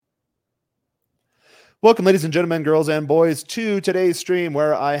Welcome, ladies and gentlemen, girls and boys, to today's stream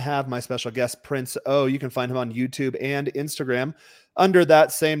where I have my special guest, Prince O. You can find him on YouTube and Instagram under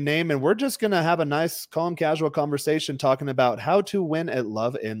that same name. And we're just going to have a nice, calm, casual conversation talking about how to win at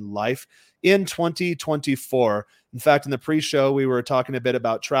love in life in 2024. In fact, in the pre-show, we were talking a bit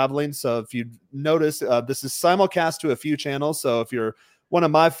about traveling. So if you notice, this is simulcast to a few channels. So if you're one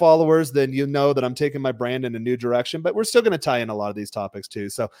of my followers, then you know that I'm taking my brand in a new direction, but we're still going to tie in a lot of these topics too.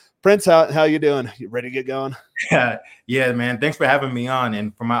 So Prince, how you doing? You ready to get going? Yeah, man. Thanks for having me on.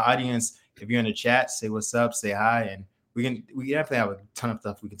 And for my audience, if you're in the chat, say what's up, say hi. And we definitely have a ton of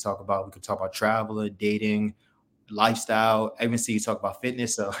stuff we can talk about. We can talk about travel, dating, lifestyle. I even see you talk about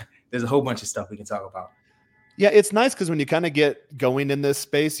fitness. So there's a whole bunch of stuff we can talk about. Yeah, it's nice because when you kind of get going in this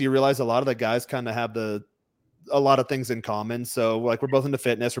space, you realize a lot of the guys kind of have a lot of things in common. So like we're both into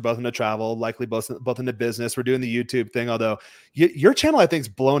fitness, we're both into travel, likely both into business. We're doing the YouTube thing. Although your channel, I think, is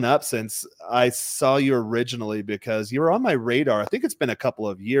blown up since I saw you originally because you were on my radar. I think it's been a couple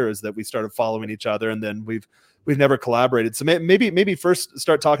of years that we started following each other, and then we've never collaborated. So maybe first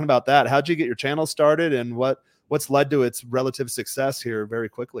start talking about that. How'd you get your channel started, and what's led to its relative success here very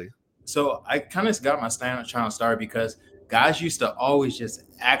quickly? So I kind of got my channel started because guys used to always just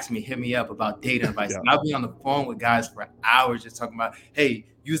hit me up about dating advice. And I'll be on the phone with guys for hours just talking about, hey,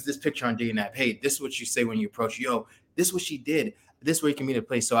 use this picture on dating app. Hey, this is what you say when you approach. Yo, this is what she did. This is where you can meet a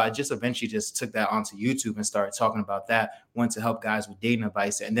place. So I just eventually just took that onto YouTube and started talking about that. Wanted to help guys with dating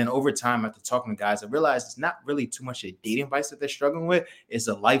advice. And then over time, after talking to guys, I realized it's not really too much of dating advice that they're struggling with. It's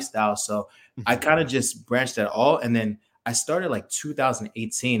a lifestyle. So I kind of just branched that all. And then I started like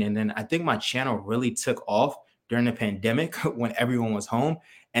 2018. And then I think my channel really took off during the pandemic when everyone was home.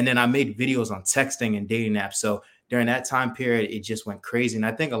 And then I made videos on texting and dating apps. So during that time period, it just went crazy. And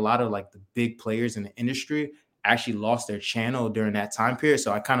I think a lot of like the big players in the industry actually lost their channel during that time period.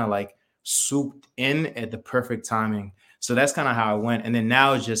 So I kind of like swooped in at the perfect timing. So that's kind of how I went. And then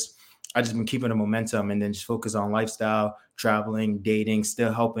now it's just, I just been keeping the momentum and then just focus on lifestyle, traveling, dating,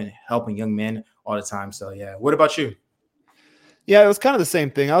 still helping young men all the time. So yeah. What about you? Yeah, it was kind of the same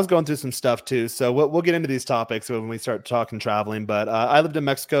thing. I was going through some stuff too. So we'll get into these topics when we start talking traveling. But I lived in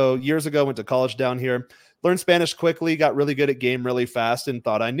Mexico years ago, went to college down here, learned Spanish quickly, got really good at game really fast and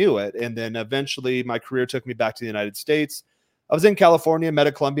thought I knew it. And then eventually my career took me back to the United States. I was in California, met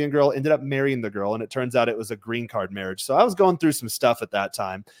a Colombian girl, ended up marrying the girl, and it turns out it was a green card marriage. So I was going through some stuff at that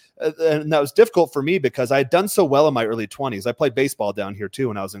time. And that was difficult for me because I had done so well in my early 20s. I played baseball down here too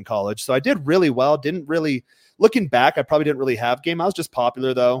when I was in college. So I did really well, looking back, I probably didn't really have game. I was just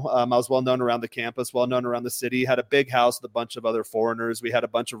popular though. I was well known around the campus, well known around the city, had a big house with a bunch of other foreigners. We had a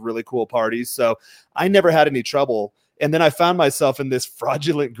bunch of really cool parties. So I never had any trouble. And then I found myself in this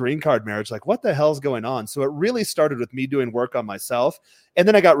fraudulent green card marriage. Like, what the hell's going on? So it really started with me doing work on myself. And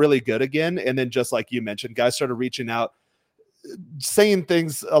then I got really good again. And then just like you mentioned, guys started reaching out, saying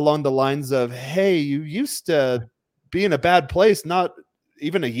things along the lines of, hey, you used to be in a bad place, not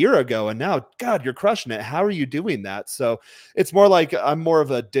even a year ago. And now, God, you're crushing it. How are you doing that? So it's more like I'm more of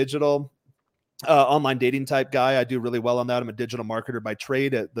a digital online dating type guy. I do really well on that. I'm a digital marketer by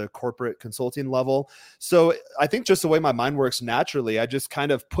trade at the corporate consulting level. So I think just the way my mind works naturally, I just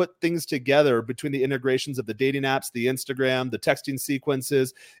kind of put things together between the integrations of the dating apps, the Instagram, the texting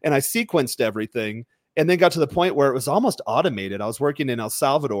sequences, and I sequenced everything and then got to the point where it was almost automated. I was working in El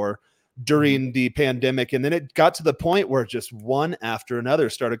Salvador during the pandemic. And then it got to the point where just one after another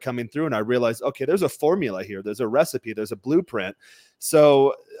started coming through. And I realized, okay, there's a formula here. There's a recipe. There's a blueprint.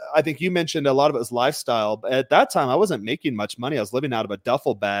 So I think you mentioned a lot of it was lifestyle. But at that time, I wasn't making much money. I was living out of a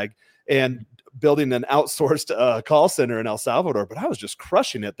duffel bag and building an outsourced call center in El Salvador, but I was just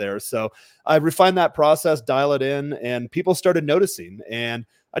crushing it there. So I refined that process, dial it in, and people started noticing. And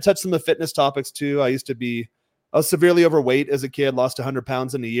I touched some of the fitness topics too. I was severely overweight as a kid, lost 100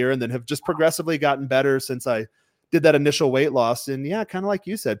 pounds in a year, and then have just progressively gotten better since I did that initial weight loss. And yeah, kind of like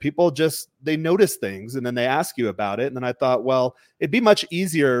you said, people they notice things and then they ask you about it. And then I thought, well, it'd be much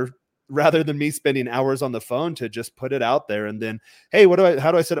easier rather than me spending hours on the phone to just put it out there. And then, hey,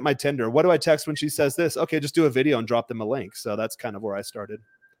 how do I set up my Tinder? What do I text when she says this? Okay, just do a video and drop them a link. So that's kind of where I started.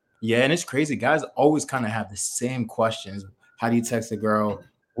 Yeah, and it's crazy. Guys always kind of have the same questions. How do you text a girl?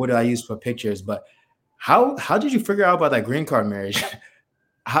 What do I use for pictures? But how did you figure out about that green card marriage?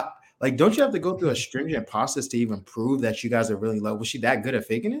 Don't you have to go through a stringent process to even prove that you guys are really low? Was she that good at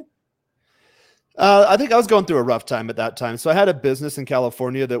faking it? I think I was going through a rough time at that time. So I had a business in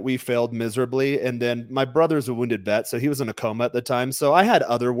California that we failed miserably. And then my brother's a wounded vet, so he was in a coma at the time. So I had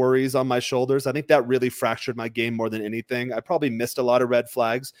other worries on my shoulders. I think that really fractured my game more than anything. I probably missed a lot of red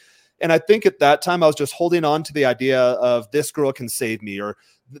flags. And I think at that time I was just holding on to the idea of this girl can save me, or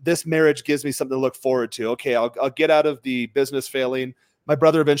this marriage gives me something to look forward to. Okay, I'll get out of the business failing. My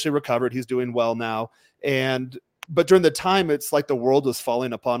brother eventually recovered. He's doing well now. But during the time, it's like the world was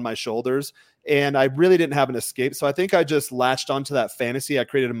falling upon my shoulders and I really didn't have an escape. So I think I just latched onto that fantasy I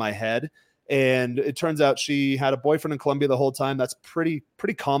created in my head. And it turns out she had a boyfriend in Colombia the whole time. That's pretty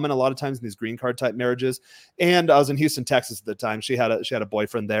common a lot of times in these green card type marriages. And I was in Houston, Texas at the time. She had a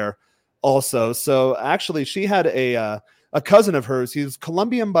boyfriend there also. So actually she had a cousin of hers. He was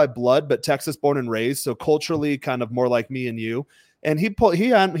Colombian by blood, but Texas born and raised. So culturally kind of more like me and you. And he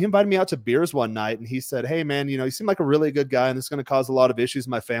invited me out to beers one night and he said, "Hey man, you seem like a really good guy and this is going to cause a lot of issues in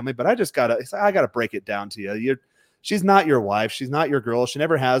my family, but I gotta break it down to you. She's not your wife. She's not your girl. She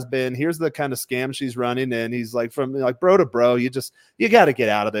never has been. Here's the kind of scam she's running." And he's like, from like bro to bro, you got to get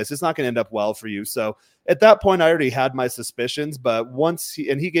out of this. It's not going to end up well for you. So at that point, I already had my suspicions, but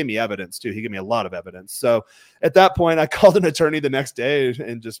he gave me evidence too. He gave me a lot of evidence. So at that point, I called an attorney the next day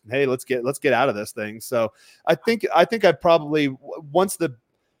and just, hey, let's get out of this thing. So I think I probably, once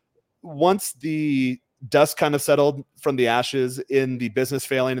the dust kind of settled from the ashes in the business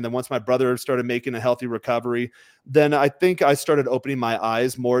failing, and then once my brother started making a healthy recovery, then I think I started opening my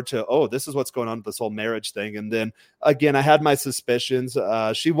eyes more to, oh, this is what's going on with this whole marriage thing. And then again, I had my suspicions.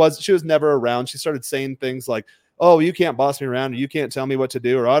 She was never around. She started saying things like, "Oh, you can't boss me around, or you can't tell me what to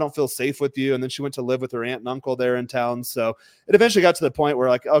do, or I don't feel safe with you." And then she went to live with her aunt and uncle there in town. So it eventually got to the point where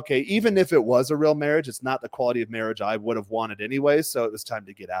like, okay, even if it was a real marriage, it's not the quality of marriage I would have wanted anyway. So it was time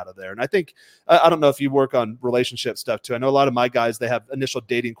to get out of there. And I think, I don't know if you work on relationship stuff too. I know a lot of my guys, they have initial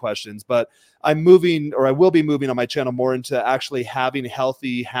dating questions, but I will be moving on my channel more into actually having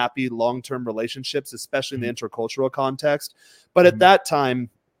healthy, happy, long-term relationships, especially in the intercultural context. But at that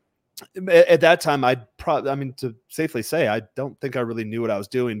time, to safely say, I don't think I really knew what I was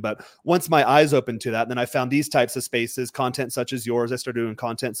doing. But once my eyes opened to that, then I found these types of spaces, content such as yours. I started doing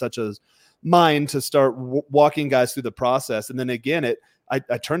content such as mine to start walking guys through the process. And then again,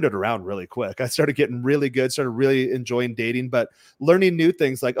 I turned it around really quick. I started getting really good, started really enjoying dating, but learning new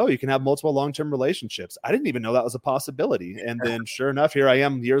things like, oh, you can have multiple long-term relationships. I didn't even know that was a possibility. And then sure enough, here I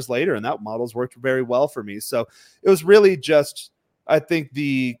am years later, and that model's worked very well for me. So it was really just, I think,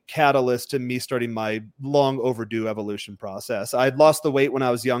 the catalyst to me starting my long overdue evolution process. I'd lost the weight when I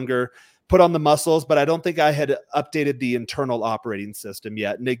was younger, put on the muscles, but I don't think I had updated the internal operating system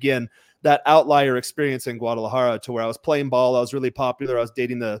yet. And again, that outlier experience in Guadalajara to where I was playing ball, I was really popular, I was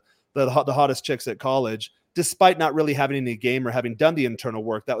dating the hottest chicks at college, despite not really having any game or having done the internal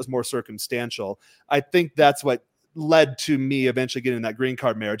work. That was more circumstantial. I think that's what led to me eventually getting that green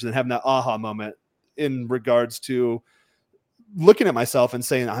card marriage and then having that aha moment in regards to looking at myself and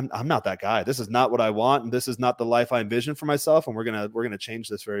saying, I'm not that guy. This is not what I want. And this is not the life I envision for myself. And we're going to change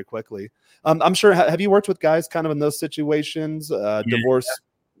this very quickly. I'm sure. Have you worked with guys kind of in those situations, divorce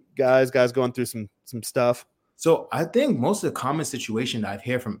guys going through some stuff? So I think most of the common situation that I've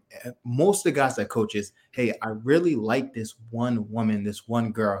heard from most of the guys that coaches, hey, I really like this one woman, this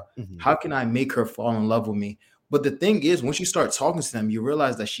one girl. Mm-hmm. How can I make her fall in love with me? But the thing is, once you start talking to them, you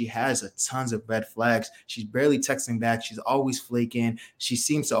realize that she has tons of red flags. She's barely texting back. She's always flaking. She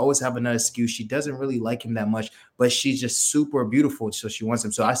seems to always have another excuse. She doesn't really like him that much, but she's just super beautiful. So she wants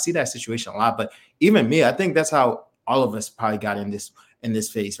him. So I see that situation a lot. But even me, I think that's how all of us probably got in this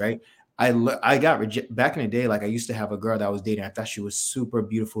phase, right? I got rejected back in the day. Like I used to have a girl that I was dating. I thought she was super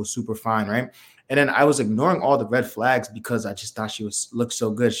beautiful, super fine, right? And then I was ignoring all the red flags because I just thought she looked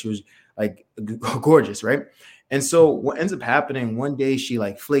so good. She was like gorgeous, right? And so what ends up happening, one day she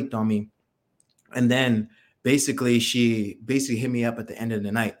like flaked on me. And then she hit me up at the end of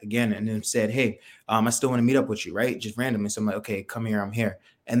the night again and then said, hey, I still want to meet up with you, right? Just randomly. So I'm like, okay, come here, I'm here.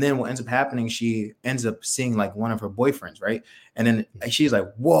 And then what ends up happening, she ends up seeing like one of her boyfriends, right? And then she's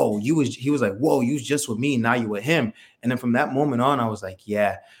like, whoa, he was like, whoa, you was just with me, now you with him. And then from that moment on, I was like,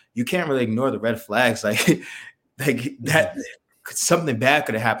 yeah, you can't really ignore the red flags. Like that, something bad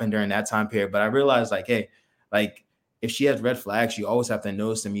could have happened during that time period. But I realized like, hey, like if she has red flags, you always have to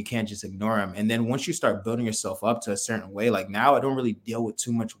notice them. You can't just ignore them. And then once you start building yourself up to a certain way, like now I don't really deal with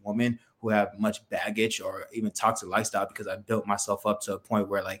too much women who have much baggage or even toxic lifestyle because I built myself up to a point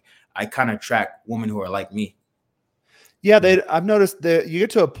where like I kind of attract women who are like me. Yeah, I've noticed that you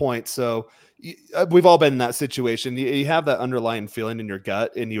get to a point. So we've all been in that situation. You have that underlying feeling in your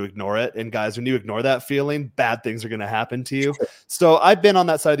gut and you ignore it. And guys, when you ignore that feeling, bad things are going to happen to you. So I've been on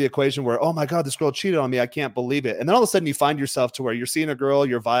that side of the equation where, oh my God, this girl cheated on me. I can't believe it. And then all of a sudden you find yourself to where you're seeing a girl,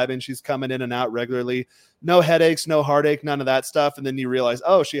 you're vibing, she's coming in and out regularly, no headaches, no heartache, none of that stuff. And then you realize,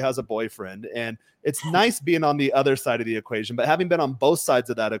 oh, she has a boyfriend. And it's nice being on the other side of the equation, but having been on both sides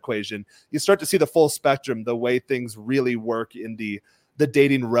of that equation, you start to see the full spectrum, the way things really work in the the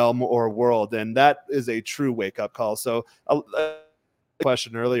dating realm or world. And that is a true wake-up call. So a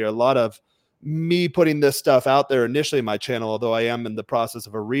question earlier, a lot of me putting this stuff out there initially in my channel, although I am in the process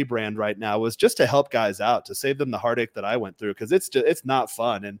of a rebrand right now, was just to help guys out, to save them the heartache that I went through, because it's not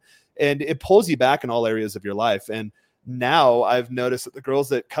fun, and it pulls you back in all areas of your life. And now I've noticed that the girls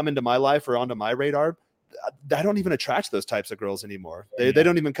that come into my life or onto my radar, I don't even attract those types of girls anymore. They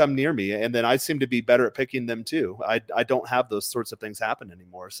don't even come near me. And then I seem to be better at picking them too. I don't have those sorts of things happen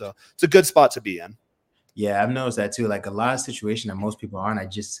anymore. So it's a good spot to be in. Yeah, I've noticed that too. Like a lot of situations that most people aren't, I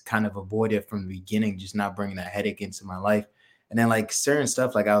just kind of avoid it from the beginning, just not bringing that headache into my life. And then like certain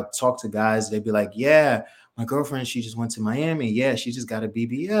stuff, like I'll talk to guys, they'd be like, yeah, my girlfriend, she just went to Miami. Yeah, she just got a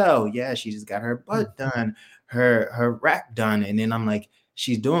BBL. Yeah, she just got her butt done, her rack done. And then I'm like,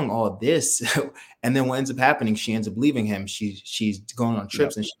 she's doing all this. And then what ends up happening, she ends up leaving him. She's going on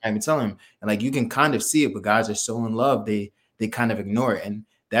trips and she might be telling him. And like you can kind of see it, but guys are so in love, they kind of ignore it. And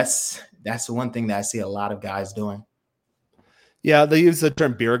that's the one thing that I see a lot of guys doing. Yeah, they use the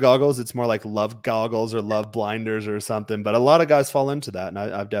term beer goggles. It's more like love goggles or love blinders or something. But a lot of guys fall into that, and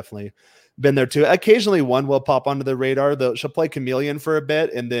I've definitely been there too. Occasionally, one will pop onto the radar. She'll play chameleon for a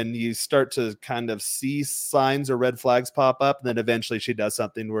bit, and then you start to kind of see signs or red flags pop up. And then eventually, she does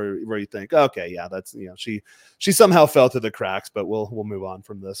something where you think, okay, yeah, that's she somehow fell through the cracks. But we'll move on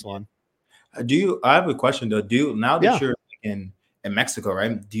from this one. I have a question though. Now that you're in Mexico,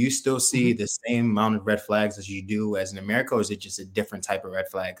 right? Do you still see the same amount of red flags as you do as in America, or is it just a different type of red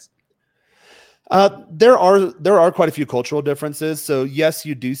flags? There are quite a few cultural differences. So yes,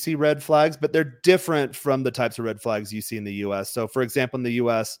 you do see red flags, but they're different from the types of red flags you see in the US. So for example, in the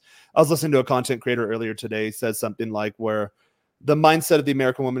US, I was listening to a content creator earlier today, says something like where the mindset of the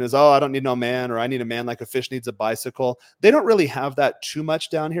American woman is, oh, I don't need no man, or I need a man like a fish needs a bicycle. They don't really have that too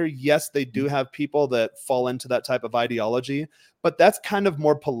much down here. Yes, they do have people that fall into that type of ideology, but that's kind of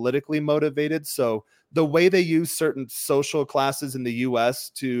more politically motivated. So the way they use certain social classes in the US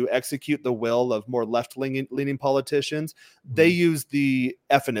to execute the will of more left-leaning politicians, they use the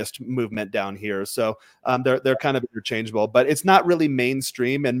Effinist movement down here. So they're kind of interchangeable, but it's not really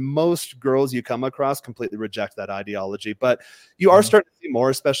mainstream. And most girls you come across completely reject that ideology. But you are starting to see more,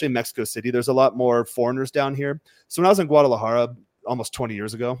 especially in Mexico City. There's a lot more foreigners down here. So when I was in Guadalajara almost 20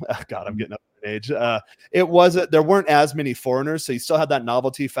 years ago, God, I'm getting up in age. There weren't as many foreigners, so you still had that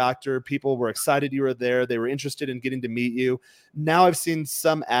novelty factor. People were excited you were there. They were interested in getting to meet you. Now I've seen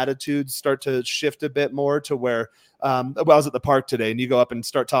some attitudes start to shift a bit more to where, I was at the park today, and you go up and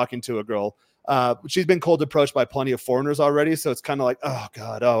start talking to a girl. She's been cold approached by plenty of foreigners already, so it's kind of like, oh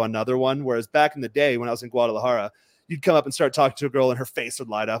God, another one. Whereas back in the day when I was in Guadalajara, you'd come up and start talking to a girl and her face would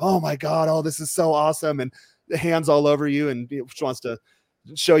light up. Oh my God, this is so awesome. And the hands all over you, and she wants to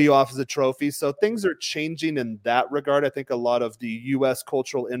show you off as a trophy. So things are changing in that regard. I think a lot of the US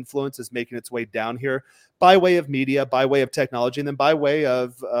cultural influence is making its way down here by way of media, by way of technology, and then by way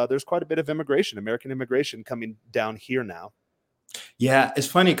of there's quite a bit of American immigration coming down here now. Yeah, it's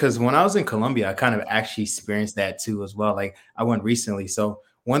funny because when I was in Colombia, I kind of actually experienced that too as well. Like I went recently. So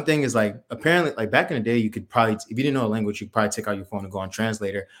one thing is like apparently like back in the day, you could probably, if you didn't know a language, you could probably take out your phone and go on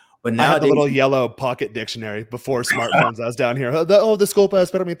translator. But I had the nowadays, little yellow pocket dictionary before smartphones. I was down here. Disculpa,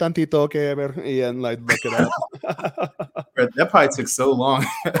 espérame tantito, que ver, and like look it up. that probably took so long.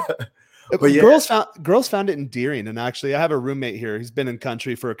 But yeah. Girls found it endearing. And actually, I have a roommate here. He's been in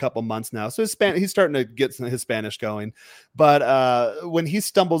country for a couple months now, so he's starting to get his Spanish going. But when he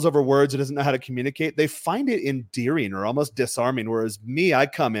stumbles over words and doesn't know how to communicate, they find it endearing or almost disarming. Whereas me, I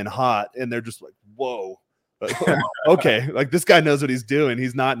come in hot, and they're just like, "Whoa." Okay, like this guy knows what he's doing.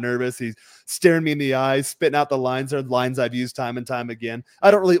 He's not nervous. He's staring me in the eyes, spitting out the lines. They're lines I've used time and time again.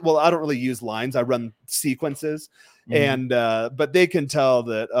 I don't really use lines. I run sequences. And but they can tell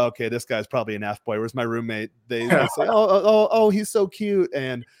that, okay, this guy's probably an F boy. Whereas my roommate, they say, oh, he's so cute.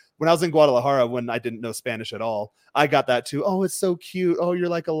 And when I was in Guadalajara, when I didn't know Spanish at all, I got that too. Oh, it's so cute. Oh, you're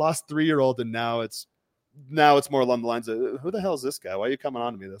like a lost 3-year-old. And now it's more along the lines of, who the hell is this guy? Why are you coming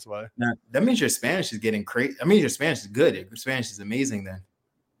on to me this way? Now, that means your Spanish is getting crazy. I mean, your Spanish is good. Your Spanish is amazing then.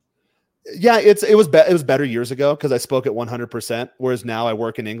 Yeah, it was better years ago because I spoke at 100%. Whereas now I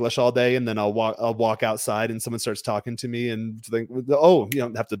work in English all day, and then I'll walk outside and someone starts talking to me and think, oh, you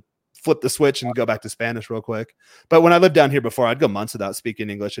don't have to flip the switch and go back to Spanish real quick. But when I lived down here before, I'd go months without speaking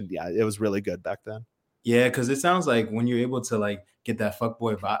English, and yeah, it was really good back then. Yeah, because it sounds like when you're able to like get that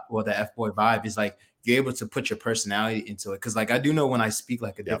fuckboy vibe or the F boy vibe, it's like you're able to put your personality into it. Because like I do know when I speak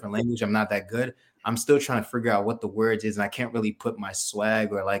like a different language, I'm not that good. I'm still trying to figure out what the words is, and I can't really put my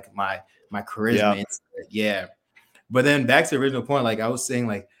swag or like my charisma into it. Yeah. But then back to the original point, like I was saying,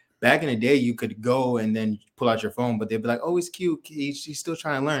 like back in the day, you could go and then pull out your phone, but they'd be like, oh, he's cute. He's still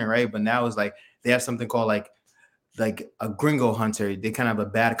trying to learn it, right? But now it's like they have something called like a gringo hunter. They kind of have a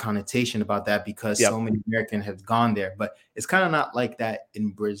bad connotation about that because so many Americans have gone there. But it's kind of not like that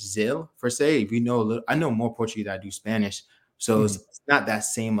in Brazil, per se. If you know a little, I know more Portuguese than I do Spanish. So it's not that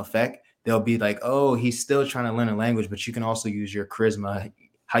same effect. They'll be like, oh, he's still trying to learn a language, but you can also use your charisma,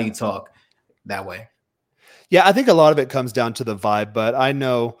 how you talk that way. Yeah, I think a lot of it comes down to the vibe, but I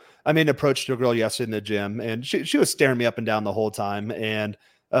know I made an approach to a girl yesterday in the gym, and she was staring me up and down the whole time. And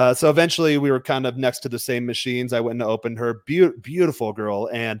so eventually we were kind of next to the same machines. I went and opened her. Beautiful girl.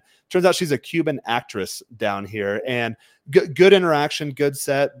 And turns out she's a Cuban actress down here. And good interaction, good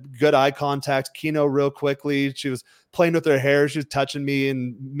set, good eye contact. Kino real quickly. She was playing with her hair. She was touching me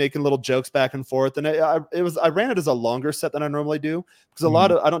and making little jokes back and forth. And I ran it as a longer set than I normally do because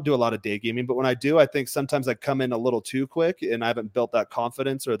I don't do a lot of day gaming, but when I do, I think sometimes I come in a little too quick and I haven't built that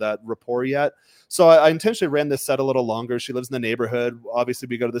confidence or that rapport yet. So I intentionally ran this set a little longer. She lives in the neighborhood. Obviously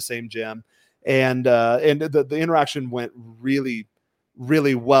we go to the same gym, and the interaction went really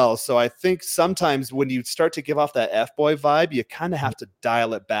well. So I think sometimes when you start to give off that F-boy vibe, you kind of have to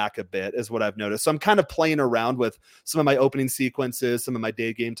dial it back a bit, is what I've noticed. So I'm kind of playing around with some of my opening sequences, some of my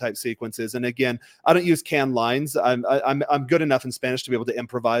day game type sequences. And again, I don't use canned lines. I'm good enough in Spanish to be able to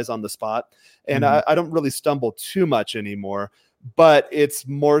improvise on the spot. And I don't really stumble too much anymore. But it's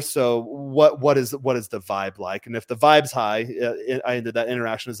more so what is the vibe like? And if the vibe's high, I ended that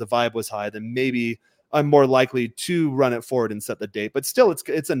interaction as the vibe was high, then maybe I'm more likely to run it forward and set the date. But still,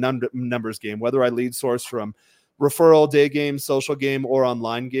 it's a numbers game. Whether I lead source from referral, day game, social game, or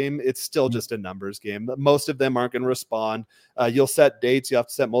online game, it's still just a numbers game. Most of them aren't going to respond. You'll set dates. You have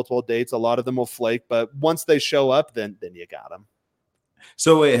to set multiple dates. A lot of them will flake. But once they show up, then you got them.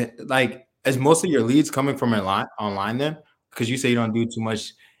 So, is most of your leads coming from online then? Because you say you don't do too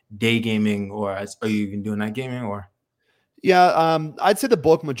much day gaming, or are you even doing night gaming, or? Yeah, I'd say the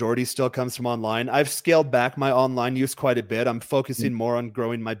bulk majority still comes from online. I've scaled back my online use quite a bit. I'm focusing more on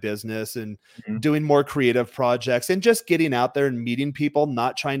growing my business and doing more creative projects and just getting out there and meeting people,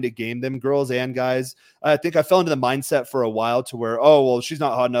 not trying to game them, girls and guys. I think I fell into the mindset for a while to where, oh, well, she's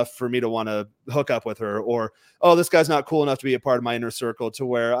not hot enough for me to want to hook up with her, or, oh, this guy's not cool enough to be a part of my inner circle, to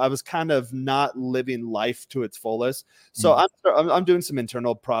where I was kind of not living life to its fullest. So I'm doing some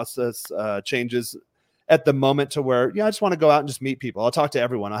internal process changes at the moment to where, I just want to go out and just meet people. I'll talk to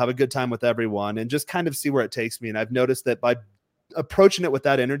everyone. I'll have a good time with everyone and just kind of see where it takes me. And I've noticed that by approaching it with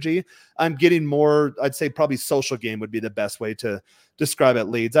that energy, I'm getting more, I'd say probably social game would be the best way to describe it,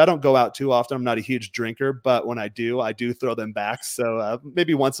 leads. I don't go out too often. I'm not a huge drinker, but when I do throw them back. So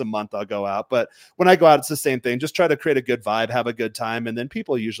maybe once a month I'll go out. But when I go out, it's the same thing. Just try to create a good vibe, have a good time. And then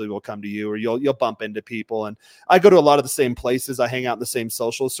people usually will come to you, or you'll bump into people. And I go to a lot of the same places. I hang out in the same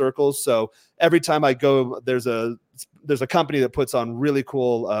social circles. So every time I go, there's a company that puts on really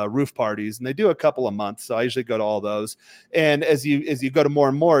cool roof parties, and they do a couple a month. So I usually go to all those. And as you go to more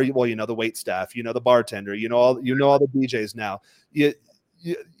and more, the wait staff, the bartender, all the DJs now.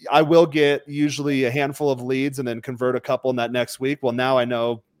 I will get usually a handful of leads and then convert a couple in that next week. Well, now I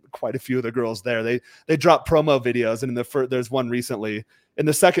know quite a few of the girls there. They drop promo videos, and there's one recently. In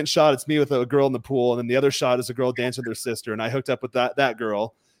the second shot, it's me with a girl in the pool, and then the other shot is a girl dancing with her sister, and I hooked up with that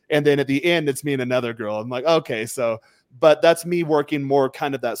girl. And then at the end, it's me and another girl. I'm like, okay, but that's me working more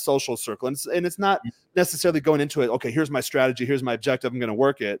kind of that social circle. And it's not necessarily going into it, okay, here's my strategy, here's my objective, I'm going to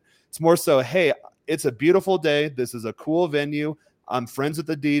work it. It's more so, hey, it's a beautiful day. This is a cool venue. I'm friends with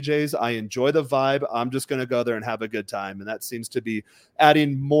the DJs. I enjoy the vibe. I'm just going to go there and have a good time. And that seems to be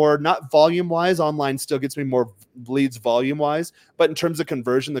adding more, not volume wise. Online still gets me more leads volume wise, but in terms of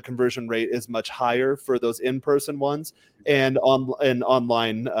conversion, the conversion rate is much higher for those in-person ones. And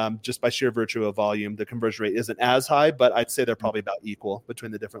online, just by sheer virtue of volume, the conversion rate isn't as high, but I'd say they're probably about equal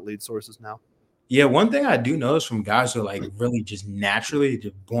between the different lead sources now. Yeah, one thing I do notice from guys who are really just naturally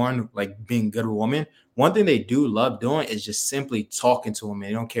just born being good with women, one thing they do love doing is just simply talking to women.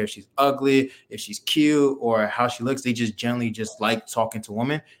 They don't care if she's ugly, if she's cute, or how she looks. They just generally just like talking to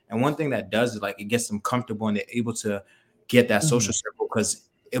women. And one thing that does is it gets them comfortable, and they're able to get that social circle because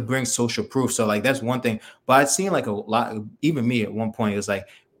it brings social proof. So that's one thing. But I've seen a lot, even me at one point, it was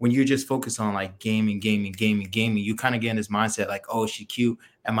when you just focus on gaming, you kind of get in this mindset oh, is she cute?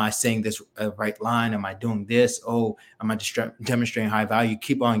 Am I saying this right line? Am I doing this? Oh, am I demonstrating high value?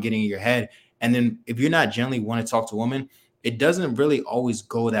 Keep on getting in your head. And then if you're not generally want to talk to women, it doesn't really always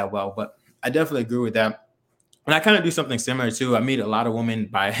go that well. But I definitely agree with that. And I kind of do something similar too. I meet a lot of women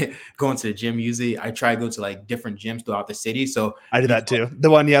by going to the gym. Usually I try to go to different gyms throughout the city. So I did that too. The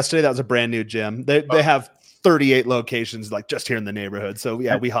one yesterday, that was a brand new gym. They have 38 locations like just here in the neighborhood. So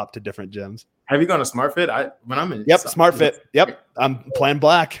yeah, we hop to different gyms. Have you gone to SmartFit? When I'm in SmartFit. Yep. I'm playing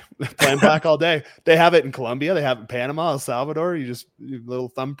black all day. They have it in Colombia. They have it in Panama, El Salvador. You just little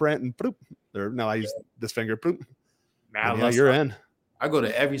thumbprint and boop. No, I use this finger. Boop. Yeah, you're in. I go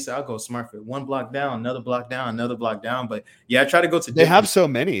to every side. I go SmartFit, one block down, another block down, another block down. But yeah, I try to go to. They have so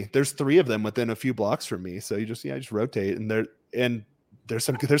many. There's 3 of them within a few blocks from me. So you just rotate, and there's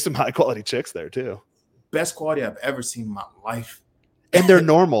some high quality chicks there too. Best quality I've ever seen in my life. And they're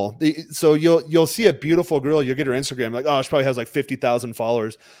normal. So you'll see a beautiful girl. You'll get her Instagram like, oh, she probably has like 50,000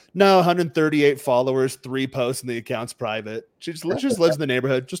 followers. No, 138 followers, 3 posts, and the account's private. She just lives in the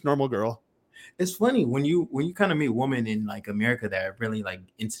neighborhood, just normal girl. It's funny when you kind of meet women in like America that are really like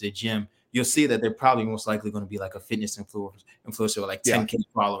into the gym, you'll see that they're probably most likely going to be like a fitness influencer with like 10K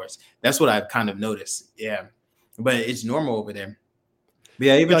followers. That's what I've kind of noticed. Yeah, but it's normal over there. But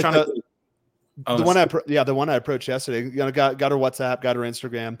yeah, even trying to. The one I approached yesterday, got her WhatsApp, got her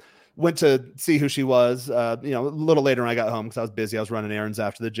Instagram, went to see who she was, a little later when I got home because I was busy. I was running errands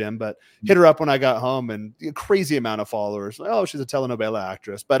after the gym, but hit her up when I got home, and a crazy amount of followers. Oh, she's a telenovela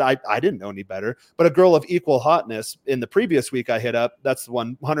actress, but I didn't know any better. But a girl of equal hotness in the previous week I hit up, that's the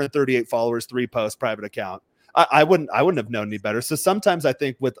one, 138 followers, 3 posts, private account. I wouldn't have known any better. So sometimes I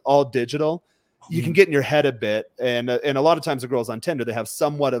think with all digital, you can get in your head a bit, and a lot of times the girls on Tinder, they have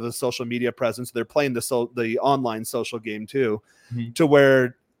somewhat of a social media presence. They're playing the online social game too, to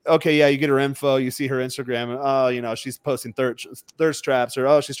where, okay, yeah, you get her info, you see her Instagram, and oh, she's posting thirst traps, or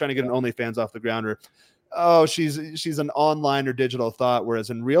oh, she's trying to get an OnlyFans off the ground, or oh, she's an online or digital thought. Whereas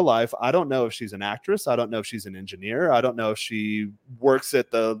in real life, I don't know if she's an actress, I don't know if she's an engineer, I don't know if she works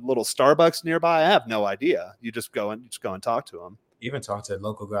at the little Starbucks nearby. I have no idea. You just go and talk to them. Even talk to a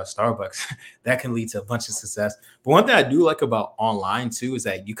local guy at Starbucks, that can lead to a bunch of success. But one thing I do like about online too is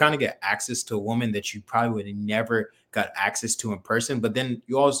that you kind of get access to a woman that you probably would have never got access to in person. But then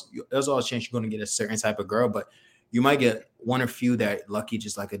there's always a chance you're going to get a certain type of girl, but you might get one or few that lucky,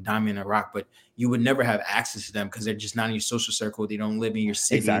 just like a diamond in a rock, but you would never have access to them because they're just not in your social circle. They don't live in your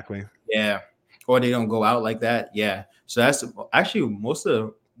city. Exactly. Yeah. Or they don't go out like that. Yeah. So that's actually most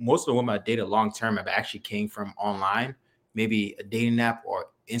of the women I dated long term have actually came from online. Maybe a dating app or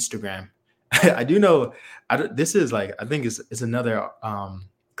Instagram. I do know this is like, I think it's another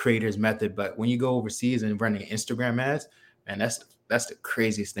creator's method, but when you go overseas and running Instagram ads, man, that's the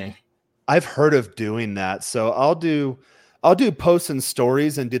craziest thing. I've heard of doing that. So I'll do posts and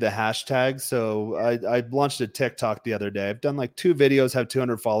stories and do the hashtags. So I launched a TikTok the other day. I've done like 2 videos, have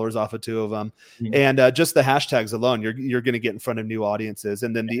 200 followers off of 2 of them. And just the hashtags alone, you're going to get in front of new audiences.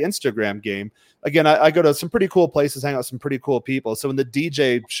 And then the Instagram game, again, I go to some pretty cool places, hang out with some pretty cool people. So when the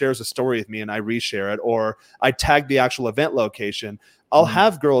DJ shares a story with me and I reshare it, or I tag the actual event location, I'll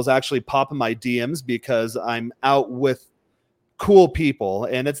have girls actually pop in my DMs because I'm out with cool people.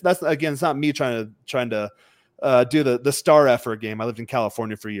 And it's not me trying to do the star effort game. I lived in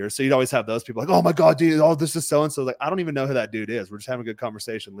California for years, so you'd always have those people like, oh my god, dude, oh, this is so and so. Like, I don't even know who that dude is. We're just having a good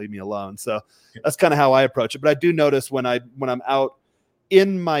conversation. Leave me alone. So that's kind of how I approach it. But I do notice when I'm out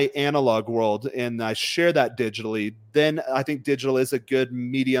in my analog world and I share that digitally, then I think digital is a good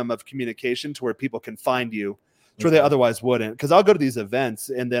medium of communication to where people can find you, to where they otherwise wouldn't. Because I'll go to these events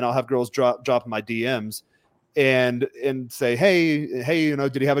and then I'll have girls drop in my DMs and say, hey,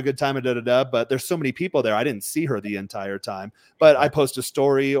 did you have a good time? But there's so many people there. I didn't see her the entire time, but I post a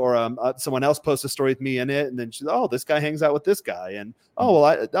story, or someone else posts a story with me in it. And then she's, oh, this guy hangs out with this guy. And,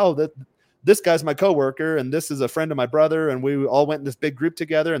 this guy's my coworker, and this is a friend of my brother. And we all went in this big group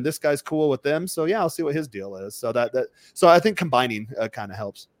together, and this guy's cool with them. So yeah, I'll see what his deal is. So so I think combining kind of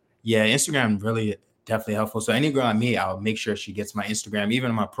helps. Yeah. Instagram really definitely helpful. So any girl I meet, I'll make sure she gets my Instagram.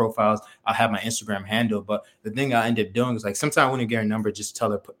 Even in my profiles, I'll have my Instagram handle. But the thing I end up doing is like, sometimes when you get her number, just tell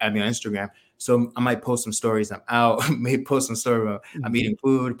her, add me on Instagram. So I might post some stories. I'm out, maybe post some story about I'm eating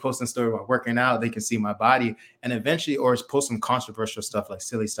food, post some story about working out. They can see my body, and eventually, or post some controversial stuff, like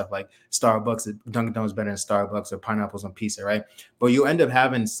silly stuff, like Starbucks, Dunkin' Donuts better than Starbucks, or pineapples on pizza, right? But you end up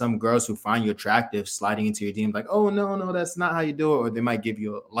having some girls who find you attractive sliding into your DM, like, oh no, that's not how you do it, or they might give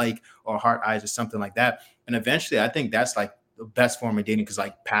you a like or heart eyes or something like that. And eventually, I think that's like the best form of dating, because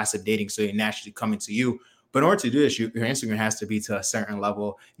like passive dating, so you're naturally coming to you. But in order to do this, your Instagram has to be to a certain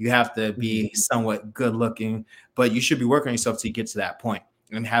level. You have to be somewhat good looking, but you should be working on yourself to get to that point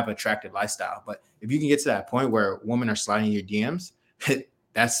and have an attractive lifestyle. But if you can get to that point where women are sliding your DMs,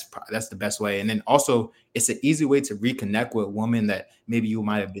 that's the best way. And then also, it's an easy way to reconnect with women that maybe you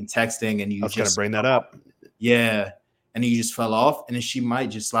might have been texting and you just going to bring that up. Yeah. And then you just fell off, and then she might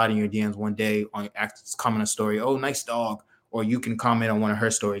just slide in your DMs one day on comment a story. Oh, nice dog. or you can comment on one of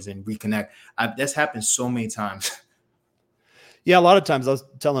her stories and reconnect. That's happened so many times. Yeah, a lot of times I was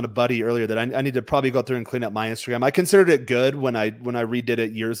telling a buddy earlier that I need to probably go through and clean up my Instagram. I considered it good when I redid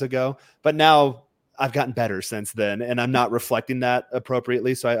it years ago, but now I've gotten better since then, and I'm not reflecting that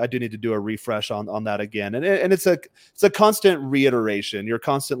appropriately. So I do need to do a refresh on that again. And it's a constant reiteration. You're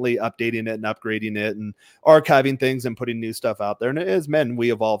constantly updating it and upgrading it and archiving things and putting new stuff out there. And as men,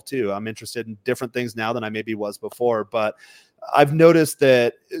 we evolve too. I'm interested in different things now than I maybe was before, but I've noticed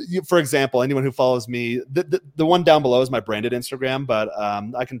that, for example, anyone who follows me, the one down below is my branded Instagram, but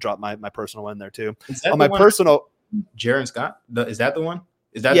I can drop my personal one there too. On my personal, Jaron Scott, is that the one?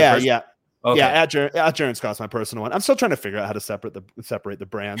 Is that yeah? Okay. Yeah, at Jaron Scott's my personal one. I'm still trying to figure out how to separate the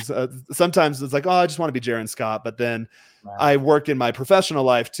brands. Sometimes it's like, oh, I just want to be Jaron Scott, but then I work in my professional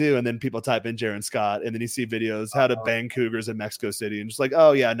life too, and then people type in Jaron Scott, and then you see videos how to bang cougars in Mexico City, and just like,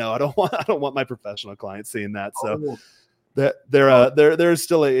 oh yeah, no, I don't want my professional clients seeing that. So there's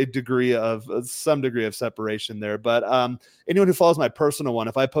still a degree of some degree of separation there. But anyone who follows my personal one,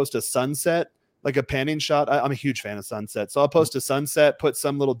 if I post a sunset, like a panning shot, I'm a huge fan of sunset. So I'll post a sunset, put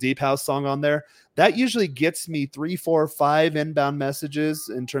some little deep house song on there. That usually gets me 3, 4, 5 inbound messages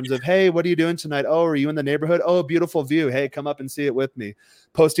in terms of, hey, what are you doing tonight? Oh, are you in the neighborhood? Oh, beautiful view. Hey, come up and see it with me.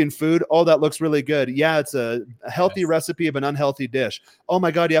 Posting food. Oh, that looks really good. Yeah, it's a healthy recipe of an unhealthy dish. Oh my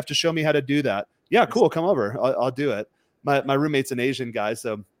God, you have to show me how to do that. Yeah, cool. Come over. I'll do it. My roommate's an Asian guy,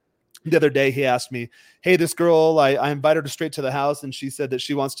 so the other day he asked me, hey, this girl, I invited her straight to the house, and she said that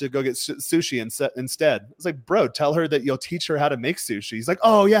she wants to go get sushi instead. I was like, bro, tell her that you'll teach her how to make sushi. He's like,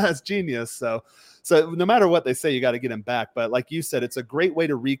 oh yeah, that's genius. So no matter what they say, you got to get him back. But like you said, it's a great way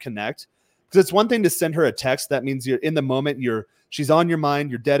to reconnect, because it's one thing to send her a text. That means you're in the moment, she's on your mind,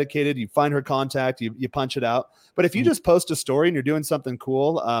 you're dedicated, you find her contact, you punch it out. But if you just post a story and you're doing something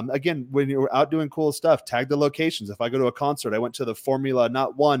cool, again, when you're out doing cool stuff, tag the locations. If I go to a concert, I went to the Formula,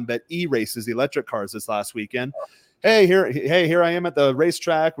 not one, but E-races, the electric cars this last weekend. Hey, here I am at the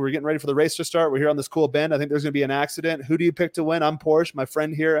racetrack. We're getting ready for the race to start. We're here on this cool bend. I think there's going to be an accident. Who do you pick to win? I'm Porsche. My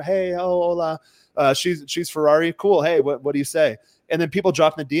friend here. Hey, hola. She's Ferrari. Cool. Hey, what do you say? And then people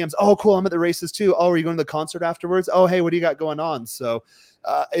drop in the DMs. Oh, cool. I'm at the races too. Oh, are you going to the concert afterwards? Oh, hey, what do you got going on? So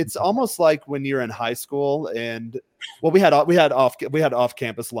it's almost like when you're in high school, and well, we had off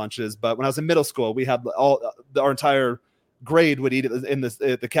campus lunches, but when I was in middle school, we had our entire grade would eat in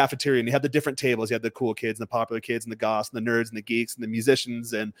the cafeteria, and you had the different tables. You had the cool kids and the popular kids and the goths and the nerds and the geeks and the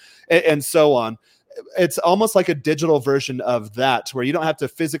musicians and so on. It's almost like a digital version of that, where you don't have to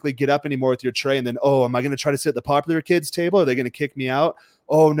physically get up anymore with your tray and then, oh, am I going to try to sit at the popular kids table? Are they going to kick me out?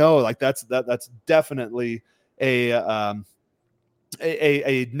 Oh no, like that's definitely a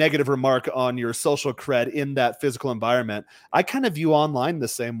negative remark on your social cred in that physical environment. I kind of view online the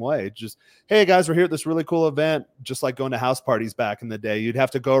same way. Just, hey guys, we're here at this really cool event, just like going to house parties back in the day. You'd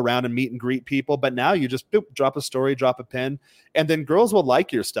have to go around and meet and greet people, but now you just drop a story, drop a pin, and then girls will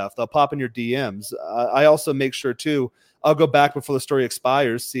like your stuff. They'll pop in your DMs. I also make sure too, I'll go back before the story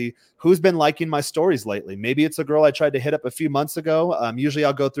expires, see who's been liking my stories lately. Maybe it's a girl I tried to hit up a few months ago. Usually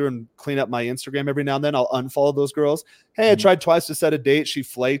I'll go through and clean up my Instagram every now and then. I'll unfollow those girls. Hey, I tried twice to set a date. She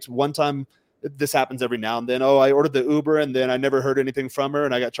flaked. One time, this happens every now and then. Oh, I ordered the Uber and then I never heard anything from her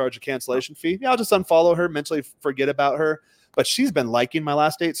and I got charged a cancellation fee. Yeah, I'll just unfollow her, mentally forget about her. But she's been liking my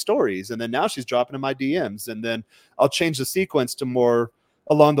last 8 stories. And then now she's dropping in my DMs. And then I'll change the sequence to more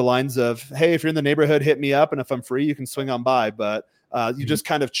along the lines of, hey, if you're in the neighborhood, hit me up. And if I'm free, you can swing on by. But you just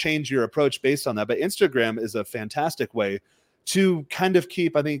kind of change your approach based on that. But Instagram is a fantastic way to kind of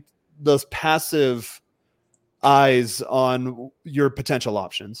keep, I think, those passive eyes on your potential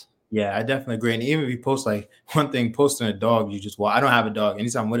options. Yeah, I definitely agree. And even if you post like one thing, posting a dog, you just, well, I don't have a dog.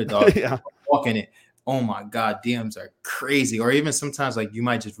 Anytime I'm with a dog, yeah. Walking it. Oh my God, DMs are crazy. Or even sometimes like you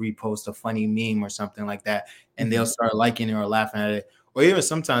might just repost a funny meme or something like that, and they'll start liking it or laughing at it. Or even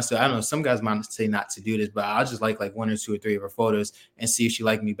sometimes, so I don't know, some guys might say not to do this, but I'll just like 1 or 2 or 3 of her photos and see if she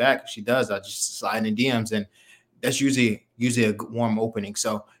liked me back. If she does, I'll just slide in DMs, and that's usually a warm opening.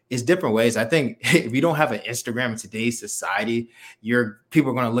 So it's different ways. I think if you don't have an Instagram in today's society,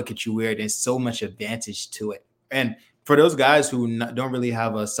 people are going to look at you weird. There's so much advantage to it. And for those guys who don't really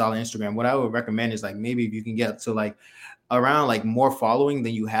have a solid Instagram, what I would recommend is like maybe if you can get to like around like more following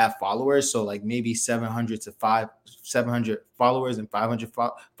than you have followers. So like maybe 700 followers and 500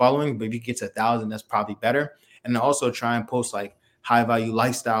 following. But if you get to 1,000, that's probably better. And also try and post like high value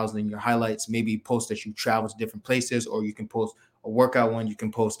lifestyles in your highlights. Maybe post that you travel to different places, or you can post a workout one. You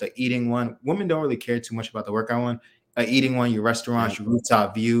can post a eating one. Women don't really care too much about the workout one. Eating one, your restaurants, your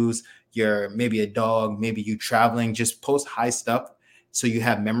rooftop views, your maybe a dog, maybe you traveling. Just post high stuff so you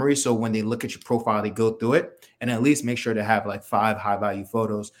have memory. So when they look at your profile, they go through it, and at least make sure to have like 5 high value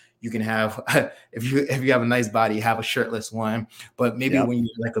photos. You can have if you have a nice body, have a shirtless one, but maybe when you're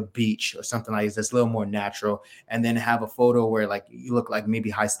like a beach or something like this, that's a little more natural. And then have a photo where like you look like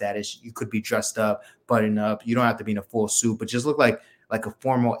maybe high status. You could be dressed up, buttoned up. You don't have to be in a full suit, but just look like a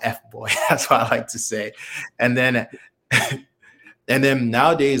formal F boy. That's what I like to say. And then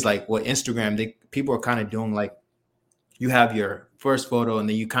nowadays, like what Instagram, people are kind of doing, like you have your first photo and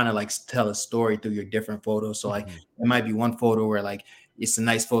then you kind of like tell a story through your different photos. So like it might be one photo where like it's a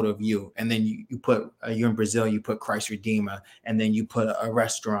nice photo of you, and then you put you're in Brazil, you put Christ Redeemer, and then you put a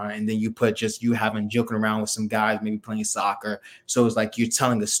restaurant, and then you put just you joking around with some guys, maybe playing soccer. So it's like you're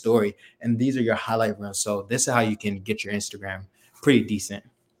telling a story, and these are your highlight reels. So this is how you can get your Instagram pretty decent.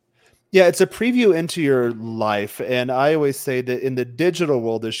 Yeah, it's a preview into your life. And I always say that in the digital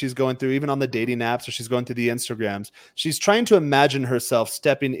world, as she's going through, even on the dating apps, or she's going through the Instagrams, she's trying to imagine herself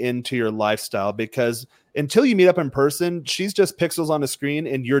stepping into your lifestyle, because until you meet up in person, she's just pixels on a screen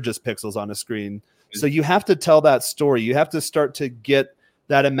and you're just pixels on a screen. So you have to tell that story. You have to start to get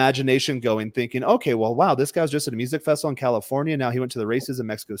that imagination going, thinking, okay, well, wow, this guy's just at a music festival in California. Now he went to the races in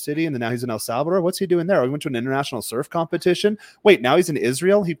Mexico City, and then now he's in El Salvador. What's he doing there? Oh, he went to an international surf competition. Wait, now he's in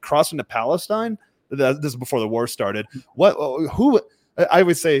Israel. He crossed into Palestine. This is before the war started. Who? I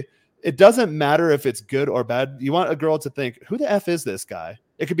would say it doesn't matter if it's good or bad. You want a girl to think, who the F is this guy?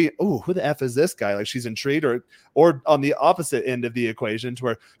 It could be, oh, who the F is this guy? Like she's intrigued, or on the opposite end of the equation, to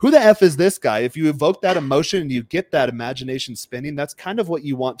where, who the F is this guy? If you evoke that emotion and you get that imagination spinning, that's kind of what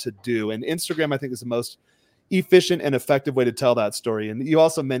you want to do. And Instagram, I think, is the most efficient and effective way to tell that story. And you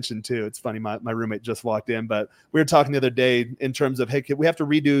also mentioned too, it's funny, my roommate just walked in, but we were talking the other day in terms of, hey, we have to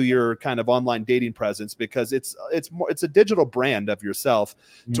redo your kind of online dating presence, because it's a digital brand of yourself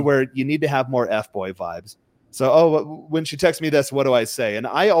to where you need to have more F-boy vibes. So, when she texts me this, what do I say? And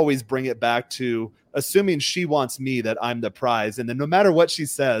I always bring it back to assuming she wants me, that I'm the prize. And then no matter what she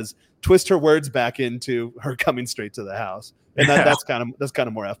says, twist her words back into her coming straight to the house. And that's kind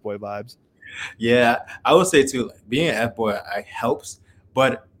of more F-boy vibes. Yeah, I would say too, like, being an F-boy helps.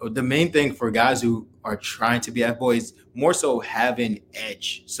 But the main thing for guys who are trying to be F-boys, more so having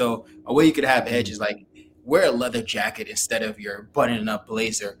edge. So a way you could have edge is like wear a leather jacket instead of your buttoning up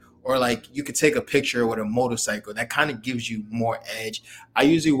blazer. Or like you could take a picture with a motorcycle. That kind of gives you more edge. I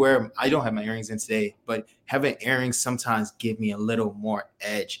don't have my earrings in today, but having earrings sometimes give me a little more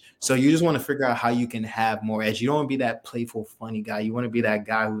edge. So you just want to figure out how you can have more edge. You don't want to be that playful, funny guy. You want to be that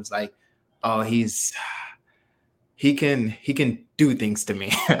guy who's like, oh, he can do things to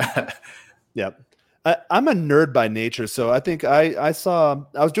me. Yep. I'm a nerd by nature, so I think I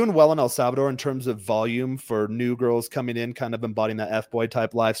was doing well in El Salvador in terms of volume for new girls coming in, kind of embodying that F-boy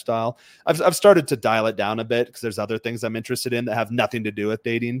type lifestyle. I've started to dial it down a bit because there's other things I'm interested in that have nothing to do with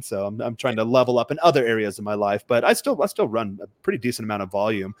dating. So I'm trying to level up in other areas of my life, but I still run a pretty decent amount of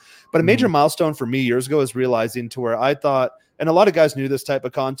volume. But a major milestone for me years ago is realizing to where I thought, and a lot of guys knew this type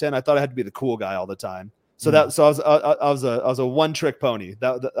of content, I thought I had to be the cool guy all the time. So I was a one trick pony.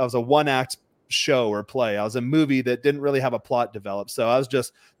 That was a one act show or play. I was a movie that didn't really have a plot developed. So I was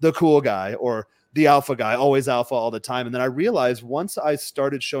just the cool guy or the alpha guy, always alpha all the time. And then I realized once I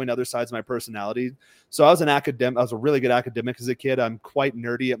started showing other sides of my personality, so I was a really good academic as a kid. I'm quite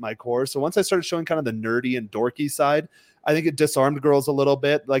nerdy at my core. So once I started showing kind of the nerdy and dorky side, I think it disarmed girls a little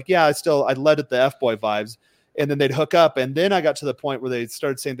bit. Like, yeah, I led at the F-boy vibes, and then they'd hook up. And then I got to the point where they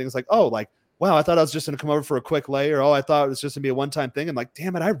started saying things like, oh, like, wow, I thought I was just going to come over for a quick lay, or, oh, I thought it was just going to be a one-time thing. I'm like,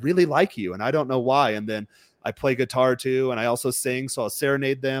 damn it, I really like you, and I don't know why. And then I play guitar too, and I also sing, so I'll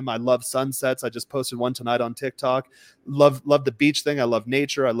serenade them. I love sunsets. I just posted one tonight on TikTok. Love the beach thing. I love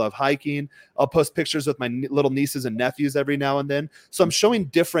nature. I love hiking. I'll post pictures with my little nieces and nephews every now and then. So I'm showing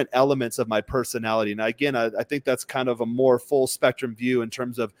different elements of my personality. And again, I think that's kind of a more full spectrum view in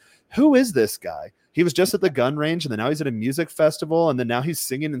terms of, who is this guy? He was just at the gun range, and then now he's at a music festival, and then now he's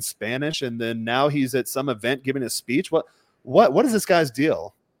singing in Spanish, and then now he's at some event giving a speech. What is this guy's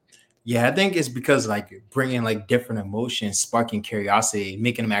deal? Yeah, I think it's because like bringing like different emotions, sparking curiosity,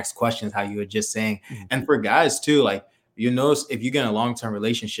 making them ask questions, how you were just saying. And for guys too, like, you notice if you get in a long-term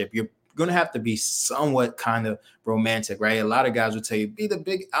relationship, you're going to have to be somewhat kind of romantic, right? A lot of guys will tell you, be the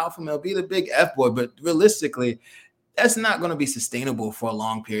big alpha male, be the big F-boy, but realistically, that's not going to be sustainable for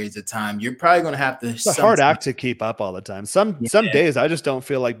long periods of time. You're probably going to have to. It's a hard act to keep up all the time. Some days I just don't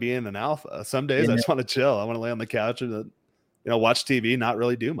feel like being an alpha. Some days I just want to chill. I want to lay on the couch and watch TV, not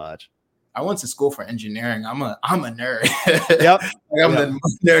really do much. I went to school for engineering. I'm a nerd. Yep. I'm the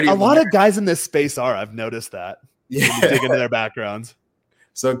nerdy. A lot of guys in this space are. I've noticed that. Yeah. Dig into their backgrounds.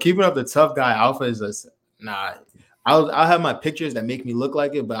 So keeping up the tough guy alpha is nah. I'll have my pictures that make me look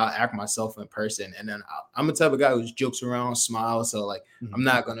like it, but I'll act myself in person. And then I'm the type of guy who jokes around, smiles. So like, I'm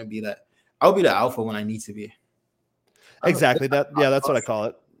not gonna be that. I'll be the alpha when I need to be. Exactly. That's what I call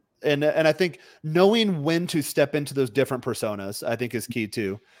it. And I think knowing when to step into those different personas, I think is key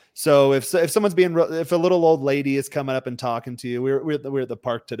too. So if someone's if a little old lady is coming up and talking to you, we're at the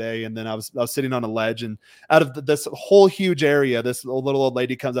park today, and then I was sitting on a ledge, and out of this whole huge area, this little old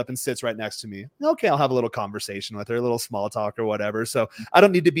lady comes up and sits right next to me. Okay, I'll have a little conversation with her, a little small talk or whatever. So I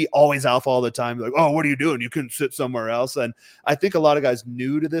don't need to be always alpha all the time. Like, oh, what are you doing? You couldn't sit somewhere else. And I think a lot of guys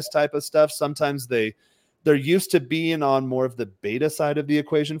new to this type of stuff, sometimes they're used to being on more of the beta side of the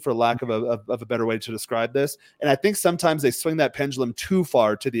equation, for lack of a better way to describe this. And I think sometimes they swing that pendulum too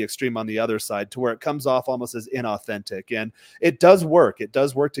far to the extreme on the other side, to where it comes off almost as inauthentic. And it does work. It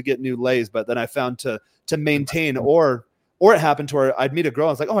does work to get new lays, but then I found to maintain, or it happened to where I'd meet a girl. I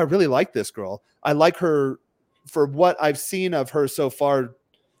was like, oh, I really like this girl. I like her for what I've seen of her so far,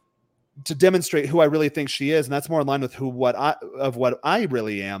 to demonstrate who I really think she is. And that's more in line with what I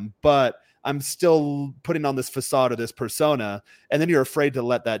really am. But I'm still putting on this facade or this persona, and then you're afraid to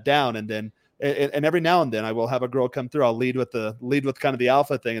let that down. And then, and every now and then I will have a girl come through. I'll lead with kind of the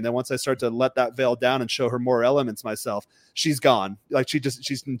alpha thing. And then once I start to let that veil down and show her more elements myself, she's gone. Like she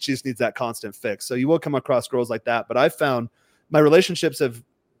just needs that constant fix. So you will come across girls like that. But I've found my relationships have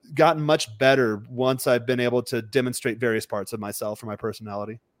gotten much better once I've been able to demonstrate various parts of myself or my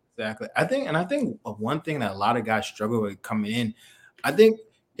personality. Exactly. I think one thing that a lot of guys struggle with coming in, I think,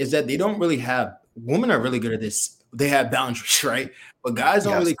 is that they don't really have, women are really good at this. They have boundaries, right? But guys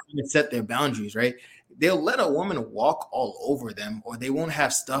don't really kind of set their boundaries, right? They'll let a woman walk all over them, or they won't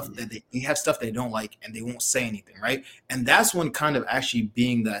have stuff that they have stuff they don't like, and they won't say anything, right? And that's when kind of actually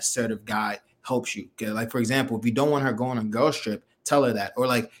being the assertive guy helps you. Okay? Like, for example, if you don't want her going on a girl trip, tell her that. Or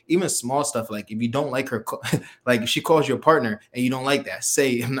like even small stuff, like if you don't like her, like if she calls you a partner and you don't like that,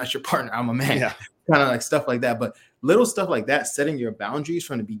 say, I'm not your partner, I'm a man. Yeah. Kind of like stuff like that. But little stuff like that, setting your boundaries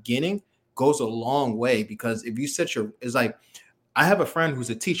from the beginning goes a long way, because if you it's like, I have a friend who's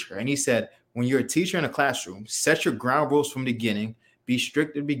a teacher, and he said, when you're a teacher in a classroom, set your ground rules from the beginning, be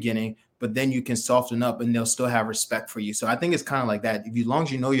strict at the beginning, but then you can soften up and they'll still have respect for you. So I think it's kind of like that. As long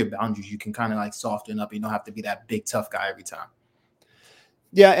as you know your boundaries, you can kind of like soften up. You don't have to be that big, tough guy every time.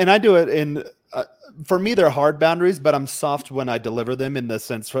 Yeah. And I do it in, for me, they're hard boundaries, but I'm soft when I deliver them, in the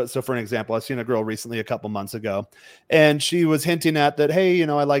sense. So for an example, I've seen a girl recently, a couple months ago, and she was hinting at that, hey,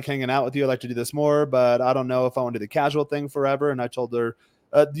 I like hanging out with you. I like to do this more, but I don't know if I want to do the casual thing forever. And I told her,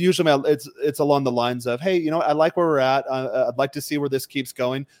 usually it's along the lines of, hey, I like where we're at. I'd like to see where this keeps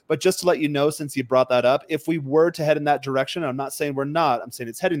going. But just to let you know, since you brought that up, if we were to head in that direction, I'm not saying we're not, I'm saying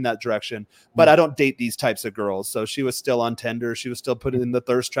it's heading that direction, but I don't date these types of girls. So she was still on Tinder. She was still putting in the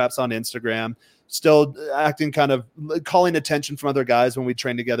thirst traps on Instagram, still acting kind of calling attention from other guys when we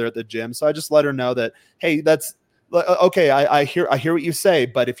train together at the gym. So I just let her know that, hey, that's okay. I hear what you say,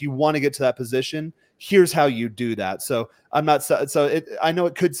 but if you want to get to that position, here's how you do that. So I'm not, I know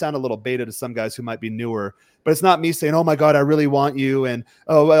it could sound a little beta to some guys who might be newer, but it's not me saying, oh my God, I really want you, and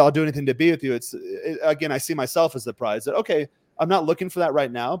oh, well, I'll do anything to be with you. Again, I see myself as the prize that, okay, I'm not looking for that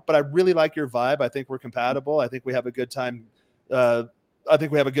right now, but I really like your vibe. I think we're compatible. I think we have a good time.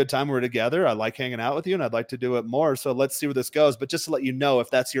 When we're together. I like hanging out with you, and I'd like to do it more. So let's see where this goes. But just to let you know, if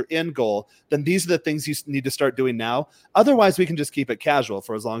that's your end goal, then these are the things you need to start doing now. Otherwise, we can just keep it casual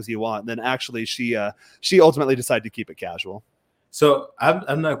for as long as you want. And then actually, she ultimately decided to keep it casual. So I've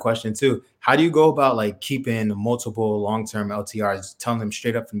another question too. How do you go about like keeping multiple long-term LTRs, telling them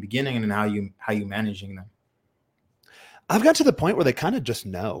straight up from the beginning, and then how you managing them? I've got to the point where they kind of just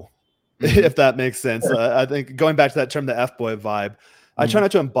know, if that makes sense. I think going back to that term, the F-boy vibe, I try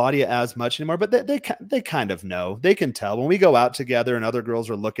not to embody it as much anymore, but they kind of know. They can tell when we go out together and other girls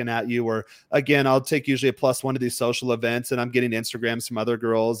are looking at you, or again, I'll take usually a +1 to these social events, and I'm getting Instagrams from other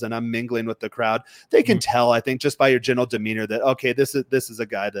girls and I'm mingling with the crowd. They can tell, I think, just by your general demeanor that, okay, this is a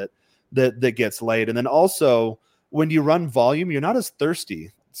guy that gets laid. And then also when you run volume, you're not as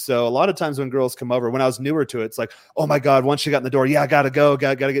thirsty. So a lot of times when girls come over, when I was newer to it, it's like, oh my God, once you got in the door, yeah, I gotta go,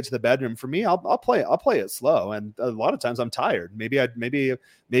 gotta get to the bedroom. For me, I'll play it slow. And a lot of times I'm tired. Maybe I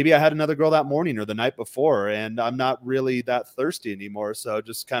had another girl that morning or the night before, and I'm not really that thirsty anymore. So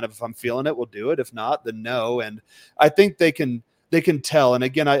just kind of, if I'm feeling it, we'll do it. If not, then no. And I think they can tell. And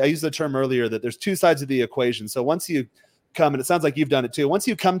again, I used the term earlier that there's two sides of the equation. So once you come, and it sounds like you've done it too, once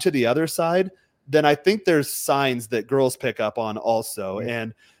you come to the other side, then I think there's signs that girls pick up on also.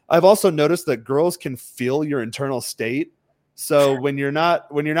 And I've also noticed that girls can feel your internal state. So when you're not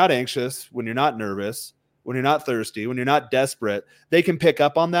anxious, when you're not nervous, when you're not thirsty, when you're not desperate, they can pick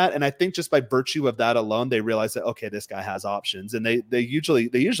up on that. And I think just by virtue of that alone, they realize that, okay, this guy has options, and they usually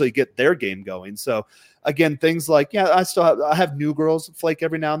get their game going. So again, things like, yeah, I have new girls flake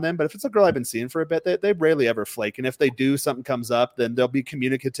every now and then, but if it's a girl I've been seeing for a bit, they rarely ever flake. And if they do, something comes up, then they'll be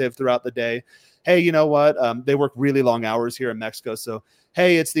communicative throughout the day. Hey, you know what? They work really long hours here in Mexico. So,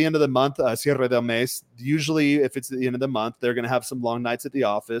 hey, it's the end of the month, Cierre del Mes. Usually, if it's the end of the month, they're going to have some long nights at the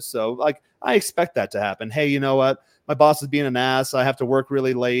office. So, like, I expect that to happen. Hey, you know what? My boss is being an ass. I have to work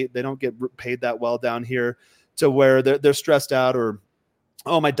really late. They don't get paid that well down here, to where they're stressed out, or,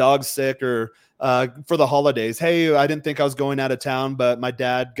 oh, my dog's sick, or for the holidays. Hey, I didn't think I was going out of town, but my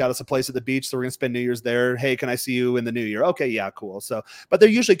dad got us a place at the beach, so we're going to spend New Year's there. Hey, can I see you in the new year? Okay, yeah, cool. So, but they're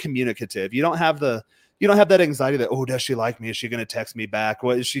usually communicative. You don't have that anxiety that, oh, does she like me? Is she going to text me back?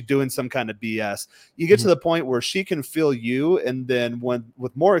 What is she doing? Some kind of BS. You get to the point where she can feel you. And then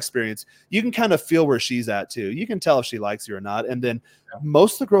with more experience, you can kind of feel where she's at too. You can tell if she likes you or not. And then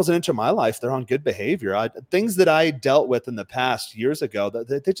most of the girls that enter my life, they're on good behavior. Things that I dealt with in the past years ago,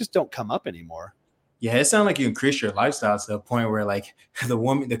 they just don't come up anymore. Yeah, it sounds like you increase your lifestyle to the point where, like,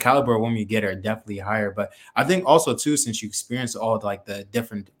 the caliber of woman you get are definitely higher. But I think also too, since you experienced all the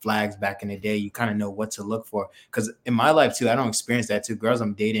different flags back in the day, you kind of know what to look for. Because in my life too, I don't experience that too. Girls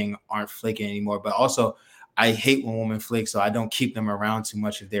I'm dating aren't flaking anymore. But also, I hate when women flake, so I don't keep them around too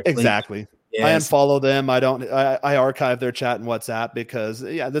much if they're flaking. Exactly. Yeah, I unfollow them. I archive their chat in WhatsApp because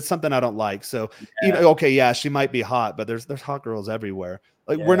that's something I don't like. So okay, yeah, she might be hot, but there's hot girls everywhere.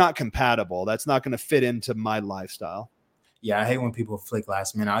 Like, we're not compatible. That's not going to fit into my lifestyle. Yeah, I hate when people flick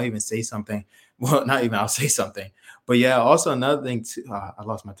last minute. I'll even say something. Well, not even I'll say something. But yeah, also another thing too. I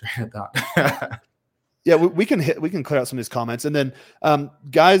lost my train of thought. Yeah, we can clear out some of these comments, and then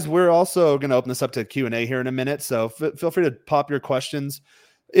guys, we're also going to open this up to Q&A here in a minute. So feel free to pop your questions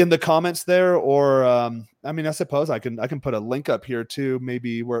in the comments there, or I suppose I can put a link up here too.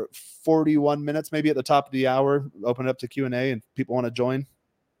 Maybe we're at 41 minutes, maybe at the top of the hour. Open it up to Q&A, and people want to join.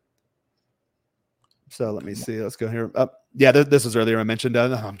 So let me see. Let's go here. This was earlier. I mentioned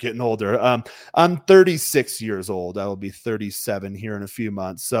I'm getting older. I'm 36 years old. I will be 37 here in a few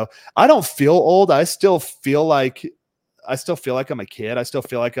months. So I don't feel old. I still feel like I'm a kid. I still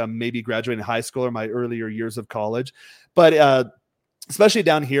feel like I'm maybe graduating high school or my earlier years of college. But especially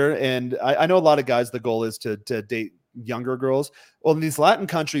down here, and I know a lot of guys, the goal is to date younger girls. Well, in these Latin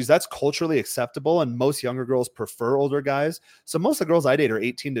countries, that's culturally acceptable, and most younger girls prefer older guys. So most of the girls I date are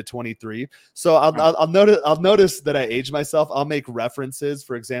 18 to 23. So I'll notice that I age myself. I'll make references.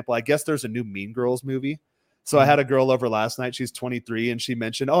 For example, I guess there's a new Mean Girls movie. So I had a girl over last night. She's 23, and she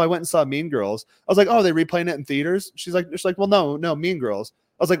mentioned, "Oh, I went and saw Mean Girls." I was like, "Oh, they replaying it in theaters?" She's like, "Well, no, Mean Girls."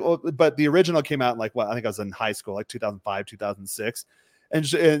 I was like, "Well, but the original came out in I think I was in high school, like 2005, 2006. And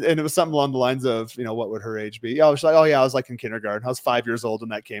it was something along the lines of, what would her age be? She's like, "Oh yeah, I was like in kindergarten. I was 5 years old when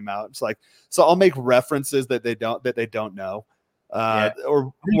that came out." It's like, so I'll make references that they don't know,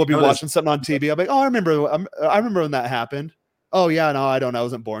 or we'll be watching something on TV. I'll be like, "Oh, I remember when that happened." "Oh yeah, no, I don't. I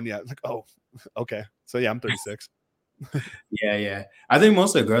wasn't born yet." Like, "Oh, okay." So yeah, I'm 36. Yeah. I think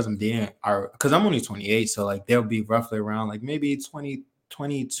most of the girls I'm dating are, because I'm only 28, so like they'll be roughly around like maybe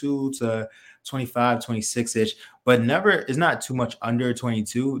 22 to 25, 26-ish, but it's not too much under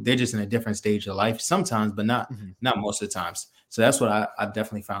 22. They're just in a different stage of life sometimes, but not most of the times. So that's what I've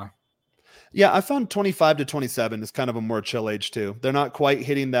definitely found. Yeah, I found 25 to 27 is kind of a more chill age too. They're not quite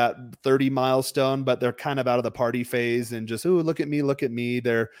hitting that 30 milestone, but they're kind of out of the party phase and just, "Ooh, look at me.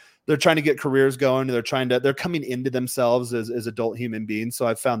 They're trying to get careers going. They're coming into themselves as adult human beings." So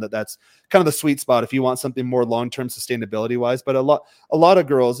I've found that that's kind of the sweet spot if you want something more long-term sustainability wise. But a lot of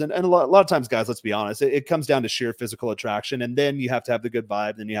girls and a lot of times guys, let's be honest, it comes down to sheer physical attraction. And then you have to have the good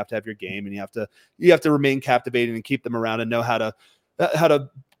vibe, and you have to have your game, and you have to remain captivating and keep them around and know how to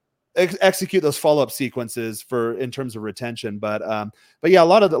execute those follow-up sequences in terms of retention. But yeah, a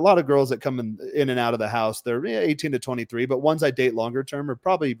lot of girls that come in and out of the house, they're 18 to 23, but ones I date longer term are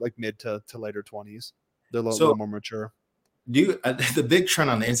probably like mid to later 20s. They're a little more mature. The big trend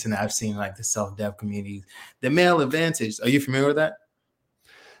on the internet I've seen, like the self-dev community, the male advantage. Are you familiar with that?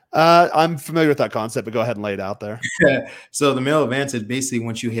 I'm familiar with that concept, but go ahead and lay it out there. So the male advantage, basically,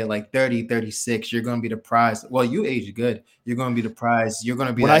 once you hit like 30, 36, you're going to be the prize. Well, you age good. You're going to be the prize. You're going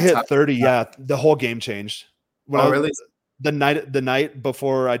to be. When I hit 30, the whole game changed. Really? The night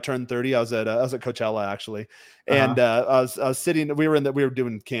before I turned 30, I was at Coachella actually, and I was sitting. We were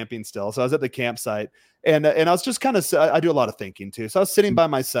doing camping still, so I was at the campsite, and I was just kind of. I do a lot of thinking too, so I was sitting by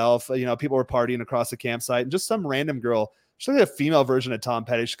myself. People were partying across the campsite, and just some random girl. She's like a female version of Tom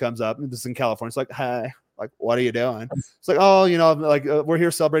Petty. She comes up, and this is in California. It's like, "Hi." Like, what are you doing? It's like, oh, like we're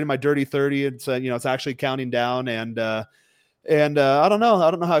here celebrating my dirty 30. It's it's actually counting down, and I don't know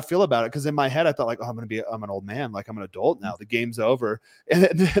how I feel about it, because in my head I thought like, oh, I'm an old man, like I'm an adult now, the game's over. And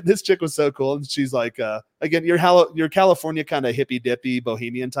this chick was so cool, and she's like, again, you're California kind of hippie dippy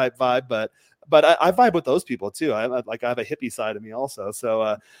bohemian type vibe, but I vibe with those people too. I have a hippie side of me also.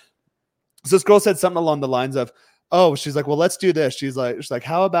 So this girl said something along the lines of, oh, she's like, well, let's do this. She's like,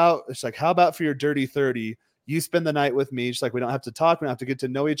 how about for your dirty 30? You spend the night with me. She's like, we don't have to talk. We don't have to get to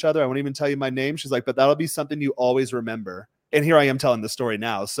know each other. I won't even tell you my name. She's like, but that'll be something you always remember. And here I am telling the story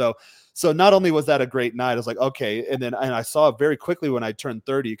now. So not only was that a great night, I was like, okay. And I saw very quickly when I turned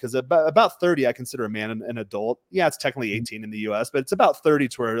 30, because about 30, I consider a man an adult. Yeah, it's technically 18 in the US, but it's about 30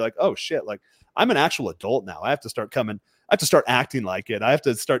 to where you're like, oh shit, like I'm an actual adult now. I have to start acting like it. I have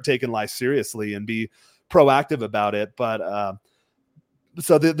to start taking life seriously and be proactive about it. But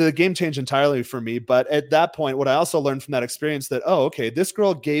so the game changed entirely for me. But at that point, what I also learned from that experience, that, oh, okay, this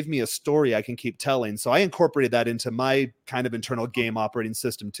girl gave me a story I can keep telling. So I incorporated that into my kind of internal game operating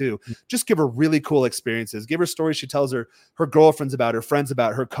system too. Just give her really cool experiences, give her stories she tells her girlfriends about, her friends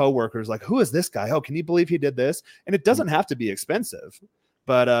about, her coworkers. Like, who is this guy? Oh, can you believe he did this? And it doesn't have to be expensive.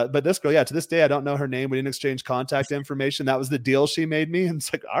 But this girl, yeah, to this day, I don't know her name. We didn't exchange contact information. That was the deal she made me. And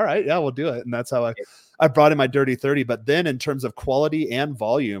it's like, all right, yeah, we'll do it. And that's how I brought in my dirty 30. But then in terms of quality and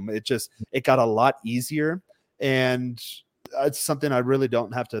volume, it got a lot easier. And it's something I really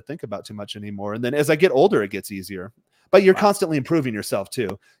don't have to think about too much anymore. And then as I get older, it gets easier. But you're constantly improving yourself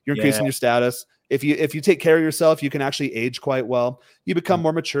too. You're increasing your status. If you take care of yourself, you can actually age quite well. You become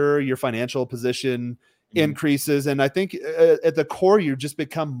more mature. Your financial position increases. And I think at the core, you just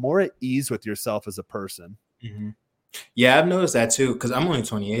become more at ease with yourself as a person. Mm-hmm. Yeah, I've noticed that too, because I'm only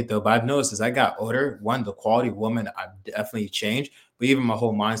 28 though, but I've noticed as I got older, the quality of woman I've definitely changed, but even my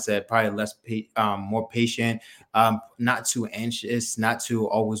whole mindset, probably more patient, not too anxious, not too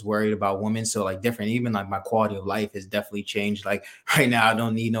always worried about women. So like different, even like my quality of life has definitely changed. Like right now, I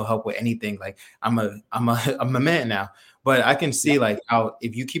don't need no help with anything. Like I'm a man now. But I can see like how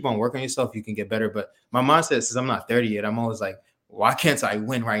if you keep on working on yourself, you can get better. But my mindset, since I'm not 30 yet, I'm always like, why can't I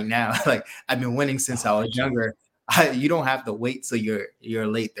win right now? Like I've been winning since I was younger. You don't have to wait till your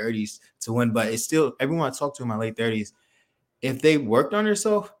late 30s to win. But it's still, everyone I talk to in my late 30s, if they worked on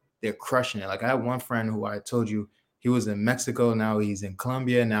themselves, they're crushing it. Like I have one friend who I told you, he was in Mexico. Now he's in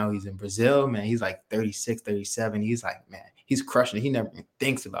Colombia. Now he's in Brazil. Man, he's like 36, 37. He's like, man, he's crushing it. He never even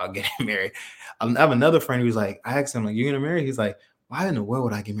thinks about getting married. I have another friend who's like, I asked him, like, you gonna marry? He's like, why in the world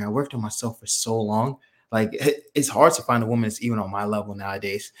would I get married? I worked on myself for so long. Like it's hard to find a woman that's even on my level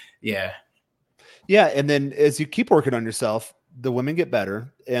nowadays. Yeah. Yeah. And then as you keep working on yourself, the women get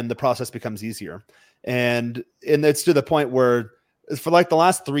better and the process becomes easier. And it's to the point where for like the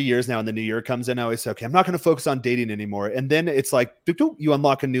last 3 years now, and the new year comes in, I always say, okay, I'm not going to focus on dating anymore. And then it's like, you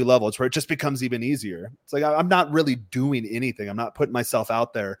unlock a new level. It's where it just becomes even easier. It's like, I'm not really doing anything. I'm not putting myself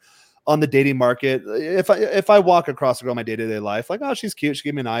out there on the dating market. If I walk across a girl in my day-to-day life, like, oh, she's cute, she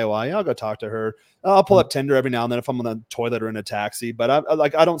gave me an IOI, I'll go talk to her. I'll pull up Tinder every now and then if I'm on the toilet or in a taxi, but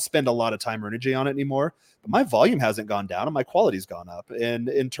I don't spend a lot of time or energy on it anymore. But my volume hasn't gone down and my quality's gone up. And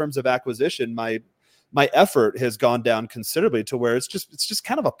in terms of acquisition, my effort has gone down considerably to where it's just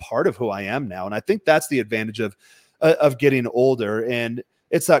kind of a part of who I am now. And I think that's the advantage of getting older. And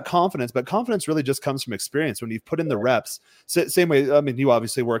it's that confidence, but confidence really just comes from experience when you've put in the reps. Same way, I mean, you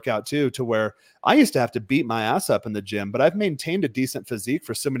obviously work out too, to where I used to have to beat my ass up in the gym, but I've maintained a decent physique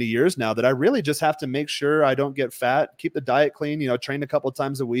for so many years now that I really just have to make sure I don't get fat, keep the diet clean, train a couple of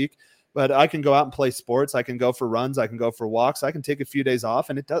times a week. But I can go out and play sports. I can go for runs. I can go for walks. I can take a few days off,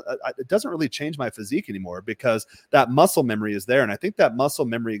 and it doesn't really change my physique anymore because that muscle memory is there. And I think that muscle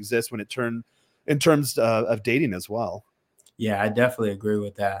memory exists when in terms of dating as well. Yeah, I definitely agree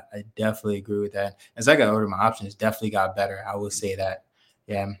with that. As I got older, my options definitely got better. I will say that.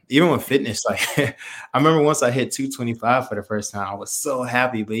 Yeah, even with fitness, like I remember once I hit 225 for the first time, I was so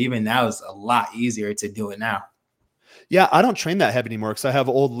happy. But even now, it's a lot easier to do it now. Yeah, I don't train that heavy anymore because I have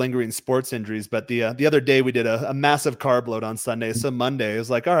old lingering sports injuries. But the other day we did a massive carb load on Sunday. So Monday, it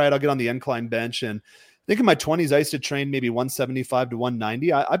was like, all right, I'll get on the incline bench. And I think in my 20s, I used to train maybe 175 to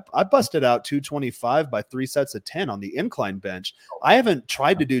 190. I busted out 225 by 3 sets of 10 on the incline bench. I haven't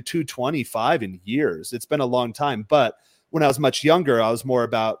tried to do 225 in years. It's been a long time. But when I was much younger, I was more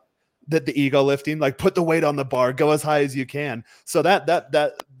about the ego lifting, like put the weight on the bar, go as high as you can. So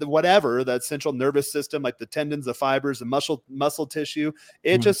that central nervous system, like the tendons, the fibers, the muscle tissue,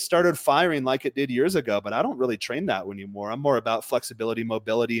 it just started firing like it did years ago. But I don't really train that anymore. I'm more about flexibility,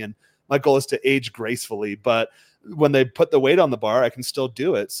 mobility, and my goal is to age gracefully. But when they put the weight on the bar, I can still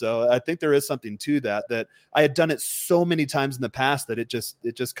do it. So I think there is something to that I had done it so many times in the past that it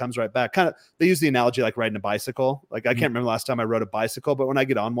just comes right back. Kind of, they use the analogy like riding a bicycle. Like I can't remember the last time I rode a bicycle, but when I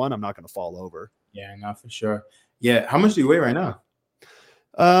get on one, I'm not going to fall over. Yeah, no, for sure. Yeah. How much do you weigh right now?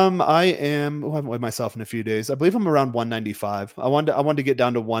 I haven't weighed myself in a few days. I believe I'm around 195. I wanted to get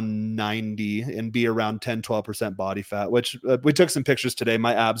down to 190 and be around 10-12% body fat, which we took some pictures today.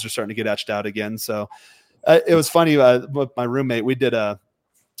 My abs are starting to get etched out again. So it was funny with my roommate. We did a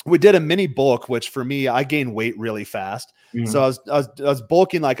mini bulk, which for me, I gain weight really fast. So I was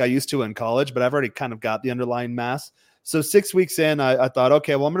bulking like I used to in college, but I've already kind of got the underlying mass. So 6 weeks in, I thought,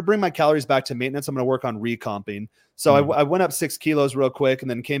 okay, well, I'm going to bring my calories back to maintenance. I'm going to work on recomping. So I went up 6 kilos real quick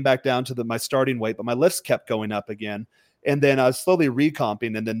and then came back down to my starting weight, but my lifts kept going up again. And then I was slowly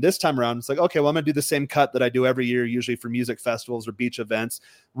recomping. And then this time around, it's like, okay, well, I'm going to do the same cut that I do every year, usually for music festivals or beach events,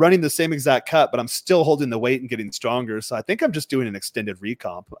 running the same exact cut, but I'm still holding the weight and getting stronger. So I think I'm just doing an extended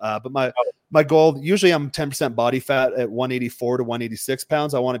recomp. But my goal, usually I'm 10% body fat at 184 to 186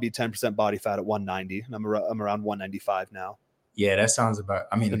 pounds. I want to be 10% body fat at 190. And I'm around 195 now. Yeah, that sounds about,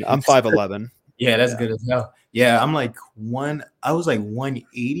 I mean, and I'm 5'11". Yeah, that's good as hell. Yeah, I'm like I was like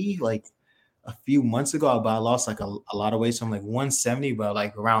 180 like a few months ago, but I lost like a lot of weight. So I'm like 170, but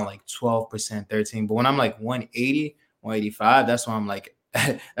like around like 12%, 13. But when I'm like 180, 185, that's when I'm like,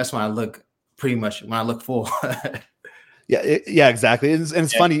 that's when I look pretty much, when I look full. Yeah, exactly. And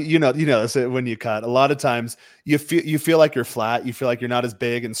it's funny, you know, this when you cut, a lot of times you feel like you're flat. You feel like you're not as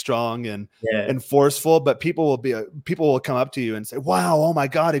big and strong and forceful, but people will come up to you and say, wow, oh my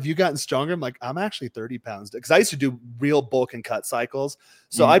God, have you gotten stronger? I'm like, I'm actually 30 pounds. Cause I used to do real bulk and cut cycles.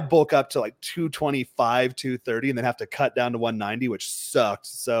 So I'd bulk up to like 225, 230, and then have to cut down to 190, which sucked.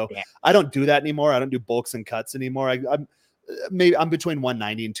 So I don't do that anymore. I don't do bulks and cuts anymore. I'm between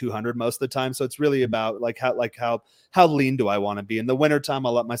 190 and 200 most of the time. So it's really about how lean do I want to be? In the wintertime,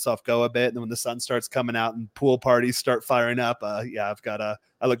 I'll let myself go a bit. And then when the sun starts coming out and pool parties start firing up, I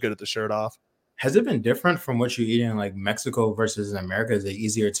look good at the shirt off. Has it been different from what you eat in like Mexico versus in America? Is it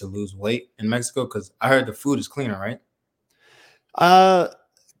easier to lose weight in Mexico? Because I heard the food is cleaner, right?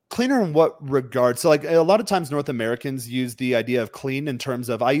 Cleaner in what regard? So like a lot of times North Americans use the idea of clean in terms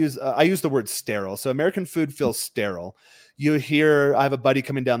of, I use the word sterile. So American food feels sterile. You hear, I have a buddy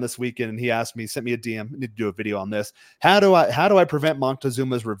coming down this weekend and he asked me, sent me a DM, I need to do a video on this. How do I prevent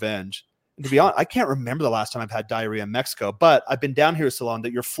Montezuma's revenge? And to be honest, I can't remember the last time I've had diarrhea in Mexico, but I've been down here so long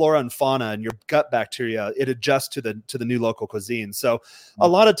that your flora and fauna and your gut bacteria, it adjusts to the new local cuisine. So a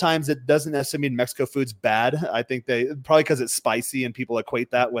lot of times it doesn't necessarily mean Mexico food's bad. I think they probably because it's spicy and people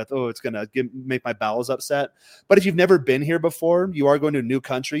equate that with, oh, it's going to make my bowels upset. But if you've never been here before, you are going to a new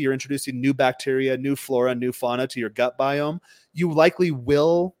country, you're introducing new bacteria, new flora, new fauna to your gut biome. You likely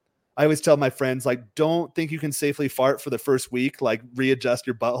will. I always tell my friends, like, don't think you can safely fart for the first week, like readjust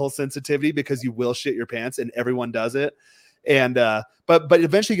your butthole sensitivity because you will shit your pants and everyone does it. And, but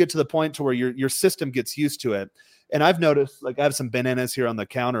eventually you get to the point to where your system gets used to it. And I've noticed, like, I have some bananas here on the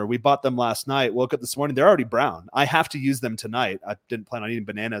counter. We bought them last night, woke up this morning. They're already brown. I have to use them tonight. I didn't plan on eating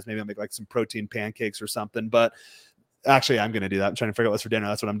bananas. Maybe I'll make like some protein pancakes or something, but actually, I'm going to do that. I'm trying to figure out what's for dinner.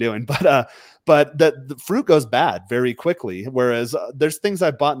 That's what I'm doing. But the fruit goes bad very quickly. Whereas there's things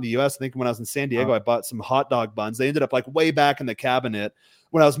I bought in the US. I think when I was in San Diego, I bought some hot dog buns. They ended up like way back in the cabinet.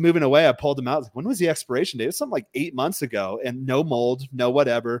 When I was moving away, I pulled them out. I was like, when was the expiration date? It was something like 8 months ago, and no mold, no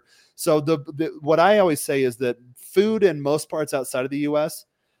whatever. So what I always say is that food in most parts outside of the US,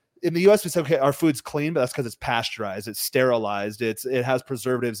 in the US, we say, okay, our food's clean, but that's because it's pasteurized, it's sterilized, it has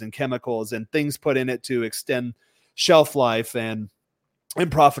preservatives and chemicals and things put in it to extend shelf life and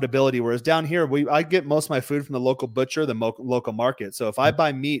profitability. Whereas down here, I get most of my food from the local butcher, the local market. So if I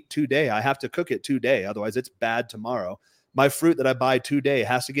buy meat today, I have to cook it today. Otherwise it's bad tomorrow. My fruit that I buy today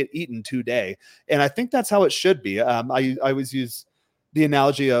has to get eaten today. And I think that's how it should be. I always use the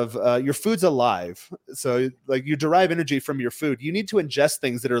analogy of your food's alive. So like you derive energy from your food. You need to ingest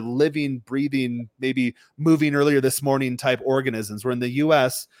things that are living, breathing, maybe moving earlier this morning type organisms. Where in the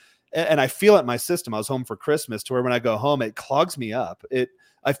US, and I feel it in my system. I was home for Christmas to where when I go home, it clogs me up.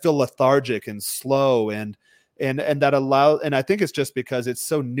 I feel lethargic and slow and that and I think it's just because it's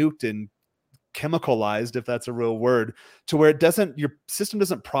so nuked and chemicalized, if that's a real word, to where your system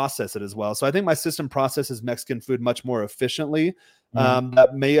doesn't process it as well. So I think my system processes Mexican food much more efficiently.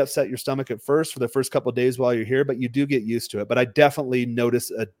 That may upset your stomach at first for the first couple of days while you're here, but you do get used to it. But I definitely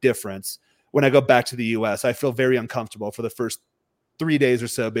notice a difference when I go back to the US. I feel very uncomfortable for the first 3 days or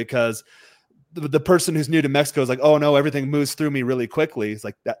so because the person who's new to Mexico is like, oh no, everything moves through me really quickly. It's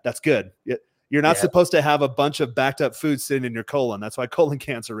like, that's good. You're not supposed to have a bunch of backed up food sitting in your colon. That's why colon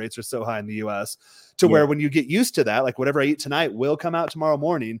cancer rates are so high in the US, to where when you get used to that, like whatever I eat tonight will come out tomorrow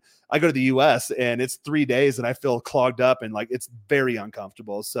morning. I go to the US and it's 3 days and I feel clogged up and like, it's very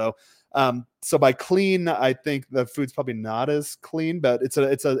uncomfortable. So by clean, I think the food's probably not as clean, but it's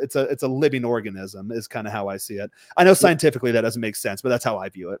a living organism is kind of how I see it. I know scientifically that doesn't make sense, but that's how I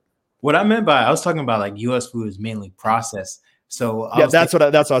view it. What I meant by, I was talking about like US food is mainly processed. So that's what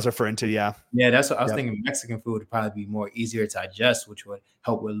I was referring to. Yeah. That's what I was thinking. Mexican food would probably be more easier to digest, which would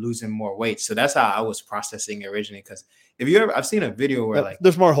help with losing more weight. So that's how I was processing it originally. Because I've seen a video where like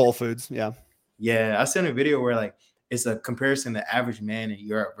there's more whole foods. Yeah, I've seen a video where like it's a comparison to the average man in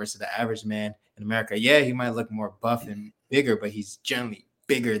Europe versus the average man in America. Yeah, he might look more buff and bigger, but he's generally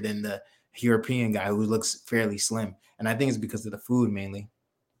bigger than the European guy who looks fairly slim. And I think it's because of the food mainly.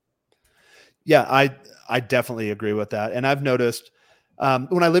 Yeah, I definitely agree with that. And I've noticed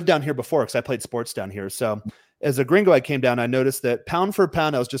when I lived down here before, because I played sports down here. So as a gringo, I came down, I noticed that pound for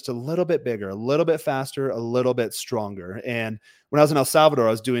pound, I was just a little bit bigger, a little bit faster, a little bit stronger. And when I was in El Salvador,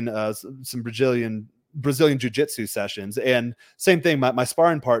 I was doing some Brazilian jiu-jitsu sessions. And same thing, my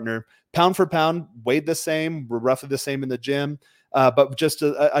sparring partner, pound for pound, weighed the same. We're roughly the same in the gym. But just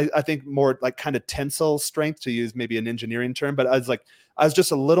I think more like kind of tensile strength, to use maybe an engineering term, but I was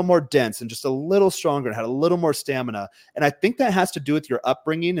just a little more dense and just a little stronger and had a little more stamina. And I think that has to do with your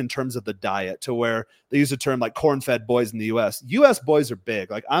upbringing in terms of the diet, to where they use a term like corn-fed boys in the US. US boys are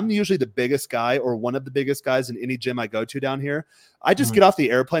big. Like I'm usually the biggest guy or one of the biggest guys in any gym I go to down here. I just get off the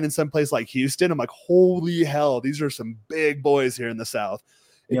airplane in some place like Houston. I'm like, holy hell, these are some big boys here in the South.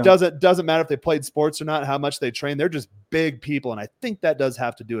 It doesn't matter if they played sports or not, how much they train. They're just big people. And I think that does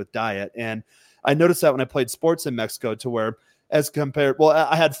have to do with diet. And I noticed that when I played sports in Mexico, to where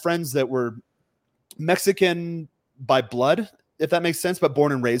I had friends that were Mexican by blood, if that makes sense, but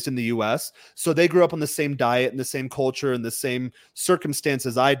born and raised in the US. So they grew up on the same diet and the same culture and the same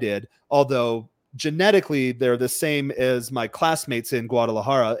circumstances I did. Although genetically they're the same as my classmates in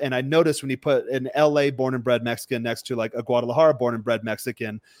Guadalajara. And I noticed when you put an LA born and bred Mexican next to like a Guadalajara born and bred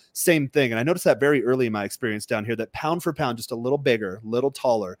Mexican, same thing. And I noticed that very early in my experience down here, that pound for pound, just a little bigger, little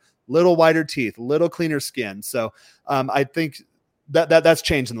taller, little wider teeth, little cleaner skin. So I think that's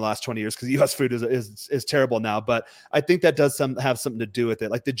changed in the last 20 years, because US food is terrible now. But I think that does have something to do with it,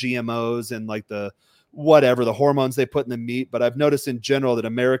 like the GMOs and like the hormones they put in the meat. But I've noticed in general that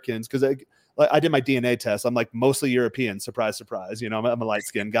Americans, because I did my DNA test, I'm like mostly European, surprise, surprise. I'm a light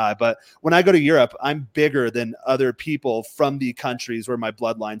skinned guy, but when I go to Europe, I'm bigger than other people from the countries where my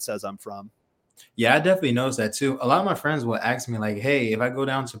bloodline says I'm from. Yeah, I definitely noticed that too. A lot of my friends will ask me like, hey, if I go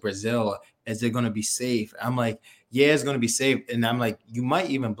down to Brazil, is it going to be safe? I'm like, yeah, it's going to be safe. And I'm like, you might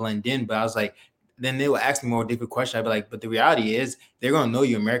even blend in. But I was like, then they will ask me more different questions. I'd be like, but the reality is they're going to know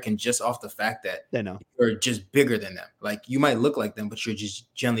you're American just off the fact that they know you're just bigger than them. Like you might look like them, but you're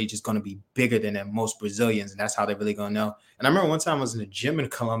just generally just going to be bigger than them, most Brazilians. And that's how they're really going to know. And I remember one time I was in a gym in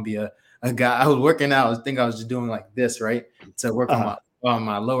Colombia, I was working out. I think I was just doing like this, right? To work on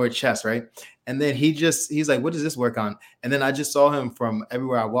my lower chest, right? And then he's like, what does this work on? And then I just saw him from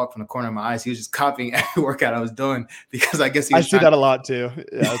everywhere I walked, from the corner of my eyes. He was just copying every workout I was doing, because I guess I see that a lot too.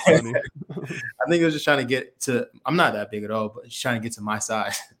 Yeah, that's funny. I think he was just trying to get to, I'm not that big at all, but he's trying to get to my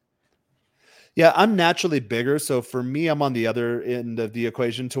size. Yeah, I'm naturally bigger. So for me, I'm on the other end of the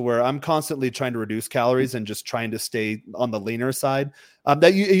equation, to where I'm constantly trying to reduce calories and just trying to stay on the leaner side.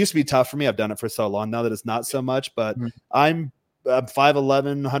 It used to be tough for me. I've done it for so long now that it's not so much, but I'm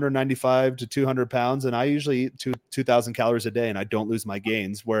 5'11", 195 to 200 pounds, and I usually eat 2,000 calories a day, and I don't lose my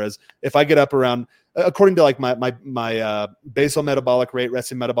gains. Whereas if I get up around, according to like my basal metabolic rate,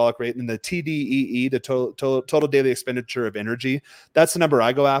 resting metabolic rate, and the TDEE, the total daily expenditure of energy, that's the number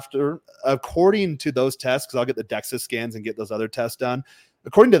I go after. According to those tests, because I'll get the DEXA scans and get those other tests done.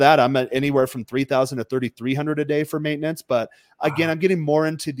 According to that, I'm at anywhere from 3,000 to 3,300 a day for maintenance. But again, I'm getting more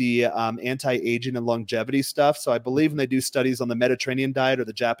into the anti-aging and longevity stuff. So I believe when they do studies on the Mediterranean diet or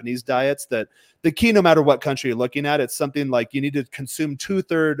the Japanese diets, that the key, no matter what country you're looking at, it's something like you need to consume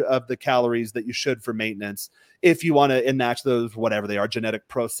 2/3 of the calories that you should for maintenance if you want to enact those, whatever they are, genetic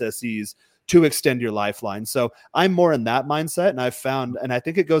processes to extend your lifeline. So I'm more in that mindset. And I've found, and I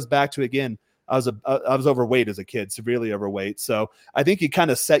think it goes back to, again, I was overweight as a kid, severely overweight. So I think you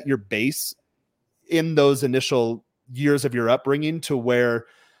kind of set your base in those initial years of your upbringing to where,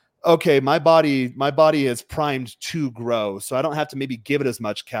 okay, my body is primed to grow. So I don't have to maybe give it as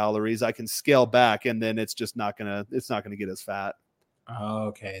much calories. I can scale back, and then it's just not gonna get as fat.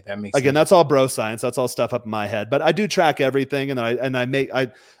 Okay, that makes Again, sense. that's all bro science. That's all stuff up in my head. But I do track everything, and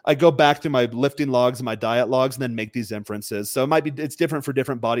I go back through my lifting logs and my diet logs, and then make these inferences. So it's different for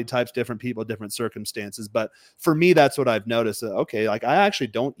different body types, different people, different circumstances. But for me, that's what I've noticed. Okay, like I actually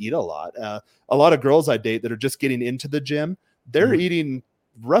don't eat a lot. A lot of girls I date that are just getting into the gym, they're eating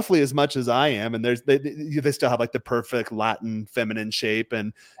roughly as much as I am, and they still have like the perfect Latin feminine shape,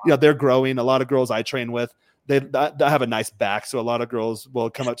 and they're growing. A lot of girls I train with, they have a nice back. So a lot of girls will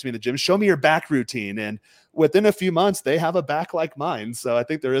come up to me in the gym, show me your back routine. And within a few months, they have a back like mine. So I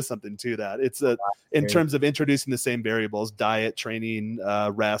think there is something to that. It's in terms of introducing the same variables, diet, training,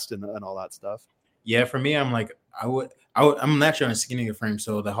 rest, and all that stuff. Yeah, for me, I'm like, I'm naturally on a skinnier frame,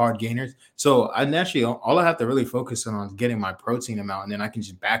 so the hard gainers. So I naturally, all I have to really focus on is getting my protein amount, and then I can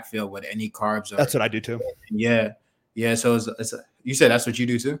just backfill with any carbs. That's what I do too. Yeah. So you said that's what you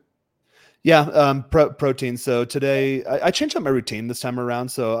do too? Yeah, protein. So today I changed up my routine this time around.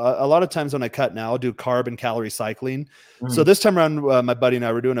 So a lot of times when I cut now, I'll do carb and calorie cycling. So this time around, my buddy and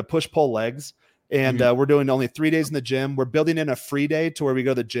I were doing a push-pull legs, and we're doing only 3 days in the gym. We're building in a free day to where we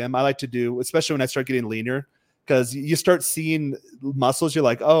go to the gym. I like to do, especially when I start getting leaner, because you start seeing muscles. You're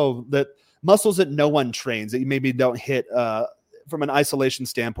like, oh, that muscles that no one trains, that you maybe don't hit from an isolation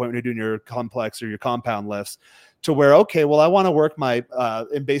standpoint when you're doing your complex or your compound lifts. To where, okay, well, I want to work my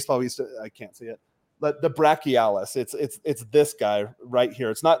in baseball, I can't see it, but the brachialis. It's this guy right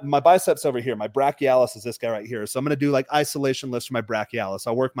here. It's not my biceps over here. My brachialis is this guy right here. So I'm going to do like isolation lifts for my brachialis.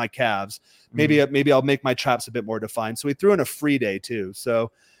 I'll work my calves. Maybe I'll make my traps a bit more defined. So we threw in a free day too.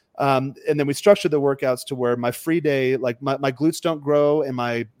 So and then we structured the workouts to where my free day, like my glutes don't grow and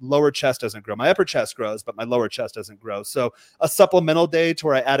my lower chest doesn't grow. My upper chest grows, but my lower chest doesn't grow. So a supplemental day to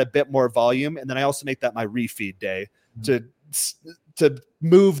where I add a bit more volume. And then I also make that my refeed day to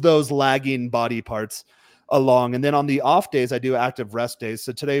move those lagging body parts along. And then on the off days, I do active rest days.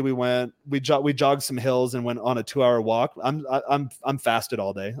 So today we jogged some hills and went on a 2-hour walk. I'm fasted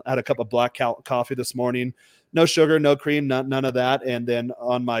all day. I had a cup of black coffee this morning. No sugar, no cream, none of that. And then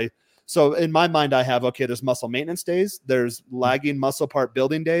so in my mind, I have, okay, there's muscle maintenance days, there's lagging muscle part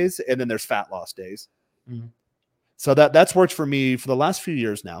building days, and then there's fat loss days. So that's worked for me for the last few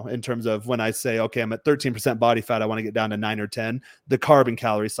years now, in terms of when I say, okay, I'm at 13% body fat, I want to get down to 9 or 10. The carb and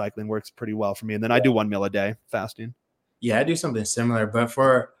calorie cycling works pretty well for me. And then I do 1 meal a day fasting. Yeah, I do something similar, but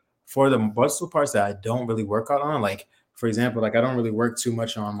for the muscle parts that I don't really work out on, like, for example, like I don't really work too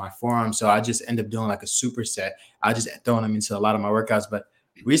much on my forearms, so I just end up doing like a superset. I just throwing them into a lot of my workouts. But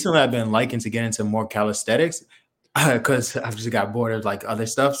recently, I've been liking to get into more calisthenics because I've just got bored of like other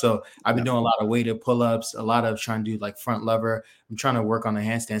stuff. So I've been doing a lot of weighted pull-ups, a lot of trying to do like front lever. I'm trying to work on the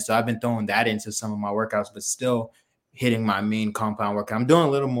handstand, so I've been throwing that into some of my workouts, but still hitting my main compound workout. I'm doing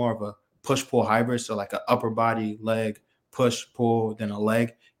a little more of a push-pull hybrid, so like an upper body leg push pull, then a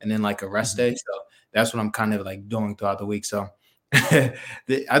leg, and then like a rest day. So that's what I'm kind of like doing throughout the week. So I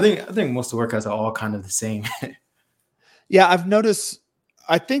think most of the workouts are all kind of the same. Yeah, I've noticed.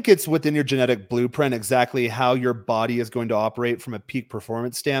 I think it's within your genetic blueprint exactly how your body is going to operate from a peak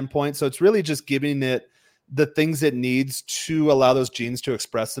performance standpoint. So it's really just giving it the things it needs to allow those genes to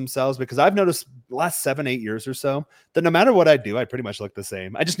express themselves. Because I've noticed the last 7-8 years or so that no matter what I do, I pretty much look the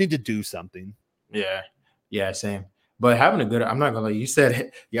same. I just need to do something. Yeah, same. But having a good, I'm not gonna lie, you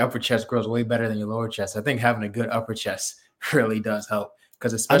said your upper chest grows way better than your lower chest. I think having a good upper chest really does help,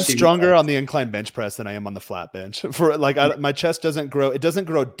 because especially I'm stronger on the incline bench press than I am on the flat bench. For like my chest doesn't grow. It doesn't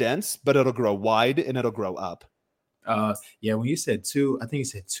grow dense, but it'll grow wide and it'll grow up. Yeah, when you said I think you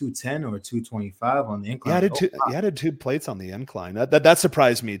said 210 or 225 on the incline. Yeah, I did 2 plates on the incline. That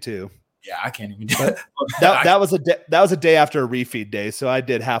surprised me too. Yeah, I can't even do that. That was a day after a refeed day. So I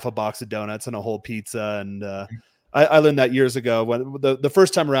did half a box of donuts and a whole pizza. And I learned that years ago when the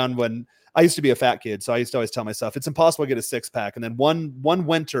first time around, when I used to be a fat kid. So I used to always tell myself it's impossible to get a 6-pack. And then one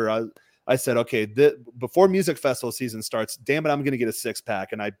winter, I said, okay, before music festival season starts, damn it, I'm going to get a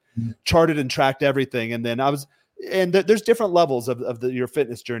 6-pack. And I charted and tracked everything. And then there's different levels of your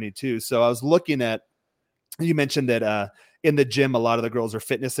fitness journey too. So I was looking at, you mentioned that in the gym, a lot of the girls are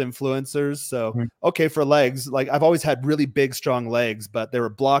fitness influencers. So, okay, for legs, like I've always had really big, strong legs, but they were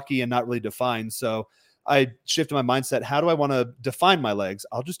blocky and not really defined. So I shifted my mindset. How do I want to define my legs?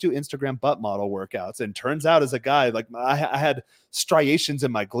 I'll just do Instagram butt model workouts. And turns out, as a guy, like I had striations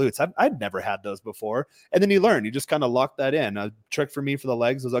in my glutes. I'd never had those before. And then you learn, you just kind of lock that in. A trick for me for the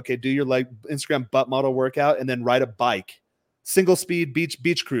legs was, okay, do your leg Instagram butt model workout and then ride a bike, single speed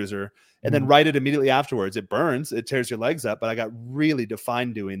beach cruiser. and then ride it immediately afterwards. It burns, it tears your legs up, but I got really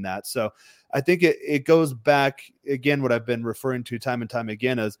defined doing that. So I think it goes back again, what I've been referring to time and time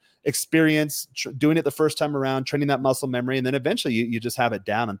again is experience, doing it the first time around, training that muscle memory. And then eventually you just have it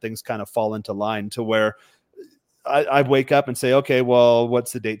down and things kind of fall into line to where I wake up and say, okay, well,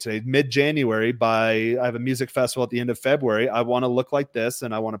 what's the date today? Mid-January. I have a music festival at the end of February. I want to look like this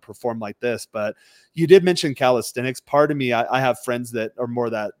and I want to perform like this. But you did mention calisthenics. Part of me, I have friends that are more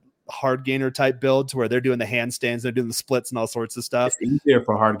that hard gainer type build to where they're doing the handstands, they're doing the splits and all sorts of stuff. It's easier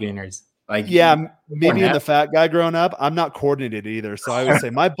for hard gainers. Like, yeah, maybe in the fat guy growing up, I'm not coordinated either. So I would say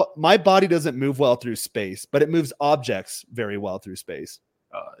my body doesn't move well through space, but it moves objects very well through space.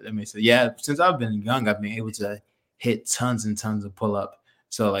 That makes sense. Yeah, since I've been young, I've been able to hit tons and tons of pull up.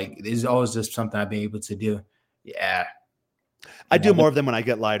 So like, it's always just something I've been able to do. Yeah. I do more of them when I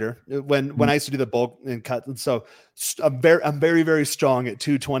get lighter. When I used to do the bulk and cut. So I'm very, very strong at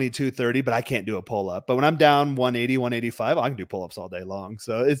 220, 230, but I can't do a pull up. But when I'm down 180, 185, I can do pull ups all day long.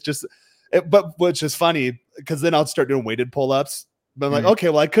 So it's just, but which is funny because then I'll start doing weighted pull ups. But I'm like, okay,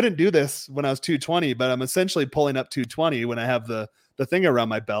 well, I couldn't do this when I was 220, but I'm essentially pulling up 220 when I have the thing around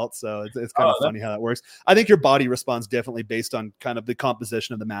my belt. So it's kind of funny how that works. I think your body responds differently based on kind of the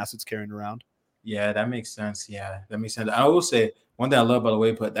composition of the mass it's carrying around. Yeah, that makes sense. Yeah, that makes sense. I will say one thing I love about the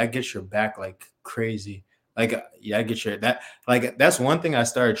weight put, that gets your back like crazy. Like, yeah, that's one thing I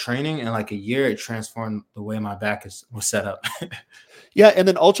started training in like a year. It transformed the way my back was set up. Yeah, and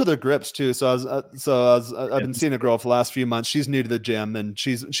then alter their grips too. So I've been seeing a girl for the last few months. She's new to the gym and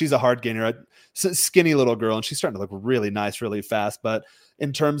she's a hard gainer, skinny little girl, and she's starting to look really nice, really fast. But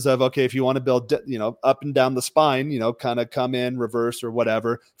in terms of, okay, if you want to build, up and down the spine, kind of come in reverse or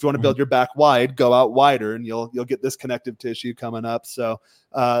whatever. If you want to build your back wide, go out wider, and you'll get this connective tissue coming up. So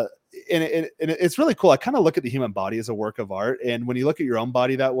and it's really cool. I kind of look at the human body as a work of art. And when you look at your own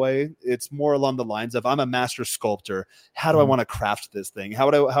body that way, it's more along the lines of, I'm a master sculptor. How do I want to craft this thing? How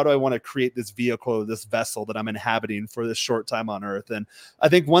do I want to create this vehicle, this vessel that I'm inhabiting for this short time on earth? And I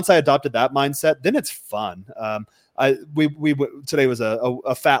think once I adopted that mindset, then it's fun. Today was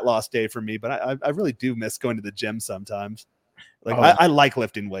a fat loss day for me, but I really do miss going to the gym sometimes. Like I like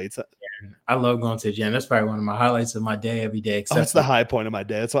lifting weights. I love going to the gym. That's probably one of my highlights of my day every day. It's the high point of my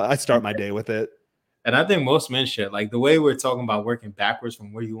day. That's why I start my day with it. And I think most men should. Like the way we're talking about working backwards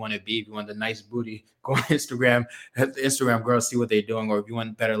from where you want to be. If you want the nice booty, go on Instagram, have the Instagram girls see what they're doing, or if you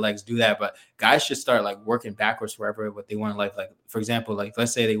want better legs, do that. But guys should start like working backwards forever what they want in life. Like, for example, like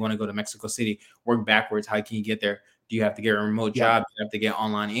let's say they want to go to Mexico City, work backwards. How can you get there? Do you have to get a remote job? You have to get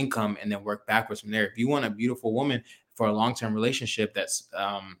online income and then work backwards from there. If you want a beautiful woman for a long-term relationship that's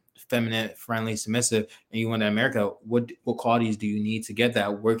feminine, friendly, submissive, and you want to America, what qualities do you need to get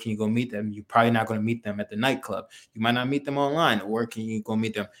that? Where can you go meet them? You're probably not going to meet them at the nightclub. You might not meet them online. Where can you go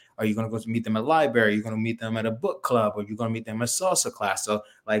meet them? Are you going to go meet them at a library? You're going to meet them at a book club, or you're going to meet them at salsa class. So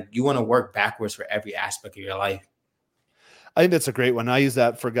like you want to work backwards for every aspect of your life. I think that's a great one. I use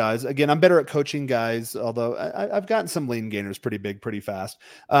that for guys. Again, I'm better at coaching guys, although I've gotten some lean gainers pretty big, pretty fast.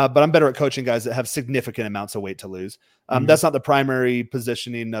 But I'm better at coaching guys that have significant amounts of weight to lose. That's not the primary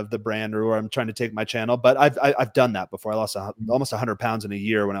positioning of the brand or where I'm trying to take my channel, but I've done that before. I lost almost 100 pounds in a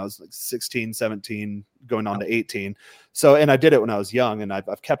year when I was like 16, 17, going on to 18. So, and I did it when I was young, and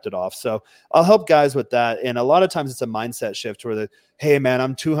I've kept it off. So I'll help guys with that. And a lot of times it's a mindset shift where hey man,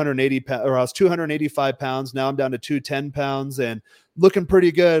 I'm 280 or I was 285 pounds. Now I'm down to 210 pounds and looking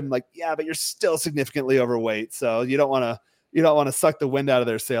pretty good. I'm like, yeah, but you're still significantly overweight. So you don't want to suck the wind out of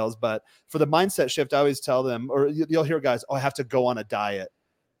their sails. But for the mindset shift, I always tell them, or you'll hear guys, I have to go on a diet.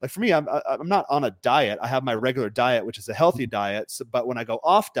 Like for me, I'm not on a diet. I have my regular diet, which is a healthy diet. So, but when I go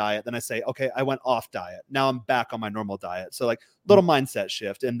off diet, then I say, okay, I went off diet. Now I'm back on my normal diet. So like little mindset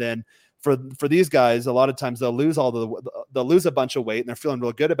shift. And then for these guys, a lot of times they'll lose a bunch of weight and they're feeling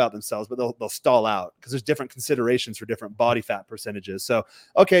real good about themselves, but they'll stall out because there's different considerations for different body fat percentages. So,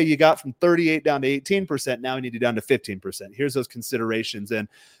 okay, you got from 38 down to 18%. Now you need to down to 15%. Here's those considerations. And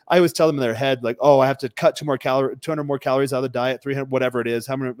I always tell them in their head, like, oh, I have to cut 200 more calories out of the diet, 300, whatever it is,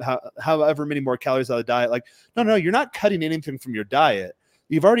 however many more calories out of the diet. Like, no, you're not cutting anything from your diet.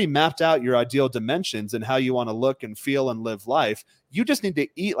 You've already mapped out your ideal dimensions and how you want to look and feel and live life. You just need to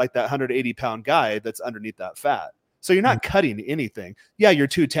eat like that 180-pound guy that's underneath that fat. So you're not cutting anything. Yeah, you're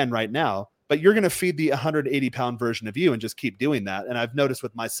 210 right now, but you're going to feed the 180-pound version of you and just keep doing that. And I've noticed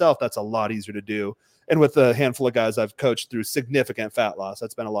with myself, that's a lot easier to do. And with a handful of guys I've coached through significant fat loss,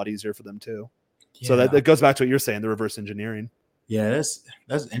 that's been a lot easier for them too. Yeah. So that goes back to what you're saying, the reverse engineering. Yeah,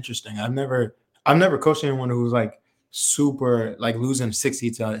 that's interesting. I've never coached anyone who's like super like losing 60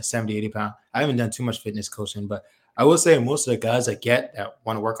 to 70, 80 pounds. I haven't done too much fitness coaching, but I will say most of the guys that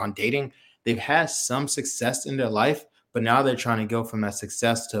want to work on dating, they've had some success in their life, but now they're trying to go from that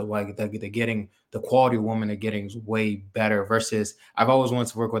success to like they're getting the quality woman they're getting is way better. Versus I've always wanted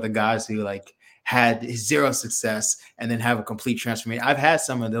to work with the guys who like had zero success and then have a complete transformation. I've had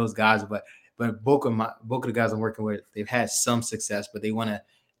some of those guys, but both of the guys I'm working with, they've had some success, but they want to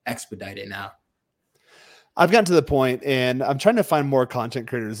expedite it now. I've gotten to the point, and I'm trying to find more content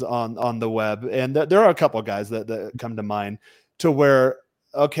creators on the web, and there are a couple of guys that come to mind to where,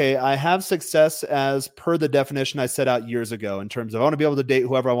 okay, I have success as per the definition I set out years ago in terms of I want to be able to date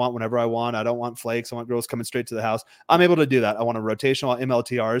whoever I want, whenever I want. I don't want flakes. I want girls coming straight to the house. I'm able to do that. I want a rotational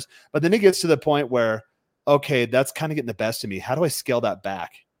MLTRs, but then it gets to the point where, okay, that's kind of getting the best of me. How do I scale that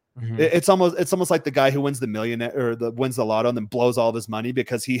back? Mm-hmm. It's almost like the guy who wins the millionaire or wins the lotto and then blows all of his money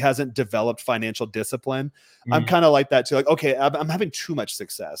because he hasn't developed financial discipline. Mm-hmm. I'm kind of like that too. Like, okay, I'm having too much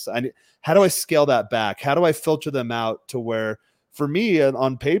success. How do I scale that back? How do I filter them out to where, for me,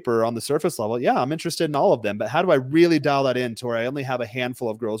 on paper, on the surface level, yeah, I'm interested in all of them, but how do I really dial that in to where I only have a handful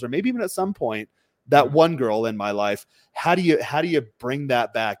of girls, or maybe even at some point that one girl in my life? How do you bring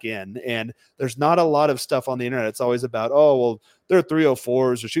that back in? And there's not a lot of stuff on the internet. It's always about, oh, well, they're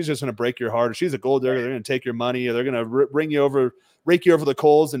 304s, or she's just going to break your heart, or she's a gold digger, they're going to take your money, or they're going to rake you over the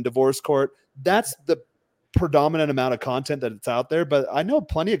coals in divorce court. That's the predominant amount of content that's out there. But I know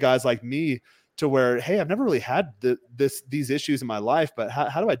plenty of guys like me to where, hey, I've never really had these issues in my life, but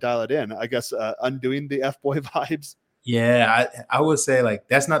how do I dial it in? I guess undoing the F-boy vibes. Yeah, I would say like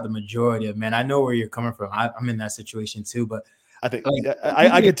that's not the majority of men. I know where you're coming from. I'm in that situation too, but I think like,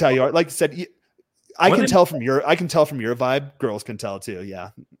 I can tell you, like you said, I can tell from your vibe. Girls can tell too. Yeah.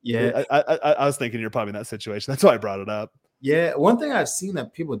 I was thinking you're probably in that situation. That's why I brought it up. Yeah. One thing I've seen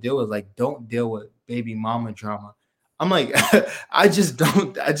that people deal with, like, don't deal with baby mama drama. I'm like, I just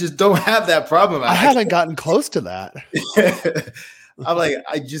don't have that problem. I haven't gotten close to that. I'm like,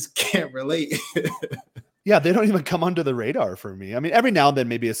 I just can't relate. Yeah, they don't even come under the radar for me. I mean, every now and then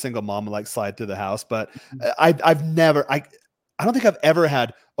maybe a single mom will like slide through the house, but I don't think I've ever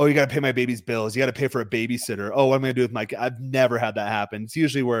had, oh, you got to pay my baby's bills. You got to pay for a babysitter. Oh, what am I going to do with my kid? I've never had that happen. It's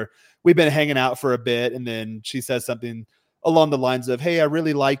usually where we've been hanging out for a bit and then she says something along the lines of, hey, I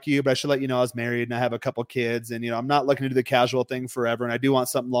really like you, but I should let you know I was married and I have a couple kids and, I'm not looking to do the casual thing forever. And I do want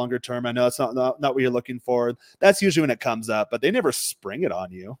something longer term. I know it's not what you're looking for. That's usually when it comes up, but they never spring it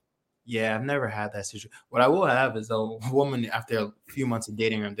on you. Yeah, I've never had that situation. What I will have is a woman, after a few months of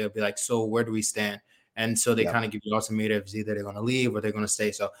dating them, they'll be like, so where do we stand? And so they kind of give you ultimatums, either they're going to leave or they're going to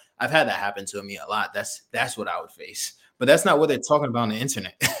stay. So I've had that happen to me a lot. That's what I would face. But that's not what they're talking about on the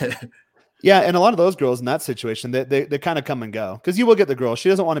internet. Yeah, and a lot of those girls in that situation, they kind of come and go because you will get the girl. She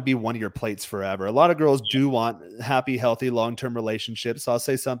doesn't want to be one of your plates forever. A lot of girls do want happy, healthy, long-term relationships. So I'll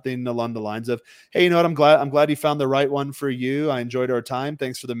say something along the lines of, "Hey, you know what? I'm glad you found the right one for you. I enjoyed our time.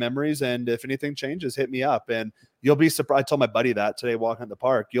 Thanks for the memories. And if anything changes, hit me up." And you'll be surprised. I told my buddy that today walking in the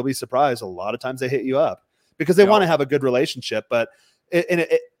park. You'll be surprised. A lot of times they hit you up because they want to have a good relationship, but.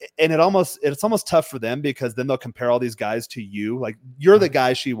 It's almost tough for them because then they'll compare all these guys to you. Like you're the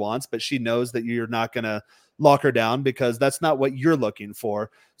guy she wants, but she knows that you're not going to lock her down because that's not what you're looking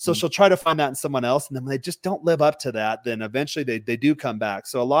for. So she'll try to find that in someone else. And then when they just don't live up to that, then eventually they do come back.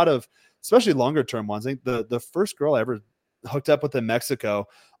 So a lot of, especially longer term ones, I think the first girl I ever hooked up with in Mexico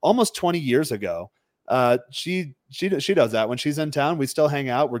almost 20 years ago, she does that when she's in town. We still hang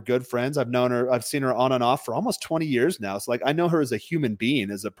out. We're good friends. I've seen her on and off for almost 20 years now. So like, I know her as a human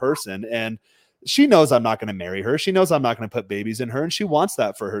being, as a person, and she knows I'm not going to marry her. She knows I'm not going to put babies in her, and she wants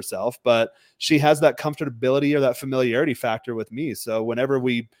that for herself, but she has that comfortability or that familiarity factor with me. So whenever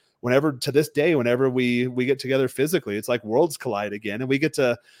to this day, whenever we get together physically, it's like worlds collide again. And we get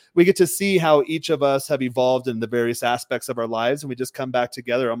to see how each of us have evolved in the various aspects of our lives. And we just come back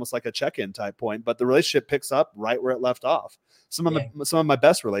together almost like a check-in type point, but the relationship picks up right where it left off. Some of my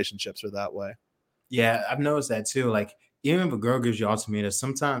best relationships are that way. Yeah. I've noticed that too. Like even if a girl gives you ultimatums,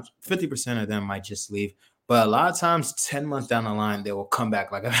 sometimes 50% of them might just leave. But a lot of times, 10 months down the line, they will come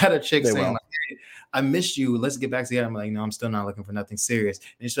back. Like I've had a chick saying, like, hey, I missed you. Let's get back together. I'm like, no, I'm still not looking for nothing serious.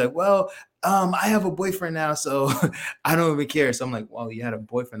 And she's like, well, I have a boyfriend now, so I don't even care. So I'm like, well, you had a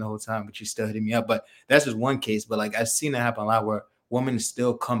boyfriend the whole time, but you still hitting me up. But that's just one case. But like I've seen that happen a lot where women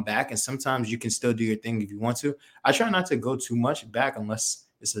still come back, and sometimes you can still do your thing if you want to. I try not to go too much back unless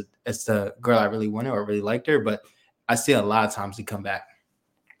it's the girl I really wanted or really liked her. But I see a lot of times they come back.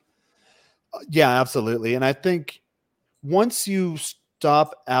 Yeah, absolutely. And I think once you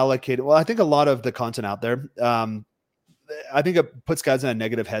stop allocating, well, I think a lot of the content out there, I think it puts guys in a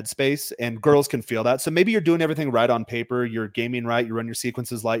negative headspace, and girls can feel that. So maybe you're doing everything right on paper. You're gaming right. You run your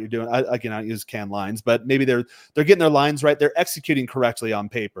sequences right. You're doing, I don't use canned lines, but maybe they're getting their lines right. They're executing correctly on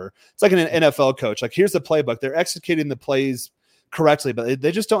paper. It's like an NFL coach. Like, here's the playbook. They're executing the plays correctly, but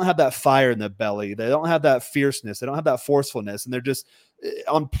they just don't have that fire in the belly. They don't have that fierceness. They don't have that forcefulness. And they're just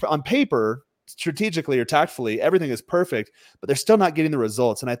on paper, strategically or tactfully, everything is perfect, but they're still not getting the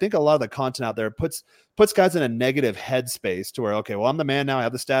results. And I think a lot of the content out there puts guys in a negative headspace to where, okay, well, I'm the man now. I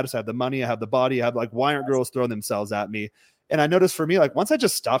have the status, I have the money, I have the body. I have, like, why aren't girls throwing themselves at me? And I noticed for me, like, once I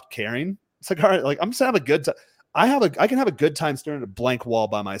just stopped caring, it's like, all right, like, I'm just having a good time. I can have a good time staring at a blank wall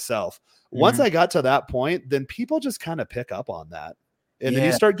by myself. Once I got to that point, then people just kind of pick up on that. And then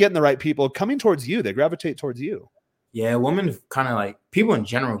you start getting the right people coming towards you. They gravitate towards you. Yeah, women kind of like, people in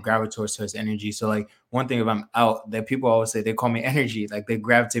general gravitate towards energy. So like, one thing, if I'm out, that people always say, they call me energy. Like, they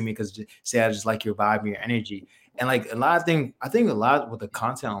gravitate me because say I just like your vibe, your energy. And like, a lot of things, I think a lot with the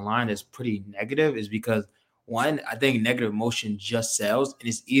content online is pretty negative, is because, one, I think negative emotion just sells, and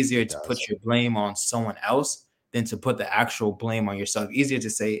it's easier to put your blame on someone else than to put the actual blame on yourself. Easier to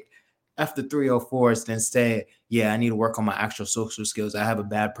say after 304s than say, yeah, I need to work on my actual social skills. I have a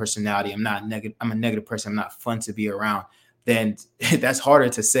bad personality. I'm a negative person. I'm not fun to be around. Then that's harder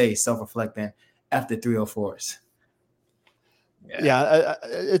to say, self-reflect, than after 304s. Yeah.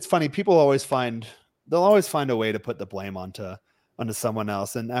 It's funny. They'll always find a way to put the blame onto someone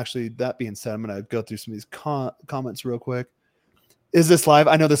else. And actually, that being said, I'm going to go through some of these comments real quick. Is this live?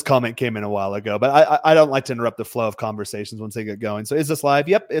 I know this comment came in a while ago, but I don't like to interrupt the flow of conversations once they get going. So is this live?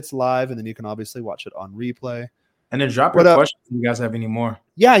 Yep, it's live. And then you can obviously watch it on replay. And then drop your questions if you guys have any more.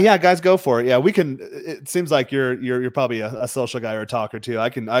 Yeah, guys, go for it. Yeah, we can. It seems like you're probably a social guy or a talker too. I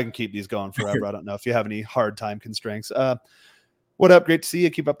can keep these going forever. I don't know if you have any hard time constraints. What up? Great to see you.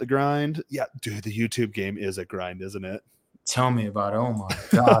 Keep up the grind. Yeah, dude, the YouTube game is a grind, isn't it? Tell me about it. Oh my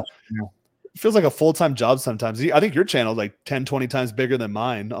gosh. It feels like a full-time job sometimes. I think your channel is like 10, 20 times bigger than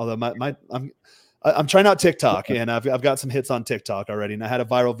mine. Although I'm trying out TikTok, and I've got some hits on TikTok already. And I had a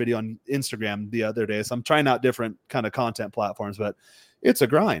viral video on Instagram the other day. So I'm trying out different kind of content platforms, but it's a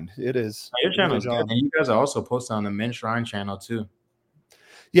grind. It is. Your channel is good. And you guys are also posting on the Men's Shrine channel too.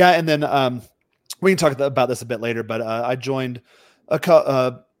 Yeah. And then we can talk about this a bit later, but I joined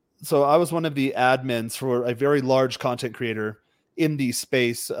so I was one of the admins for a very large content creator in the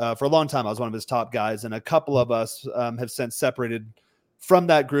space for a long time. I was one of his top guys, and a couple of us have since separated from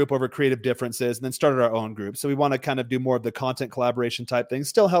that group over creative differences and then started our own group. So we want to kind of do more of the content collaboration type things,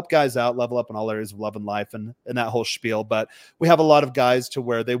 still help guys out, level up in all areas of love and life and that whole spiel. But we have a lot of guys to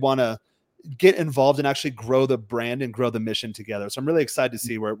where they want to get involved and actually grow the brand and grow the mission together. So I'm really excited to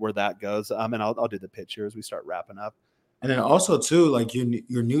see where that goes. And I'll do the pitch here as we start wrapping up. And then also too, like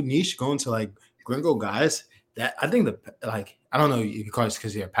your new niche going to like gringo guys, that I think I don't know if you call it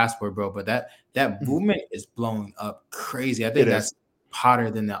because you're a passport bro, but that movement is blowing up crazy. I think that's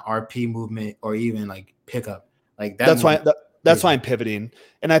hotter than the RP movement or even like pickup. Like that. That's why I'm pivoting.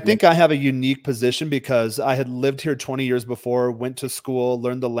 And I think I have a unique position because I had lived here 20 years before, went to school,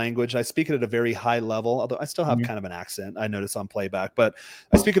 learned the language. I speak it at a very high level, although I still have kind of an accent, I notice on playback, but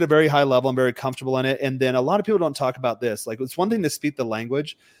I speak at a very high level. I'm very comfortable in it. And then a lot of people don't talk about this. Like, it's one thing to speak the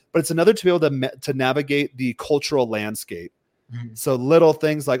language, but it's another to be able to navigate the cultural landscape. So little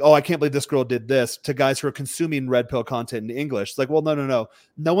things like, oh, I can't believe this girl did this, to guys who are consuming red pill content in English. It's like, well, no.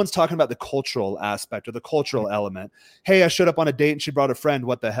 No one's talking about the cultural aspect or the cultural element. Hey, I showed up on a date and she brought a friend.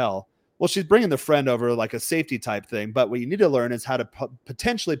 What the hell? Well, she's bringing the friend over like a safety type thing. But what you need to learn is how to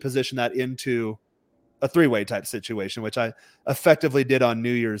potentially position that into a three-way type situation, which I effectively did on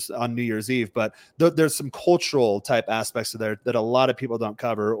New Year's Eve. But there's some cultural type aspects to there that a lot of people don't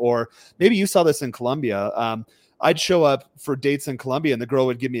cover. Or maybe you saw this in Colombia. I'd show up for dates in Colombia and the girl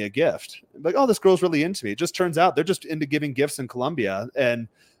would give me a gift. Like, oh, this girl's really into me. It just turns out they're just into giving gifts in Colombia. And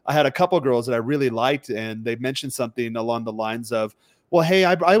I had a couple of girls that I really liked, and they mentioned something along the lines of, well, hey,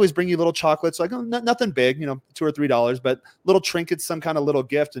 I always bring you little chocolates. Like, oh, nothing big, $2 or $3, but little trinkets, some kind of little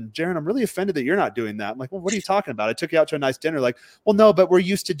gift. And Jaron, I'm really offended that you're not doing that. I'm like, well, what are you talking about? I took you out to a nice dinner. Like, well, no, but we're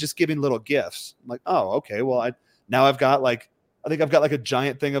used to just giving little gifts. I'm like, oh, okay. Well, I think I've got like a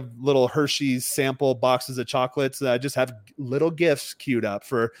giant thing of little Hershey's sample boxes of chocolates that I just have little gifts queued up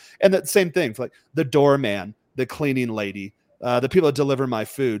for. And that same thing for like the doorman, the cleaning lady, the people that deliver my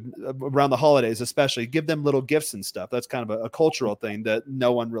food around the holidays, especially, give them little gifts and stuff. That's kind of a cultural thing that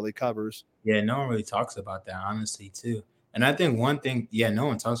no one really covers. Yeah, no one really talks about that, honestly, too. And I think one thing, no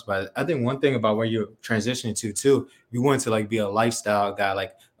one talks about it. I think one thing about where you're transitioning to too, you want to like be a lifestyle guy.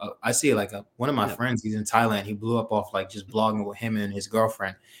 Like I see it like one of my friends, he's in Thailand. He blew up off like just blogging with him and his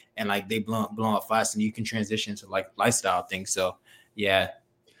girlfriend, and like they blow up fast, and you can transition to like lifestyle things. So yeah.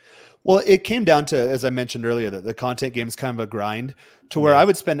 Well, it came down to, as I mentioned earlier, that the content game is kind of a grind to where I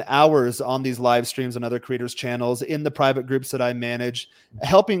would spend hours on these live streams on other creators' channels in the private groups that I manage,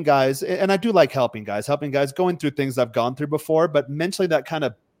 helping guys. And I do like helping guys going through things I've gone through before, but mentally that kind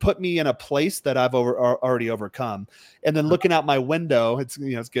of put me in a place that I've already overcome. And then looking out my window, it's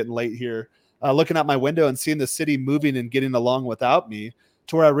getting late here, looking out my window and seeing the city moving and getting along without me,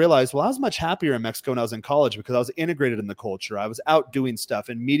 to where I realized, well, I was much happier in Mexico when I was in college because I was integrated in the culture. I was out doing stuff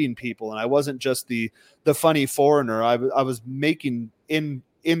and meeting people, and I wasn't just the funny foreigner. I was making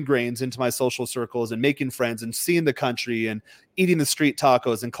ingrains into my social circles and making friends and seeing the country and eating the street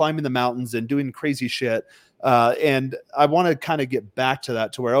tacos and climbing the mountains and doing crazy shit. And I want to kind of get back to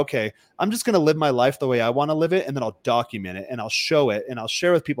that, to where, okay, I'm just going to live my life the way I want to live it. And then I'll document it and I'll show it and I'll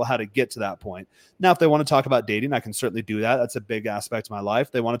share with people how to get to that point. Now, if they want to talk about dating, I can certainly do that. That's a big aspect of my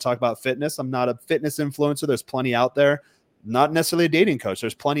life. They want to talk about fitness. I'm not a fitness influencer. There's plenty out there. Not necessarily a dating coach.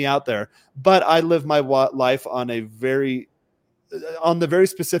 There's plenty out there, but I live my life on the very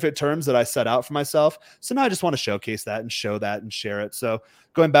specific terms that I set out for myself. So now I just want to showcase that and show that and share it. So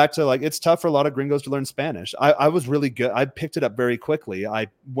going back to like, it's tough for a lot of gringos to learn Spanish. I was really good. I picked it up very quickly. I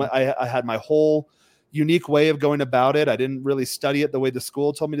had my whole unique way of going about it. I didn't really study it the way the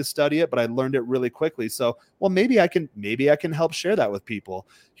school told me to study it, but I learned it really quickly. So, well, maybe I can help share that with people.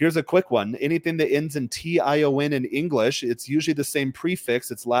 Here's a quick one. Anything that ends in T-I-O-N in English, it's usually the same prefix.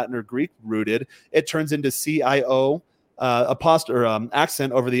 It's Latin or Greek rooted. It turns into C-I-O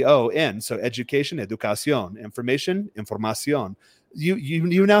accent over the O-N. So education, educación, information, información.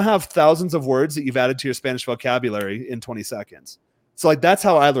 You now have thousands of words that you've added to your Spanish vocabulary in 20 seconds. So like, that's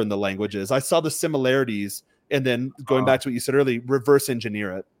how I learned the languages. I saw the similarities, and then going back to what you said earlier, reverse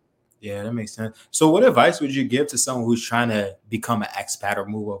engineer it. Yeah, that makes sense. So what advice would you give to someone who's trying to become an expat or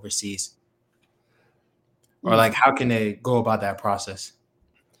move overseas? Or like, how can they go about that process?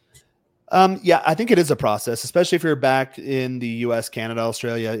 Yeah, I think it is a process, especially if you're back in the US, Canada,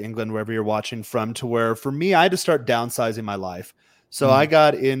 Australia, England, wherever you're watching from, to where for me, I had to start downsizing my life. So I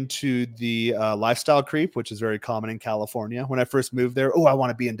got into the lifestyle creep, which is very common in California. When I first moved there, I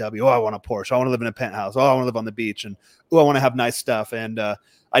want a BMW. I want a Porsche. I want to live in a penthouse. I want to live on the beach. And I want to have nice stuff. And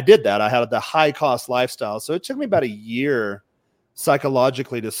I did that. I had the high cost lifestyle. So it took me about a year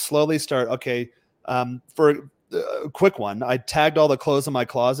psychologically to slowly start, for a quick one, I tagged all the clothes in my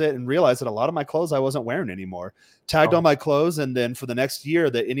closet and realized that a lot of my clothes I wasn't wearing anymore. Tagged all my clothes, and then for the next year,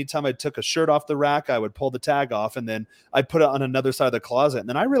 that anytime I took a shirt off the rack, I would pull the tag off, and then I'd put it on another side of the closet. And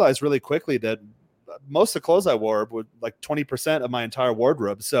then I realized really quickly that most of the clothes I wore were like 20% of my entire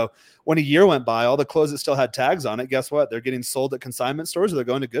wardrobe. So when a year went by, all the clothes that still had tags on it, guess what? They're getting sold at consignment stores, or they're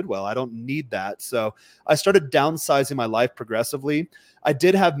going to Goodwill. I don't need that. So I started downsizing my life progressively. I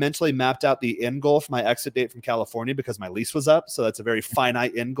did have mentally mapped out the end goal for my exit date from California because my lease was up. So that's a very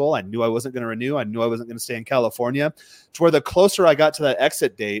finite end goal. I knew I wasn't going to renew. I knew I wasn't going to stay in California. To where the closer I got to that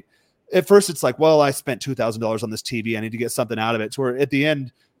exit date, at first it's like, well, I spent $2,000 on this TV. I need to get something out of it. To where at the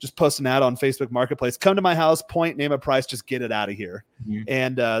end, just post an ad on Facebook Marketplace, come to my house, point, name a price, just get it out of here. Mm-hmm.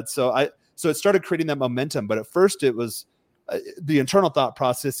 And so it started creating that momentum. But at first it was the internal thought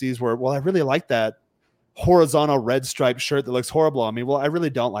processes were, well, I really like that horizontal red striped shirt that looks horrible on me. Well, I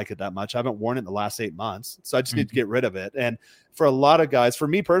really don't like it that much. I haven't worn it in the last 8 months. So I just need to get rid of it. And for a lot of guys, for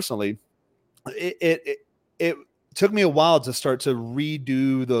me personally, it took me a while to start to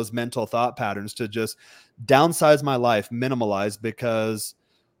redo those mental thought patterns, to just downsize my life, minimalize, because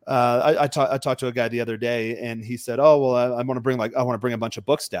I talked to a guy the other day, and he said, "Oh, well, I want to bring a bunch of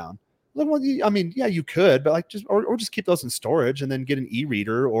books down." Like, well, I mean, yeah, you could, but like just keep those in storage and then get an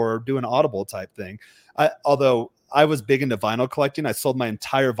e-reader or do an Audible type thing. Although I was big into vinyl collecting, I sold my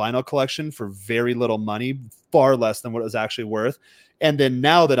entire vinyl collection for very little money, far less than what it was actually worth. And then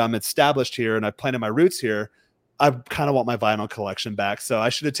now that I'm established here and I planted my roots here, I kind of want my vinyl collection back. So I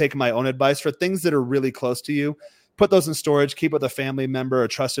should have taken my own advice for things that are really close to you. Put those in storage, keep with a family member, a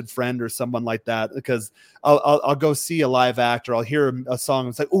trusted friend, or someone like that, because I'll go see a live act, or I'll hear a song and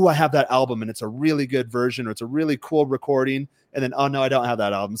it's like, oh, I have that album and it's a really good version, or it's a really cool recording. And then, oh no, I don't have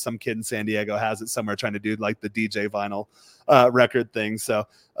that album. Some kid in San Diego has it somewhere trying to do like the DJ vinyl record thing. So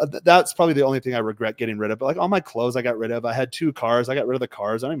that's probably the only thing I regret getting rid of. But like all my clothes I got rid of. I had 2 cars. I got rid of the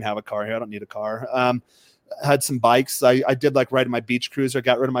cars. I don't even have a car here. I don't need a car. I had some bikes. I did like riding my beach cruiser,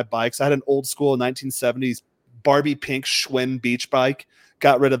 got rid of my bikes. I had an old school 1970s Barbie pink Schwinn beach bike.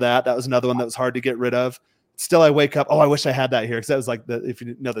 Got rid of that. That was another one that was hard to get rid of. still I wake up, oh, I wish I had that here, because that was like if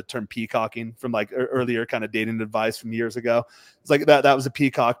you know the term peacocking from like earlier kind of dating advice from years ago. It's like that was a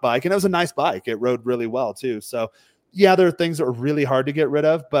peacock bike, and it was a nice bike. It rode really well too. So yeah, there are things that are really hard to get rid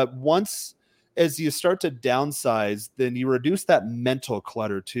of, but once as you start to downsize, then you reduce that mental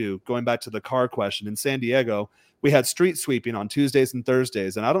clutter too. Going back to the car question, in San Diego, we had street sweeping on Tuesdays and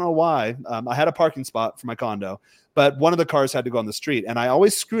Thursdays. And I don't know why. I had a parking spot for my condo, but one of the cars had to go on the street. And I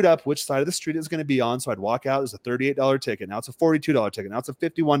always screwed up which side of the street it was going to be on. So I'd walk out, there's a $38 ticket. Now it's a $42 ticket. Now it's a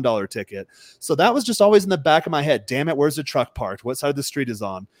 $51 ticket. So that was just always in the back of my head. Damn it, where's the truck parked? What side of the street is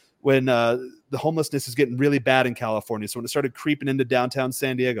on? When the homelessness is getting really bad in California. So when it started creeping into downtown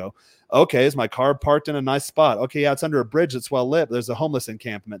San Diego, okay, is my car parked in a nice spot? Okay, yeah, it's under a bridge that's well lit. There's a homeless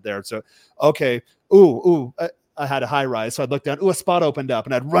encampment there. So, okay, I had a high rise. So I'd look down, a spot opened up,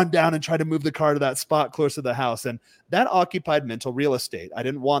 and I'd run down and try to move the car to that spot closer to the house. And that occupied mental real estate. I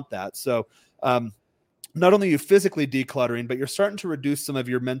didn't want that. So not only are you physically decluttering, but you're starting to reduce some of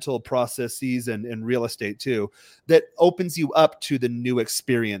your mental processes and real estate too. That opens you up to the new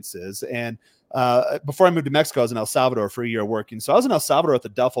experiences. And before I moved to Mexico, I was in El Salvador for a year working. So I was in El Salvador with a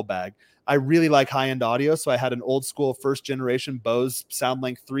duffel bag. I really like high-end audio. So I had an old school first generation Bose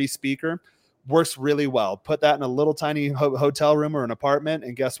SoundLink 3 speaker. Works really well. Put that in a little tiny hotel room or an apartment,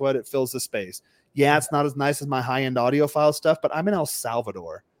 and guess what? It fills the space. Yeah, it's not as nice as my high-end audiophile stuff, but I'm in El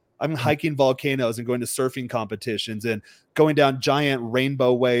Salvador. I'm hiking volcanoes and going to surfing competitions and going down giant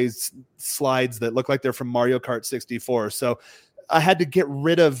rainbow waves slides that look like they're from Mario Kart 64. So I had to get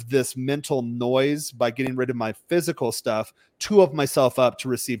rid of this mental noise by getting rid of my physical stuff to open myself up to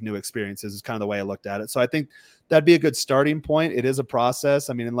receive new experiences is kind of the way I looked at it. So I think that'd be a good starting point. It is a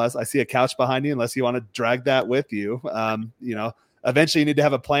process. I mean, unless I see a couch behind you, unless you want to drag that with you, eventually you need to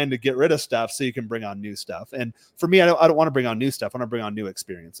have a plan to get rid of stuff so you can bring on new stuff. And for me, I don't want to bring on new stuff. I want to bring on new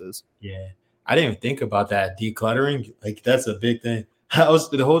experiences. Yeah. I didn't even think about that. Decluttering, like that's a big thing.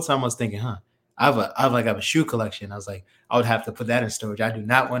 The whole time I was thinking, I have a shoe collection. I was like, I would have to put that in storage. I do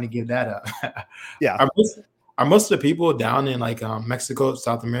not want to give that up. Yeah. Are most of the people down in like Mexico,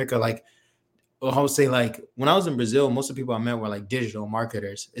 South America, like I would say like when I was in Brazil, most of the people I met were like digital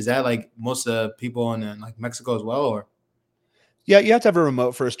marketers. Is that like most of the people in like Mexico as well, or? Yeah, you have to have a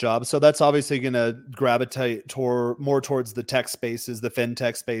remote first job. So that's obviously going to gravitate more towards the tech spaces, the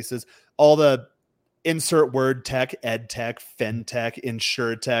fintech spaces, all the insert word tech, ed tech, fintech,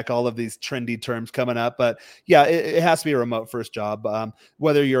 insure tech, all of these trendy terms coming up. But yeah, it has to be a remote first job.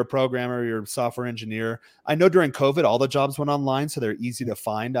 Whether you're a programmer, you're a software engineer. I know during COVID, all the jobs went online, so they're easy to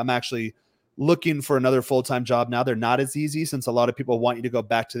find. I'm actually looking for another full-time job now. They're not as easy since a lot of people want you to go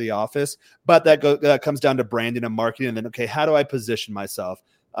back to the office, but that comes down to branding and marketing. And then, okay, how do I position myself?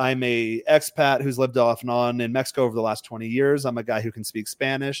 I'm a expat who's lived off and on in Mexico over the last 20 years. I'm a guy who can speak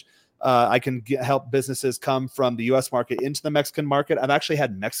Spanish. I can help businesses come from the U.S. market into the Mexican market. I've actually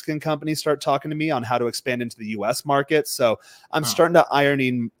had Mexican companies start talking to me on how to expand into the U.S. market. So I'm starting to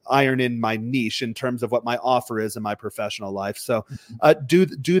iron in my niche in terms of what my offer is in my professional life. So do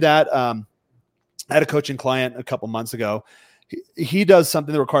that. I had a coaching client a couple months ago. He does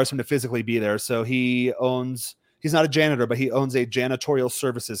something that requires him to physically be there. So he's not a janitor, but he owns a janitorial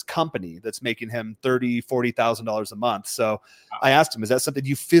services company that's making him $30,000, $40,000 a month. So I asked him, is that something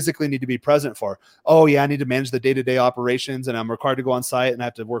you physically need to be present for? Oh yeah, I need to manage the day-to-day operations, and I'm required to go on site, and I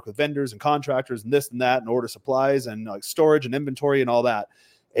have to work with vendors and contractors and this and that and order supplies and like storage and inventory and all that.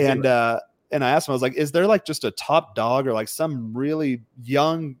 And I asked him, I was like, is there like just a top dog or like some really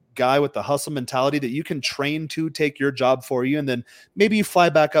young guy with the hustle mentality that you can train to take your job for you? And then maybe you fly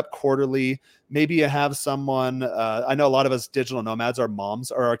back up quarterly. Maybe you have someone, I know a lot of us digital nomads, our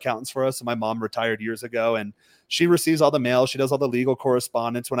moms are our accountants for us. So my mom retired years ago, and she receives all the mail. She does all the legal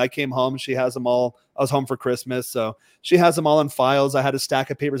correspondence. When I came home, she has them all. I was home for Christmas, so she has them all in files. I had a stack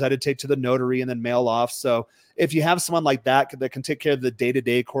of papers I had to take to the notary and then mail off. So if you have someone like that can take care of the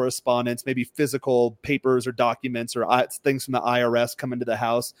day-to-day correspondence, maybe physical papers or documents or things from the IRS come into the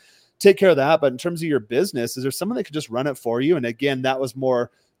house, take care of that. But in terms of your business, is there someone that could just run it for you? And again, that was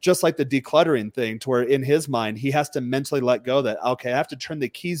more just like the decluttering thing, to where in his mind, he has to mentally let go that, okay, I have to turn the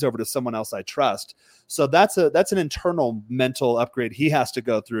keys over to someone else I trust. So that's an internal mental upgrade he has to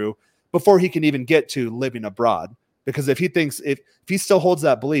go through before he can even get to living abroad. Because if he still holds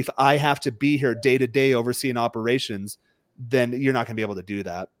that belief, I have to be here day to day overseeing operations, then you're not going to be able to do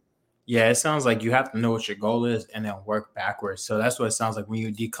that. Yeah, it sounds like you have to know what your goal is and then work backwards. So that's what it sounds like. When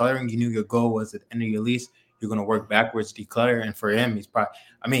you're decluttering, you knew your goal was at the end of your lease, you're going to work backwards, declutter. And for him, he's probably,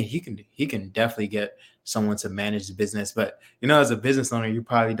 I mean, he can definitely get someone to manage the business. But, you know, as a business owner, you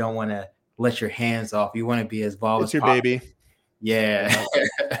probably don't want to let your hands off. You want to be as involved as your possible. baby. Yeah.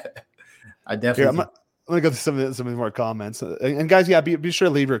 I definitely. Here, gonna go through some of the more comments. And guys, yeah, be sure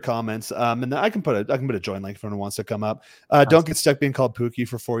to leave your comments. And then I can put a join link if anyone wants to come up. Don't get stuck being called Pookie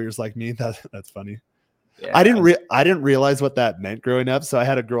for 4 years like me. That's funny. Yeah, I didn't realize what that meant growing up. So I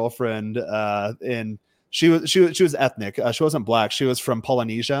had a girlfriend, and she was ethnic. She wasn't black. She was from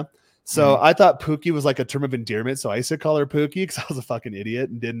Polynesia. So I thought Pookie was like a term of endearment. So I used to call her Pookie because I was a fucking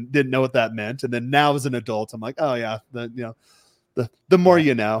idiot and didn't know what that meant. And then now as an adult, I'm like, oh yeah, the more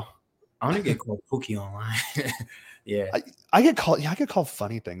you know. I want to get called Pookie online. Yeah, I get called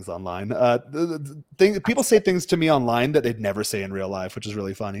funny things online. People say things to me online that they'd never say in real life, which is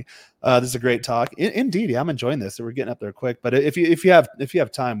really funny. This is a great talk. Indeed, yeah, I'm enjoying this. So we're getting up there quick. But if you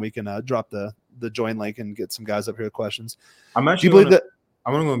have time, we can drop the join link and get some guys up here with questions. I'm actually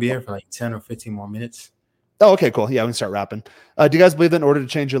I'm only going to be here for like 10 or 15 more minutes. Oh, okay, cool. Yeah, we can start wrapping. Do you guys believe that in order to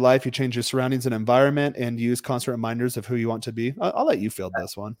change your life, you change your surroundings and environment and use constant reminders of who you want to be? I'll let you field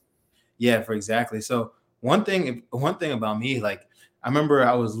this one. Yeah, for exactly. So one thing about me, like I remember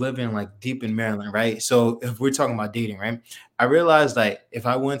I was living like deep in Maryland, right? So if we're talking about dating, right? I realized like if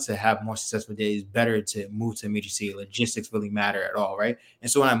I want to have more successful days, better to move to a major city. Logistics really matter at all, right? And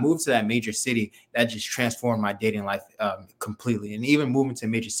so when I moved to that major city, that just transformed my dating life completely. And even moving to a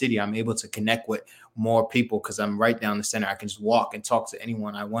major city, I'm able to connect with more people because I'm right down the center. I can just walk and talk to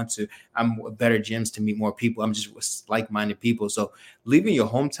anyone I want to. I'm better gyms to meet more people. I'm just with like-minded people. So leaving your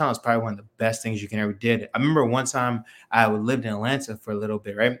hometown is probably one of the best things you can ever did. I remember one time I lived in Atlanta for a little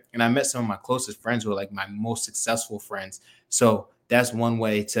bit, right? And I met some of my closest friends who were like my most successful friends. So that's one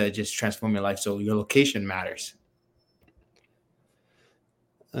way to just transform your life. So your location matters.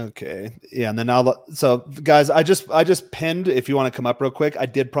 Okay. Yeah. And then so guys, I just pinned, if you want to come up real quick, I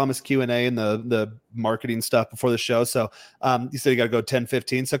did promise Q&A and the marketing stuff before the show. So you said you got to go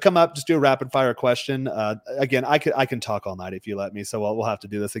 10-15. So come up, just do a rapid fire question. Again, I can talk all night if you let me. So we'll have to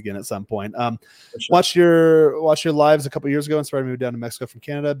do this again at some point. Sure. Watch your lives a couple of years ago. Inspired me to move down to Mexico from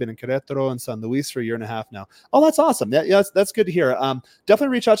Canada. Been in Querétaro and San Luis for a year and a half now. Oh, that's awesome. Yeah, that's good to hear.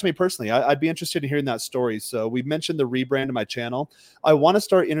 Definitely reach out to me personally. I'd be interested in hearing that story. So we mentioned the rebrand of my channel. I want to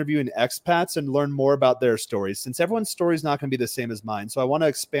start interviewing expats and learn more about their stories, since everyone's story is not going to be the same as mine. So I want to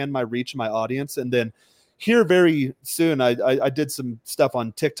expand my reach and my audience. And then here very soon, I did some stuff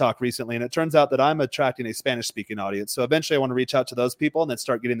on TikTok recently, and it turns out that I'm attracting a Spanish speaking audience. So eventually I want to reach out to those people and then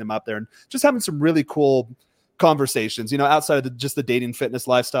start getting them up there and just having some really cool conversations, outside of just the dating, fitness,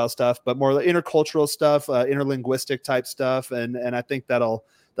 lifestyle stuff, but more the intercultural stuff, interlinguistic type stuff. And I think that'll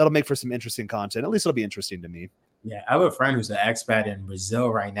make for some interesting content. At least it'll be interesting to me. Yeah, I have a friend who's an expat in Brazil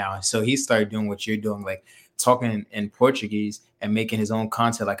right now. So he started doing what you're doing, like talking in Portuguese and making his own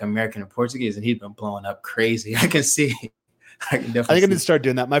content like American and Portuguese. And he's been blowing up crazy. I can see. I think I need to start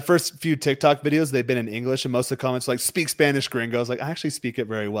doing that. My first few TikTok videos, they've been in English, and most of the comments like speak Spanish, gringos. Like, I actually speak it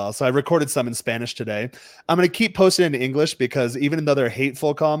very well. So I recorded some in Spanish today. I'm going to keep posting in English because even though they're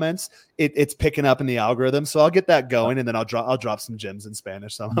hateful comments, it's picking up in the algorithm. So I'll get that going, and then I'll drop some gems in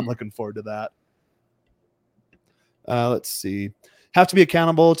Spanish. So I'm looking forward to that. Let's see. Have to be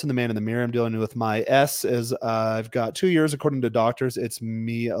accountable to the man in the mirror. I'm dealing with my S as I've got 2 years, according to doctors. It's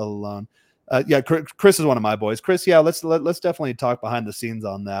me alone. Yeah, Chris is one of my boys. Chris, yeah, let's definitely talk behind the scenes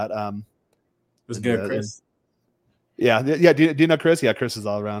on that. It was good, Chris. Yeah. Do you know Chris? Yeah, Chris is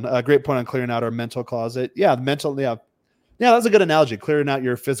all around. Great point on clearing out our mental closet. Yeah, Yeah, that's a good analogy. Clearing out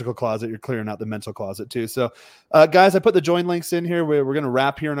your physical closet, you're clearing out the mental closet too. So, guys, I put the join links in here. We're going to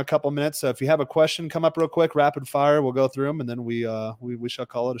wrap here in a couple minutes. So if you have a question, come up real quick, rapid fire. We'll go through them, and then we shall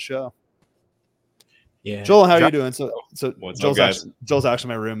call it a show. Yeah, Joel, how are you doing? So Joel's actually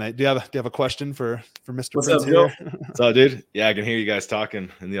my roommate. Do you have a question for Mr. What's Prince up, Joe? What's up, dude? Yeah, I can hear you guys talking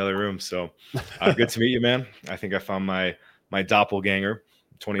in the other room. So good to meet you, man. I think I found my doppelganger,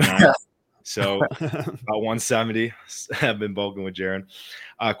 29. So about 170. I've been bulking with Jaron.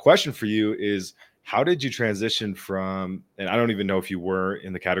 Question for you is, how did you transition from, and I don't even know if you were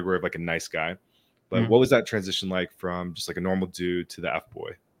in the category of like a nice guy, but what was that transition like from just like a normal dude to the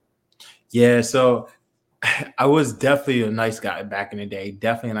F-boy? Yeah, so I was definitely a nice guy back in the day.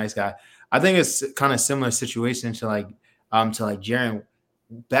 Definitely a nice guy. I think it's kind of similar situation to like Jaron.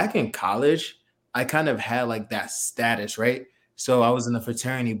 Back in college, I kind of had like that status, right? So I was in the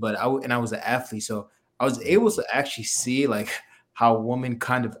fraternity, but I was an athlete. So I was able to actually see like how women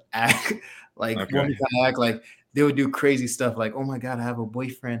kind of act, like women kind of act like they would do crazy stuff, like, oh my God, I have a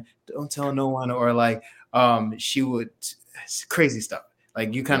boyfriend, don't tell no one, or like she would crazy stuff.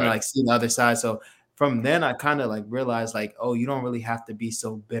 Like you kind of like see the other side. So from then I kind of like realized like, oh, you don't really have to be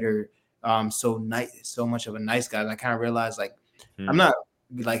so bitter, so much of a nice guy. And I kind of realized like I'm not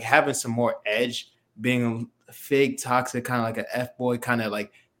like having some more edge, being a fake toxic kind of like an F boy, kind of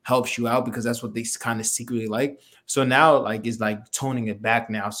like helps you out because that's what they kind of secretly like. So now like it's like toning it back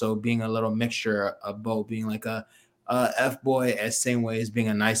now. So being a little mixture of both, being like a F boy as same way as being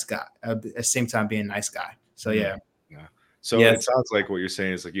a nice guy, at the same time being a nice guy. So yeah. So it sounds like what you're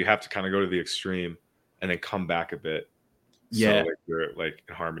saying is like you have to kind of go to the extreme and then come back a bit. Yeah. So like you're like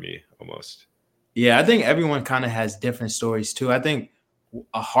in harmony almost. Yeah, I think everyone kind of has different stories too. I think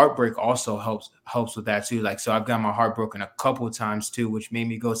a heartbreak also helps with that too. Like, so I've got my heart broken a couple of times too, which made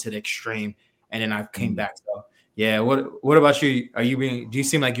me go to the extreme, and then I came back. So yeah, what about you? Do you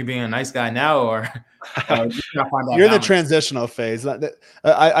seem like you're being a nice guy now, or you're in the transitional phase?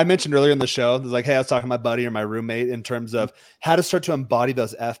 I mentioned earlier in the show, like, hey, I was talking to my buddy or my roommate in terms of how to start to embody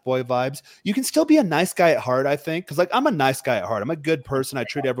those F-boy vibes. You can still be a nice guy at heart, I think, because like I'm a nice guy at heart. I'm a good person. I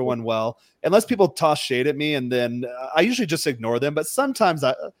treat everyone well, unless people toss shade at me, and then I usually just ignore them. But sometimes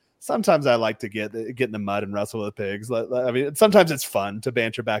I like to get in the mud and wrestle with pigs. I mean, sometimes it's fun to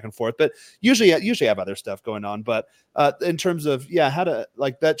banter back and forth, but usually I have other stuff going on. But in terms of how to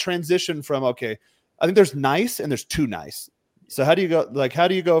like that transition from I think there's nice and there's too nice. So how do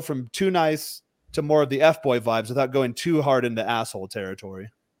you go from too nice to more of the F-boy vibes without going too hard into asshole territory?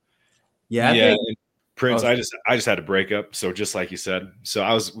 Yeah. Prince, I just had a breakup. So just like you said, so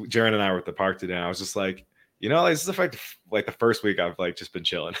Jaron and I were at the park today, and I was just like, this is like the first week I've like just been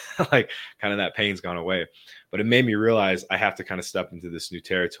chilling, like kind of that pain's gone away, but it made me realize I have to kind of step into this new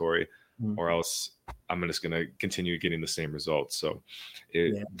territory, or else I'm just going to continue getting the same results. So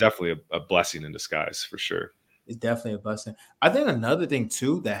definitely a blessing in disguise for sure. It's definitely a blessing. I think another thing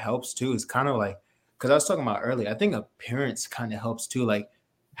too that helps too is kind of like, because I was talking about earlier, I think appearance kind of helps too, like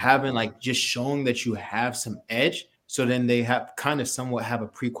having like just showing that you have some edge. So then they have kind of somewhat have a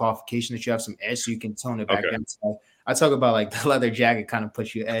pre-qualification that you have some edge, so you can tone it back down. So I talk about like the leather jacket kind of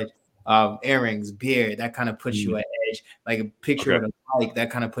puts you edge, earrings, beard, that kind of puts you at edge. Like a picture of a bike,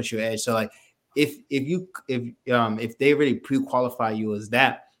 that kind of puts you at edge. So like if they really pre-qualify you as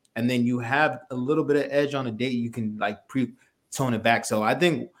that, and then you have a little bit of edge on a date, you can like pre-tone it back. So I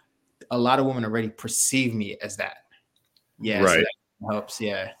think a lot of women already perceive me as that. Yeah, right. So that helps.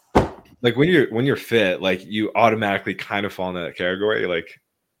 Yeah. Like when you're fit, like you automatically kind of fall into that category. Like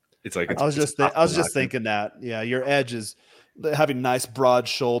it's like I was just thinking that your edge is having nice broad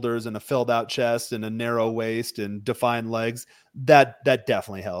shoulders and a filled out chest and a narrow waist and defined legs. That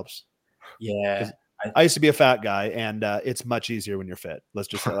definitely helps. Yeah, I used to be a fat guy, and it's much easier when you're fit. Let's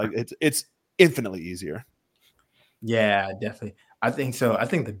just say like it's infinitely easier. Yeah, definitely. I think so. I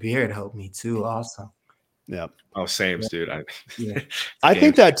think the beard helped me too. Also. Yeah. Oh, same, dude. I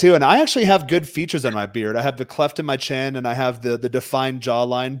think that too. And I actually have good features on my beard. I have the cleft in my chin, and I have the defined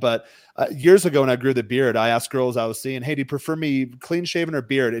jawline. But years ago when I grew the beard, I asked girls I was seeing, hey, do you prefer me clean shaven or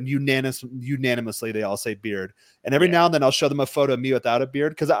beard? And unanimously, they all say beard. And every now and then I'll show them a photo of me without a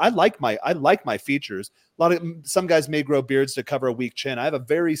beard, because I like my features. Some guys may grow beards to cover a weak chin. I have a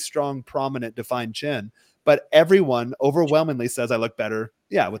very strong, prominent, defined chin. But everyone overwhelmingly says I look better,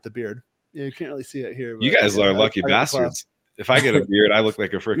 with the beard. Yeah, you can't really see it here. You guys are lucky bastards. If I get a beard, I look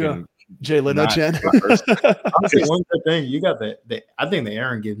like a freaking Jay Leno chin. Honestly, one good thing, you got I think the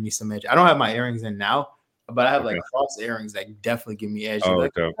earring gives me some edge. I don't have my earrings in now, but I have like cross earrings that definitely give me edge.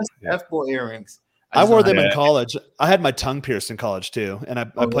 Like, F-boy earrings. I wore them in college. I had my tongue pierced in college too, and I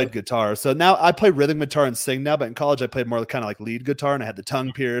played guitar. So now I play rhythm guitar and sing now, but in college I played more kind of like lead guitar, and I had the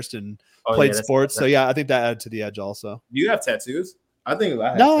tongue pierced and played sports. So I think that added to the edge also. Do you have tattoos? I think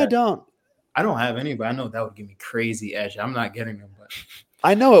I don't. I don't have any, but I know that would give me crazy edge. I'm not getting them, but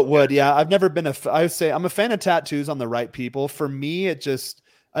I know it would. Yeah, I've never been I would say I'm a fan of tattoos on the right people. For me, it just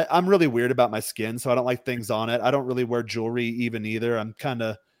I'm really weird about my skin, so I don't like things on it. I don't really wear jewelry either. I'm kind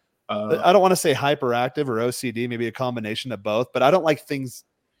of I don't want to say hyperactive or OCD, maybe a combination of both, but I don't like things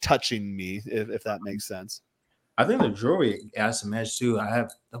touching me, if that makes sense. I think the jewelry adds some edge too. I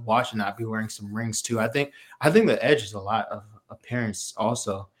have the watch, and I'd be wearing some rings too. I think the edge is a lot of appearance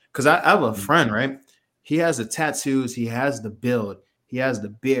also. Because I have a friend, right? He has the tattoos, he has the build, he has the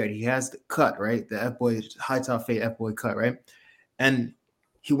beard, he has the cut, right? The F-boy, high top fade F-boy cut, right? And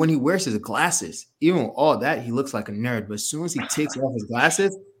when he wears his glasses, even with all that, he looks like a nerd. But as soon as he takes off his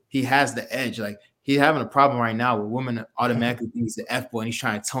glasses, he has the edge. Like he's having a problem right now where women automatically think he's the F-boy, and he's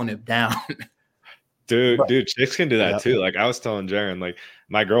trying to tone it down. Dude, chicks can do that too. Like I was telling Jaron, like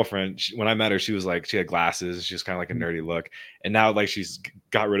my girlfriend, when I met her, she was like, she had glasses. She was kind of like a nerdy look. And now like she's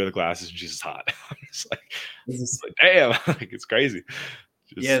got rid of the glasses and she's just hot. I'm just like, damn, like it's crazy.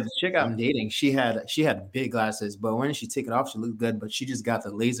 The chick I'm dating, she had big glasses, but when she took it off, she looked good. But she just got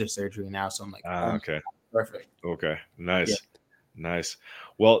the laser surgery now. So I'm like, okay. Perfect. Okay. Nice. Nice.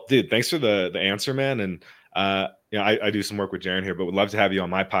 Well, dude, thanks for the answer, man. And I do some work with Jaron here, but would love to have you on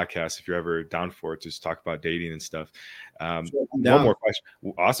my podcast if you're ever down for it, just talk about dating and stuff. Sure, one more question.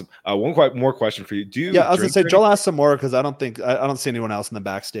 Awesome. More question for you. Do you? Yeah, I was gonna say Joel asked some more because I don't see anyone else in the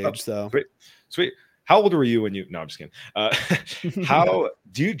backstage. So sweet. How old were you when you? No, I'm just kidding. How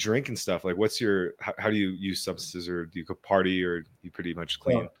do you drink and stuff? Like, how do you use substances, or do you go party, or you pretty much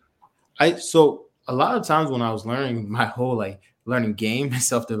clean? So a lot of times when I was learning my whole learning game and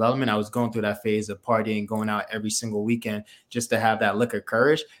self-development, I was going through that phase of partying, going out every single weekend just to have that liquor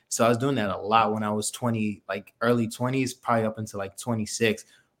courage. So I was doing that a lot when I was 20, like early 20s, probably up until like 26.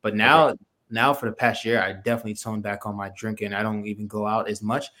 But now for the past year, I definitely toned back on my drinking. I don't even go out as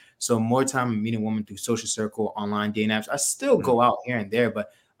much. So more time I'm meeting women through social circle, online dating apps. I still go out here and there, but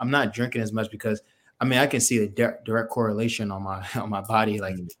I'm not drinking as much because I can see the direct correlation on my body.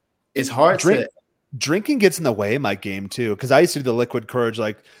 Like it's hard Drinking gets in the way of my game too, because I used to do the liquid courage,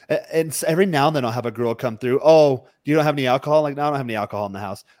 and every now and then I'll have a girl come through. Oh, you don't have any alcohol? Like, no, I don't have any alcohol in the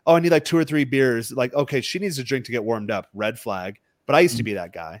house. Oh, I need like 2 or 3 beers. Like, okay, she needs to drink to get warmed up. Red flag. But I used to be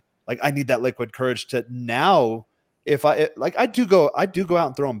that guy. Like, I need that liquid courage to now. If I do go out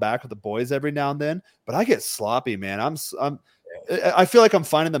and throw them back with the boys every now and then, but I get sloppy, man. I feel like I'm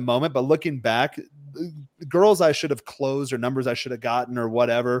fine in the moment, but looking back, girls I should have closed or numbers I should have gotten or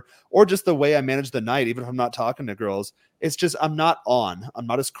whatever, or just the way I manage the night, even if I'm not talking to girls, it's just, I'm not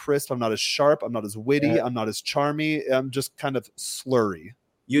as crisp. I'm not as sharp. I'm not as witty. Yeah. I'm not as charmy. I'm just kind of slurry.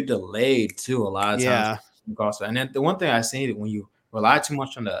 You're delayed too a lot of times. Yeah. Also. And then the one thing I seen, when you rely too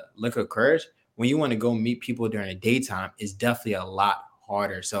much on the liquor courage, when you want to go meet people during the daytime, is definitely a lot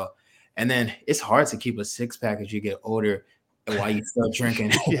harder. So, and then it's hard to keep a 6-pack as you get older. And while you still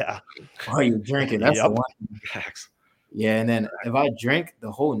drinking, while you're drinking, that's the one. Yeah, and then if I drink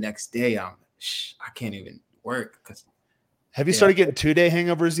the whole next day, I can't even work. Have you started getting 2-day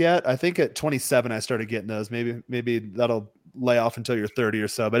hangovers yet? I think at 27 I started getting those. Maybe that'll lay off until you're 30 or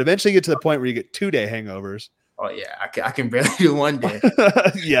so, but eventually you get to the point where you get 2-day hangovers. Oh yeah, I can barely do 1 day.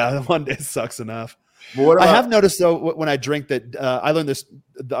 Yeah, 1 day sucks enough. I have noticed though when I drink that I learned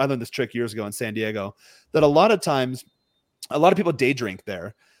this trick years ago in San Diego, that a lot of times a lot of people day drink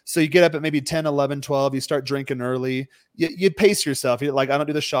there. So you get up at maybe 10, 11, 12, you start drinking early, you pace yourself. You're like, I don't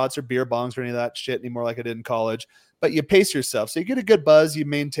do the shots or beer bongs or any of that shit anymore like I did in college, but you pace yourself. So you get a good buzz, you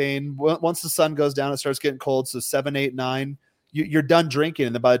maintain. Once the sun goes down, it starts getting cold. So 7, 8, 9, you're done drinking.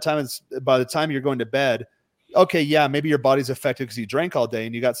 And then by the time you're going to bed, okay, yeah, maybe your body's affected because you drank all day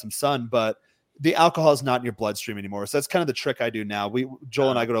and you got some sun, but the alcohol is not in your bloodstream anymore. So that's kind of the trick I do now.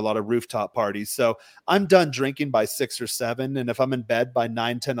 Joel and I go to a lot of rooftop parties. So I'm done drinking by 6 or 7. And if I'm in bed by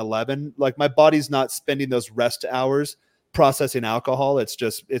 9, 10, 11, like my body's not spending those rest hours processing alcohol. It's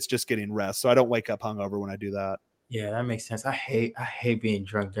just getting rest. So I don't wake up hungover when I do that. Yeah, that makes sense. I hate being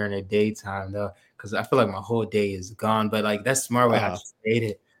drunk during the daytime though, because I feel like my whole day is gone. But like that's smart way I just hate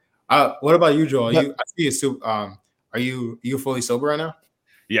it. What about you, Joel? I see you. Are you fully sober right now?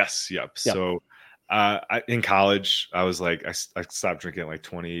 Yes. Yep. So in college, I was like, I stopped drinking at like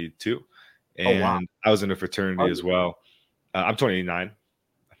 22, and I was in a fraternity as well. I'm 29,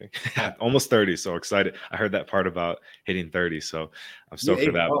 I think, almost 30. So excited. I heard that part about hitting 30. So I'm stoked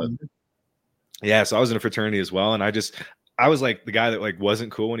for that. But yeah. So I was in a fraternity as well. And I was like the guy that like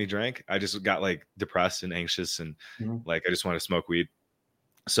wasn't cool when he drank. I just got like depressed and anxious and like, I just wanted to smoke weed.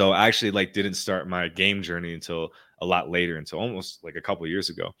 So I actually like didn't start my game journey until a lot later, until almost like a couple of years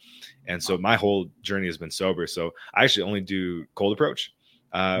ago. And so my whole journey has been sober. So I actually only do cold approach.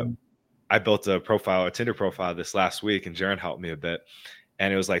 I built a Tinder profile this last week, and Jaron helped me a bit.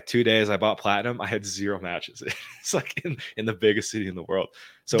 And it was like 2 days I bought platinum. I had 0 matches. It's like in the biggest city in the world.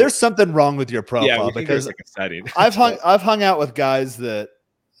 So there's something wrong with your profile because like a setting. I've hung out with guys that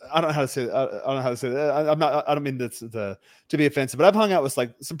I don't know how to say. I don't know how to say that. I don't mean this to be offensive, but I've hung out with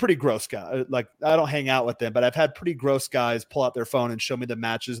like some pretty gross guys. Like I don't hang out with them, but I've had pretty gross guys pull out their phone and show me the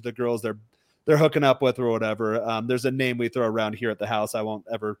matches of the girls they're hooking up with or whatever. There's a name we throw around here at the house. I won't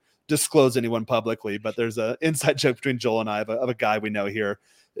ever disclose anyone publicly, but there's an inside joke between Joel and I of a guy we know here,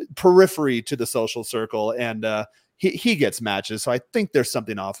 periphery to the social circle, and he gets matches. So I think there's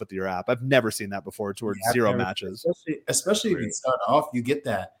something off with your app. I've never seen that before towards 0 matches. Especially if you start off, you get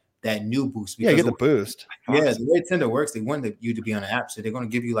that new boost. Yeah, you get the boost. Yeah, the way Tinder works, they want you to be on the app, so they're going to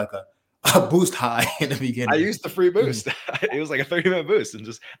give you like a boost high in the beginning. I used the free boost. It was like a 30-minute boost and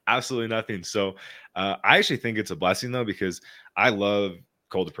just absolutely nothing. So I actually think it's a blessing though, because I love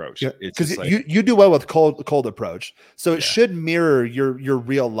cold approach. Yeah, because you do well with cold approach, so it should mirror your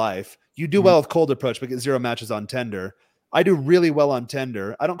real life. You do well with cold approach, but get 0 matches on Tinder. I do really well on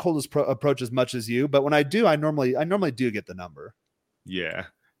Tinder. I don't cold approach as much as you, but when I do, I normally do get the number. Yeah.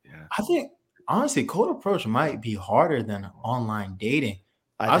 I think honestly, cold approach might be harder than online dating.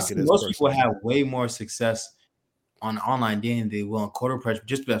 I I've think it seen is most people personally. have way more success on online dating than they will on cold approach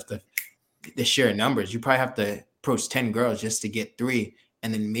just because the sheer numbers. You probably have to approach 10 girls just to get 3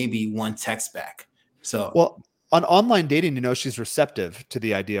 and then maybe 1 text back. So Well, on online dating, she's receptive to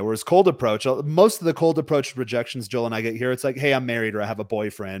the idea. Whereas cold approach, most of the cold approach rejections Joel and I get here, it's like, hey, I'm married or I have a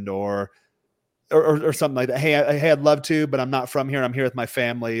boyfriend or something like that. Hey, I'd love to, but I'm not from here. I'm here with my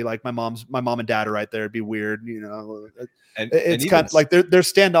family. Like my mom and dad are right there. It'd be weird, It's kind of like they're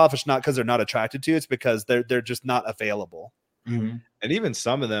standoffish, not because they're not attracted to you. It's because they're just not available. Mm-hmm. And even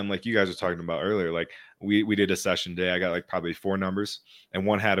some of them, like you guys were talking about earlier, like we did a session day. I got like probably 4 numbers, and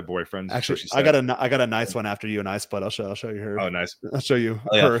one had a boyfriend. Actually, so I got a nice one after you and I split. I'll show you her. Oh, nice. I'll show you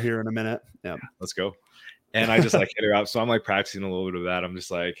her here in a minute. Yeah, let's go. And I just like hit her up. So I'm like practicing a little bit of that. I'm just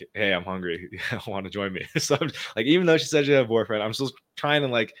like, hey, I'm hungry. I want to join me. So I'm like, even though she said she had a boyfriend, I'm still trying to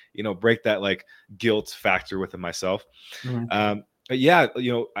like, break that like guilt factor within myself. Mm-hmm. But yeah,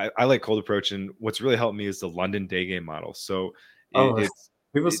 I like cold approach, and what's really helped me is the London day game model. So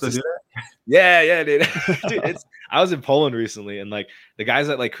people still do that? Yeah, dude. Dude, I was in Poland recently, and like the guys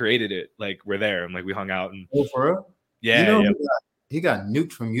that like created it, like were there, and like we hung out. And for real? Yeah, he got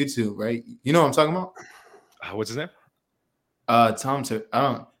nuked from YouTube, right? You know what I'm talking about? What's his name? I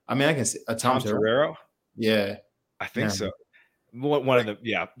can say Tom Torero. Yeah, I think so. One of them.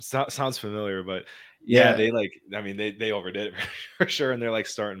 Yeah, sounds familiar, but yeah, they like. I mean, they overdid it for sure, and they're like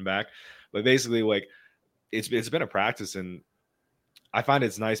starting back. But basically, like it's been a practice, and I find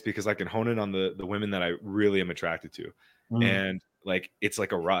it's nice because I can hone in on the women that I really am attracted to, and like it's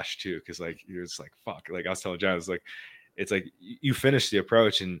like a rush too, because like you're just like fuck. Like I was telling John, it's like you finish the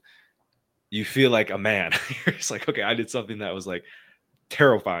approach and you feel like a man. You're just like, okay, I did something that was like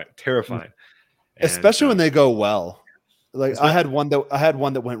terrifying. Especially when they go well. Like I had one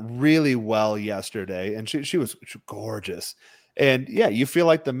that went really well yesterday, and she was gorgeous. And yeah, you feel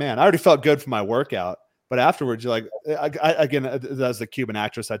like the man. I already felt good for my workout, but afterwards you're like, again, that's the Cuban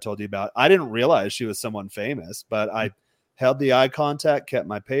actress I told you about. I didn't realize she was someone famous, but I held the eye contact, kept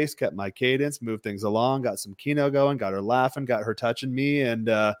my pace, kept my cadence, moved things along, got some keno going, got her laughing, got her touching me, and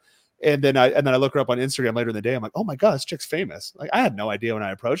then I look her up on Instagram later in the day. I'm like, oh my God, this chick's famous. Like I had no idea when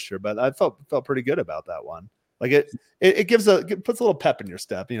I approached her, but I felt pretty good about that one. Like it puts a little pep in your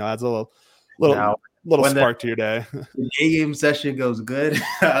step, adds a little spark to your day. The day game session goes good.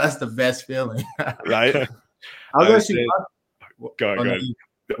 That's the best feeling. Right. Go ahead.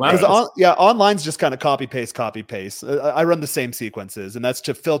 Because online's just kind of copy paste. I run the same sequences, and that's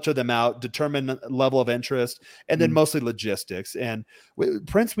to filter them out, determine level of interest, and then mostly logistics. And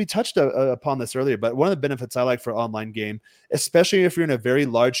Prince, we touched upon this earlier, but one of the benefits I like for online game, especially if you're in a very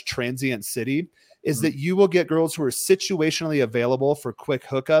large transient city, is that you will get girls who are situationally available for quick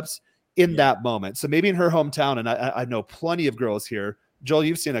hookups in that moment. So maybe in her hometown, and I know plenty of girls here. Joel,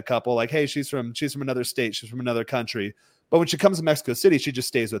 you've seen a couple like, hey, she's from another state, she's from another country. But when she comes to Mexico City, she just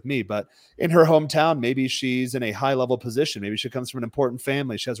stays with me. But in her hometown, maybe she's in a high-level position. Maybe she comes from an important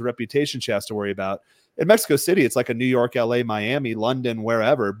family. She has a reputation she has to worry about. In Mexico City, it's like a New York, LA, Miami, London,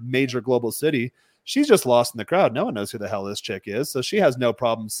 wherever, major global city. She's just lost in the crowd. No one knows who the hell this chick is. So she has no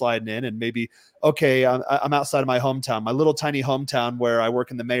problem sliding in and maybe, okay, I'm outside of my hometown, my little tiny hometown where I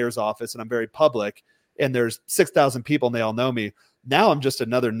work in the mayor's office and I'm very public and there's 6,000 people and they all know me. Now I'm just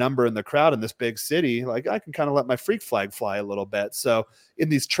another number in the crowd in this big city. Like I can kind of let my freak flag fly a little bit. So in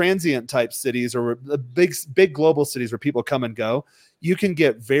these transient type cities or the big global cities where people come and go, you can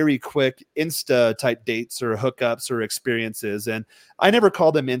get very quick Insta type dates or hookups or experiences. And I never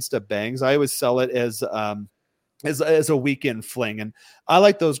call them Insta bangs. I always sell it as a weekend fling. And I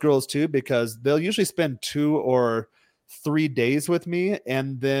like those girls too, because they'll usually spend 2 or 3 days with me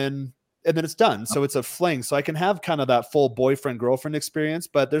and then it's done. So it's a fling. So I can have kind of that full boyfriend girlfriend experience,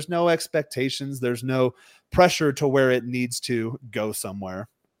 but there's no expectations. There's no pressure to where it needs to go somewhere.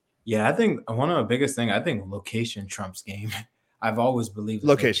 Yeah. I think one of the biggest thing, I think location trumps game. I've always believed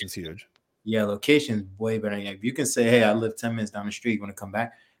location's huge. Yeah. Location's way better. If you can say, hey, I live 10 minutes down the street, you want to come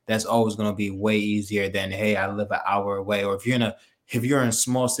back? That's always going to be way easier than, hey, I live an hour away. Or if you're in a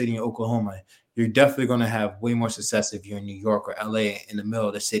small city in Oklahoma, you're definitely going to have way more success if you're in New York or LA in the middle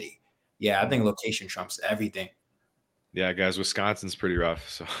of the city. Yeah, I think location trumps everything. Yeah, guys, Wisconsin's pretty rough,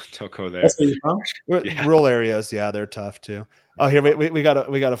 so don't go there. That's where you're from? Yeah. Rural areas, yeah, they're tough too. Oh, here we got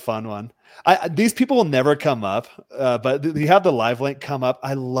a fun one. These people will never come up, but you have the live link come up.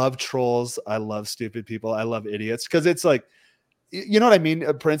 I love trolls. I love stupid people. I love idiots because it's like, you know what I mean,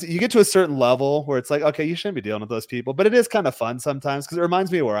 Prince? You get to a certain level where it's like, okay, you shouldn't be dealing with those people, but it is kind of fun sometimes because it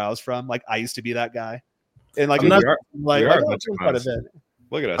reminds me of where I was from. Like I used to be that guy, and like look at us.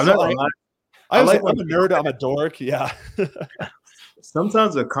 I'm a nerd. I'm a dork. Yeah.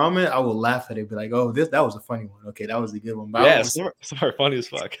 Sometimes a comment, I will laugh at it, be like, "Oh, that was a funny one. Okay, that was a good one." But yeah, some are funny as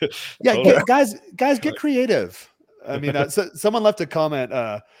fuck. Yeah, guys, get creative. I mean, someone left a comment.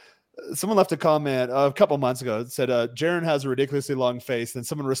 Someone left a comment a couple months ago. It said, Jaron has a ridiculously long face. And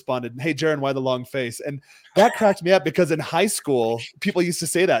someone responded, "Hey, Jaron, why the long face?" And that cracked me up because in high school, people used to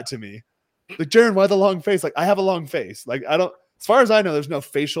say that to me. Like, Jaron, why the long face? Like, I have a long face. Like, I don't, as far as I know, there's no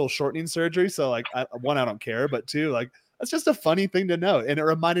facial shortening surgery. So, like, one, I don't care. But two, like, that's just a funny thing to know. And it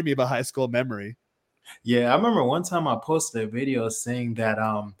reminded me of a high school memory. Yeah, I remember one time I posted a video saying that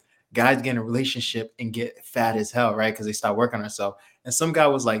guys get in a relationship and get fat as hell, right? Because they start working on themselves. And some guy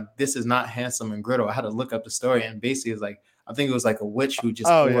was like, "This is not handsome and griddle." I had to look up the story, and basically it's like, I think it was like a witch who just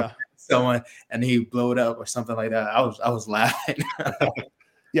someone and he blowed up or something like that. I was laughing.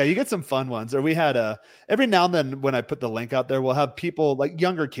 Yeah, you get some fun ones. Or we had every now and then when I put the link out there, we'll have people like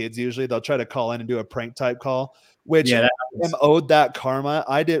younger kids. Usually they'll try to call in and do a prank type call, which I'm owed that karma.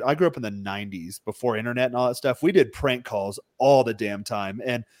 I grew up in the 90s before internet and all that stuff. We did prank calls all the damn time.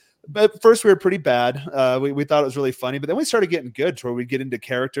 But at first we were pretty bad. We thought it was really funny, but then we started getting good to where we'd get into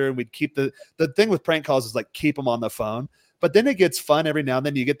character and we'd keep the thing with prank calls is like keep them on the phone. But then it gets fun every now and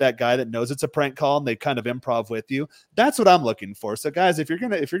then. You get that guy that knows it's a prank call and they kind of improv with you. That's what I'm looking for. So guys, if you're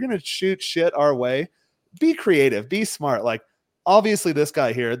gonna shoot shit our way, be creative, be smart. Like obviously this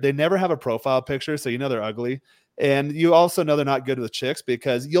guy here, they never have a profile picture, so you know they're ugly. And you also know they're not good with chicks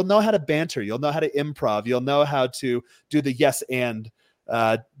because you'll know how to banter, you'll know how to improv, you'll know how to do the yes and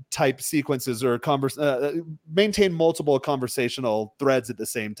type sequences or maintain multiple conversational threads at the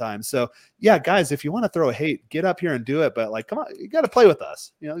same time. So yeah, guys, if you want to throw hate, get up here and do it. But like, come on, you got to play with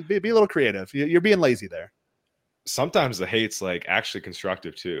us. You know, be a little creative. You're being lazy there. Sometimes the hate's like actually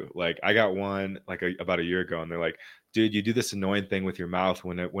constructive too. Like I got one like about a year ago, and they're like, "Dude, you do this annoying thing with your mouth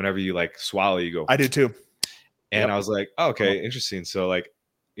whenever you like swallow, you go." I do too. And I was like, oh, "Okay, interesting." So like,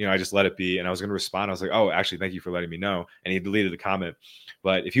 you know, I just let it be, and I was going to respond. I was like, "Oh, actually, thank you for letting me know." And he deleted the comment.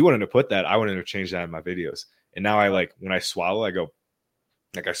 But if he wanted to put that, I wouldn't have changed that in my videos. And now I like when I swallow, I go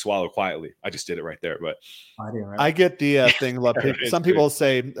like I swallow quietly. I just did it right there. But I get the thing. Some people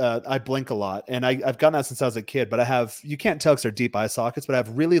say I blink a lot, and I've gotten that since I was a kid. But you can't tell because they're deep eye sockets, but I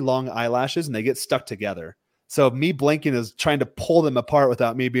have really long eyelashes, and they get stuck together. So me blinking is trying to pull them apart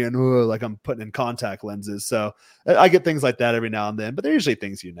without me being like I'm putting in contact lenses. So I get things like that every now and then, but they're usually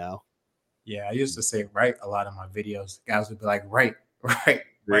things you know. Yeah, I used to say right a lot of my videos. Guys would be like, right.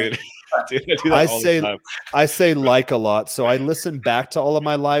 Dude, I say like a lot. So I listen back to all of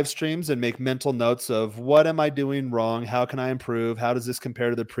my live streams and make mental notes of what am I doing wrong? How can I improve? How does this compare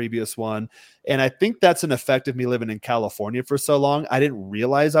to the previous one? And I think that's an effect of me living in California for so long. I didn't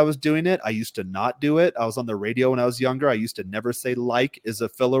realize I was doing it. I used to not do it. I was on the radio when I was younger. I used to never say like is a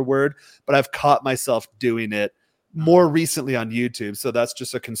filler word, but I've caught myself doing it more recently on YouTube. So that's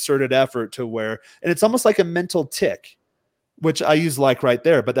just a concerted effort to where, and it's almost like a mental tick, which I use like right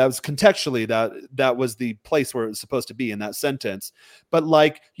there, but that was contextually that was the place where it was supposed to be in that sentence. But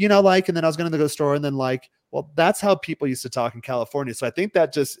like, you know, like, and then I was going to go to the store and then like, well, that's how people used to talk in California. So I think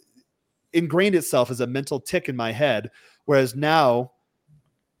that just ingrained itself as a mental tick in my head. Whereas now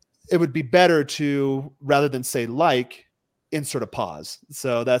it would be better to, rather than say like, insert a pause.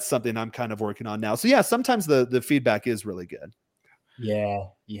 So that's something I'm kind of working on now. So yeah, sometimes the feedback is really good. Yeah,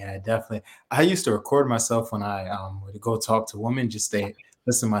 definitely. I used to record myself when I would go talk to women, just stay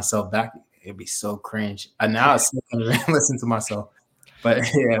listen to myself back. It'd be so cringe. And now I still listen to myself. But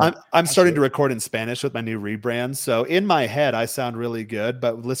yeah, I'm starting to record in Spanish with my new rebrand. So in my head, I sound really good,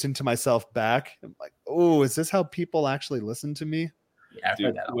 but listening to myself back, I'm like, oh, is this how people actually listen to me? Yeah, I've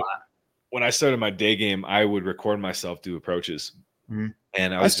heard that a lot. When I started my day game, I would record myself do approaches. Mm-hmm.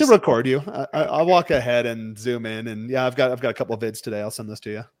 And I still record you. I'll walk ahead and zoom in, and yeah, I've got a couple of vids today. I'll send this to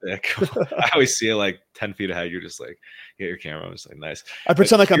you. Yeah, cool. I always see it like 10 feet ahead. You're just like, get your camera. I'm just like, nice. I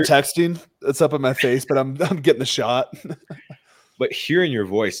pretend like I'm texting. It's up in my face, but I'm getting the shot. But hearing your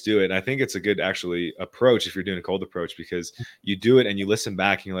voice do it, and I think it's a good actually approach if you're doing a cold approach, because you do it and you listen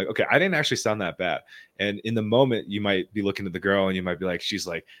back and you're like, okay, I didn't actually sound that bad. And in the moment, you might be looking at the girl and you might be like, she's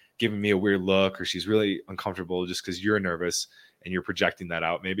like giving me a weird look, or she's really uncomfortable just because you're nervous and you're projecting that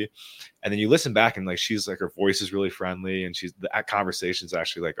out maybe. And then you listen back and like, she's like, her voice is really friendly and that conversation's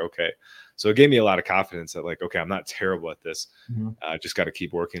actually like, okay. So it gave me a lot of confidence that like, okay, I'm not terrible at this. Just got to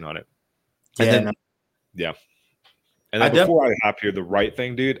keep working on it. And then before I hop here, the right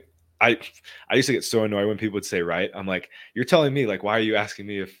thing, dude, I used to get so annoyed when people would say right. I'm like, you're telling me like, why are you asking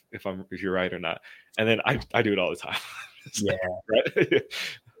me if you're right or not? And then I do it all the time. Yeah. Right.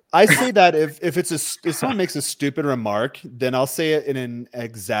 I say that if someone makes a stupid remark, then I'll say it in an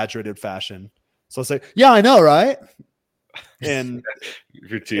exaggerated fashion. So I'll say, yeah, I know, right? And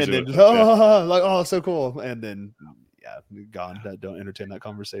then oh, so cool. And then gone. Don't entertain that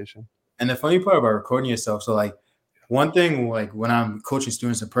conversation. And the funny part about recording yourself, so like one thing, like when I'm coaching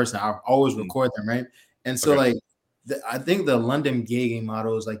students in person, I always record them, right? And so like I think the London gay game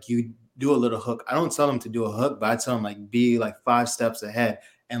model is like you do a little hook. I don't tell them to do a hook, but I tell them like be like 5 steps ahead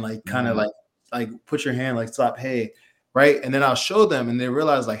and like kind of like put your hand like slap, hey, right? And then I'll show them and they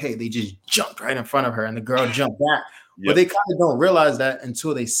realize like, hey, they just jumped right in front of her and the girl jumped back. But they kind of don't realize that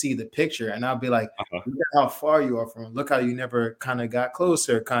until they see the picture. And I'll be like, look at how far you are from it. Look how you never kind of got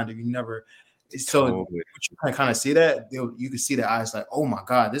closer, kind of. You never. So you kind of see that. You can see the eyes like, oh, my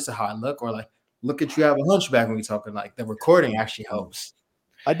God, this is how I look. Or like, look at you have a hunchback when we're talking. Like the recording actually helps.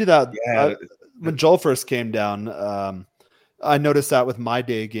 I did that when Joel first came down. I noticed that with my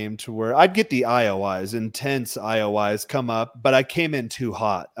day game to where I'd get the IOIs, intense IOIs come up, but I came in too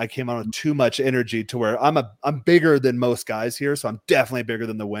hot. I came on with too much energy to where I'm bigger than most guys here. So I'm definitely bigger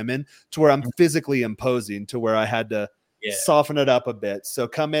than the women to where I'm physically imposing to where I had to soften it up a bit. So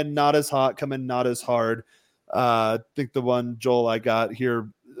come in not as hot, come in not as hard. I think the one Joel I got here,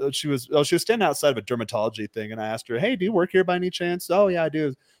 she was standing outside of a dermatology thing. And I asked her, hey, do you work here by any chance? Oh yeah, I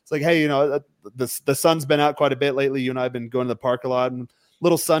do. It's like, hey, the sun's been out quite a bit lately. You and I have been going to the park a lot, and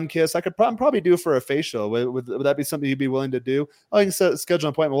little sun kiss. I could probably do for a facial. Would that be something you'd be willing to do? Oh, you can schedule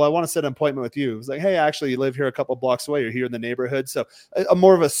an appointment. Well, I want to set an appointment with you. It's like, hey, actually, you live here a couple blocks away. You're here in the neighborhood. So a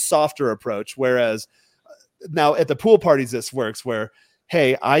more of a softer approach. Whereas now at the pool parties, this works where,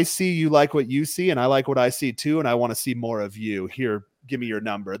 hey, I see you like what you see, and I like what I see too, and I want to see more of you. Here, give me your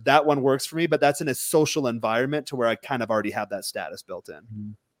number. That one works for me, but that's in a social environment to where I kind of already have that status built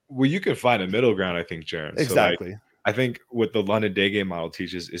in. Well, you can find a middle ground, I think, Jaron. Exactly. So, like, I think what the London day game model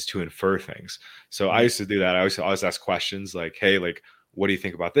teaches is to infer things. So I used to do that. I always ask questions like, hey, like, what do you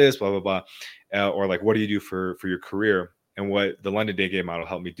think about this? Blah, blah, blah. Or like, what do you do for your career? And what the London day game model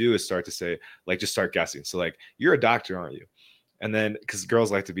helped me do is start to say, like, just start guessing. So like, you're a doctor, aren't you? And then because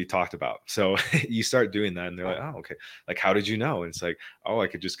girls like to be talked about. So you start doing that and they're like, oh, okay. Like, how did you know? And it's like, oh, I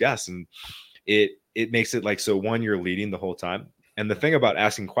could just guess. And it makes it like, so one, you're leading the whole time. And the thing about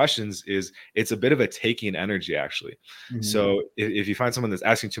asking questions is it's a bit of a taking energy, actually. So if you find someone that's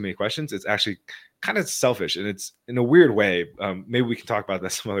asking too many questions, it's actually kind of selfish. And it's in a weird way. Maybe we can talk about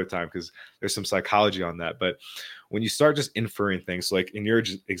that some other time because there's some psychology on that. But when you start just inferring things, so like in your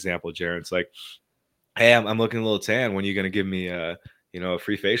example, Jaron, it's like, hey, I'm looking a little tan. When are you going to give me a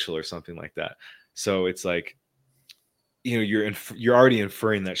free facial or something like that? So it's like, you're already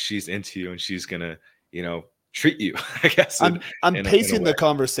inferring that she's into you and she's going to, treat you, I guess. I'm pacing the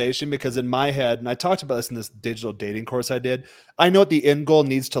conversation because in my head, and I talked about this in this digital dating course I did, I know what the end goal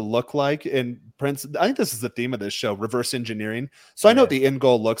needs to look like. And Prince, I think this is the theme of this show, reverse engineering. So I know what the end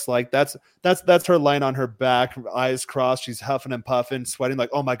goal looks like. That's her lying on her back, eyes crossed. She's huffing and puffing, sweating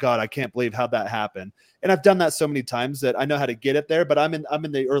like, oh my God, I can't believe how that happened. And I've done that so many times that I know how to get it there, but I'm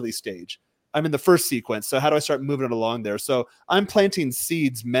in the early stage. I'm in the first sequence. So how do I start moving it along there? So I'm planting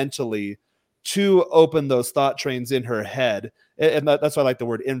seeds mentally to open those thought trains in her head. And that's why I like the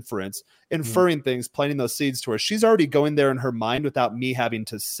word inference, inferring things, planting those seeds to her. She's already going there in her mind without me having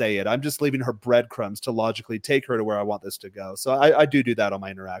to say it. I'm just leaving her breadcrumbs to logically take her to where I want this to go. So I do that on my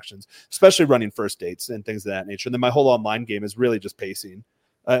interactions, especially running first dates and things of that nature. And then my whole online game is really just pacing.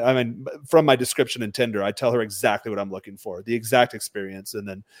 I mean, from my description in Tinder, I tell her exactly what I'm looking for, the exact experience. And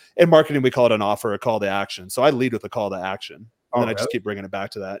then in marketing, we call it an offer, a call to action. So I lead with a call to action. And then I just keep bringing it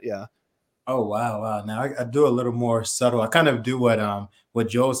back to that. Yeah. Oh, wow. Now I do a little more subtle. I kind of do what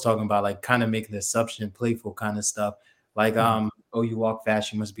Joe's talking about, like kind of making the assumption, playful kind of stuff. Like, oh, you walk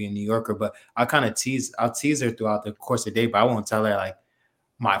fast, you must be a New Yorker. But I'll tease her throughout the course of the day, but I won't tell her like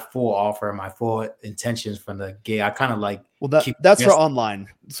my full offer, my full intentions from the gay. I kind of like, well, that's for online.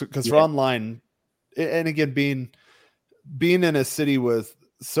 Because for online, and again, being in a city with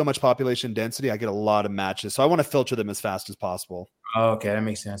so much population density, I get a lot of matches. So I want to filter them as fast as possible. Oh, okay, that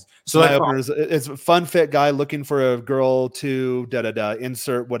makes sense. So my opener is it's a fun fit guy looking for a girl to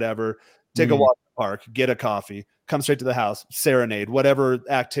insert whatever, take a walk to the park, get a coffee, come straight to the house, serenade, whatever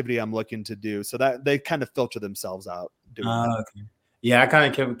activity I'm looking to do. So that they kind of filter themselves out. Okay. Yeah, I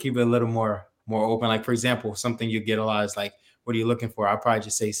kind of keep it a little more open. Like, for example, something you get a lot is like, what are you looking for? I'll probably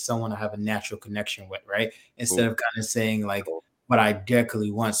just say someone I have a natural connection with, right? Instead of kind of saying like what I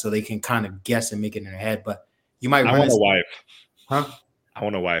directly want, so they can kind of guess and make it in their head. But you might I want a wife. Huh? I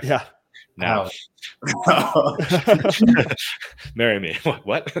want a wife. Yeah. Now. Marry me.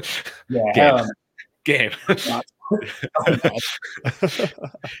 What? Yeah. Game.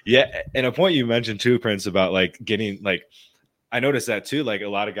 Yeah. And a point you mentioned too, Prince, about like getting like I noticed that too. Like a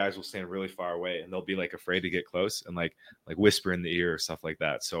lot of guys will stand really far away and they'll be like afraid to get close and like whisper in the ear or stuff like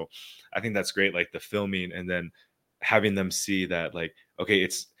that. So I think that's great. Like the filming and then having them see that like, okay,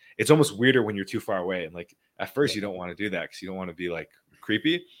 it's almost weirder when you're too far away. And like at first you don't want to do that because you don't want to be like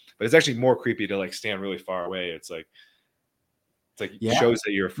creepy, but it's actually more creepy to like stand really far away. It's like it shows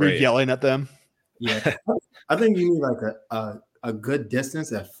that you're afraid. You're yelling at them. Yeah. I think you need like a good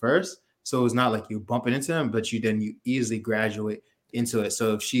distance at first. So it's not like you bumping into them, but you easily graduate into it.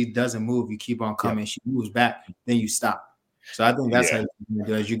 So if she doesn't move, you keep on coming. She moves back, then you stop. So I think that's how you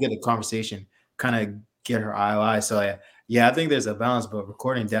do it. As you get the conversation, kind of get her IOI. So I think there's a balance, but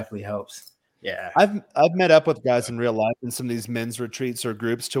recording definitely helps. Yeah. I've met up with guys in real life in some of these men's retreats or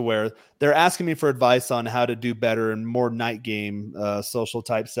groups to where they're asking me for advice on how to do better in more night game social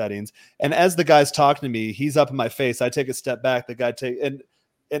type settings. And as the guy's talking to me, he's up in my face. I take a step back. The guy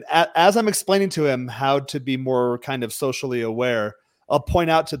and as I'm explaining to him how to be more kind of socially aware, I'll point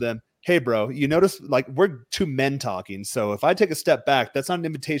out to them, hey, bro, you notice like we're two men talking. So if I take a step back, that's not an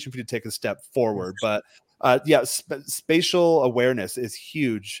invitation for you to take a step forward. But spatial awareness is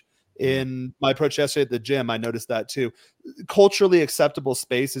huge. In my approach yesterday at the gym, I noticed that too. Culturally acceptable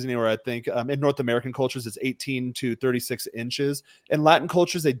space is anywhere, I think, in North American cultures, it's 18 to 36 inches. In Latin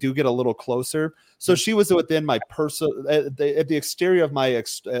cultures, they do get a little closer. So she was within my personal, at the exterior of my,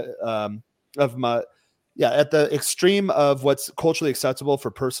 at the extreme of what's culturally acceptable for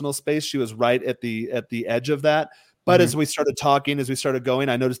personal space. She was right at the edge of that. But as we started talking, as we started going,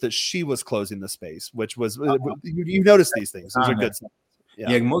 I noticed that she was closing the space, which was, you notice these things. Those are good signs.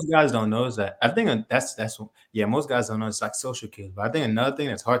 Yeah, most guys don't notice that. I think that's most guys don't know it's like social cues. But I think another thing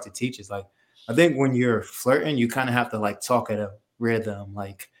that's hard to teach is like, I think when you're flirting, you kind of have to like talk at a rhythm,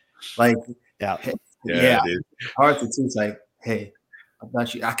 like hard to teach. Like, hey,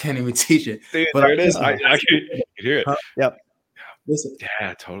 I can't even teach it. But there it is. I can hear it. Yep. Listen.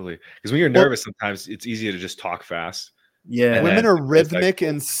 Yeah, totally. Because when you're nervous, sometimes it's easier to just talk fast. Yeah, women are rhythmic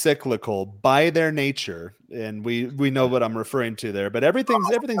and cyclical by their nature, and we know what I'm referring to there. But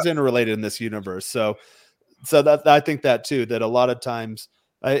everything's interrelated in this universe. So that I think that too. That a lot of times,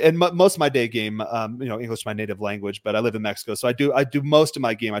 and most of my day game, English is my native language, but I live in Mexico, so I do most of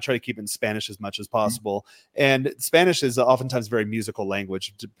my game. I try to keep it in Spanish as much as possible, and Spanish is oftentimes very musical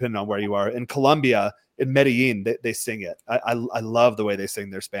language, depending on where you are. In Colombia, in Medellin, they sing it. I love the way they sing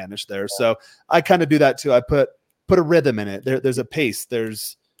their Spanish there. So I kind of do that too. I put a rhythm in it. There's a pace.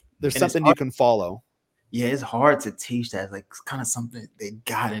 There's something you can follow. Yeah, it's hard to teach that. Like it's kind of something they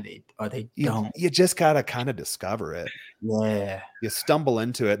got it or they don't. You just gotta kind of discover it. Yeah. You stumble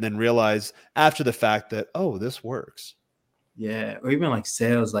into it and then realize after the fact that, oh, this works. Yeah. Or even like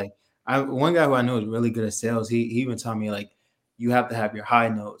sales. Like one guy who I know is really good at sales. He even taught me like you have to have your high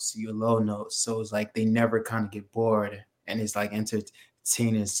notes, your low notes. So it's like they never kind of get bored and it's like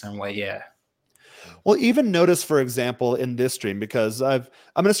entertaining in some way. Yeah. Well, even notice, for example, in this stream, because I'm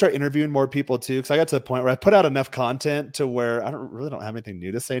going to start interviewing more people too, because I got to the point where I put out enough content to where I don't have anything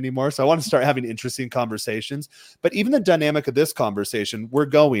new to say anymore. So I want to start having interesting conversations. But even the dynamic of this conversation, we're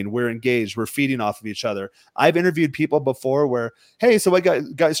engaged, we're feeding off of each other. I've interviewed people before where, hey, so what got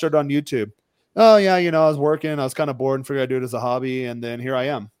you started on YouTube? Oh yeah, I was working, I was kind of bored and figured I'd do it as a hobby, and then here I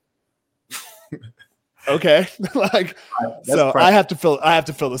am. Okay. So I have to fill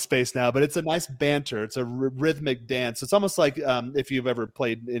the space now, but it's a nice banter. It's a rhythmic dance. It's almost like if you've ever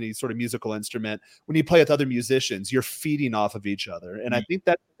played any sort of musical instrument, when you play with other musicians, you're feeding off of each other. And I think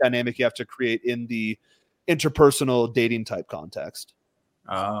that's the dynamic you have to create in the interpersonal dating type context.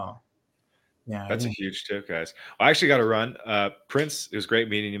 Oh, yeah. That's a huge tip, guys. I actually got to run. Prince, it was great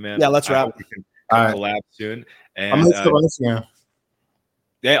meeting you, man. Yeah, let's wrap. We can collab soon. And I'm Instagram.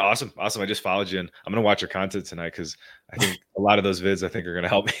 Yeah, awesome. I just followed you, and I'm gonna watch your content tonight because I think a lot of those vids I think are gonna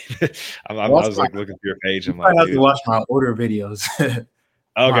help me. I was like looking through your page. I'm like, I have to watch my older videos.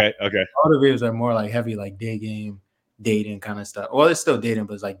 Okay. Older videos are more like heavy, like day game, dating kind of stuff. Well, it's still dating,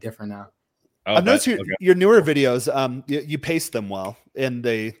 but it's like different now. I've noticed your newer videos. You pace them well, and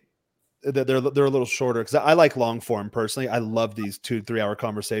they're a little shorter because I like long form personally. I love these 2-3 hour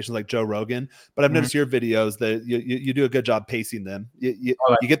conversations like Joe Rogan, but I've noticed your videos that you do a good job pacing them. You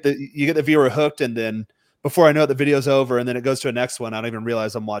get the viewer hooked, and then before I know it, the video's over, and then it goes to a next one. I don't even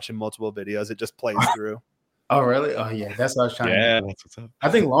realize I'm watching multiple videos. It just plays through. Oh, really? Oh, yeah. That's what I was trying to do. That's what's up. I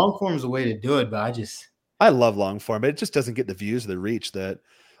think long form is the way to do it, but I love long form, but it just doesn't get the views, the reach that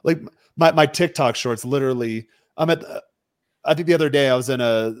like my TikTok shorts. Literally, I think the other day I was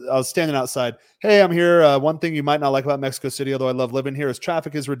standing outside. Hey, I'm here. One thing you might not like about Mexico City, although I love living here, is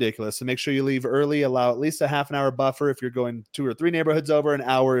traffic is ridiculous. So make sure you leave early. Allow at least a half an hour buffer if you're going 2 or 3 neighborhoods over, an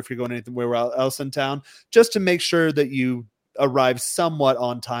hour if you're going anywhere else in town, just to make sure that you arrive somewhat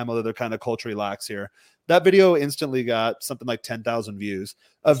on time, although they're kind of culturally lax here. That video instantly got something like 10,000 views.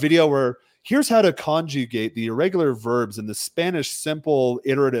 A video where here's how to conjugate the irregular verbs in the Spanish simple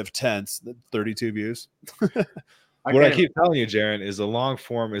iterative tense. 32 views. What I keep telling you, Jaron, is the long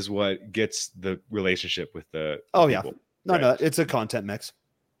form is what gets the relationship with the people. Yeah. No, it's a content mix.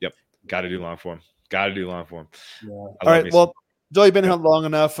 Yep. Got to do long form. Yeah. All right. Well, Joel, you've been here long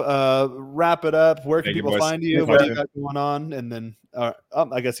enough. Wrap it up. Where can people find you? What do you got going on? And then,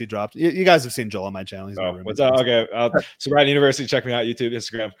 I guess he dropped. You guys have seen Joel on my channel. He's what's up? Okay. Sobriety University. Check me out. YouTube,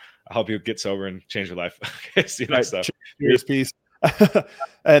 Instagram. I help you get sober and change your life. Okay. See you next time. Cheers. Peace.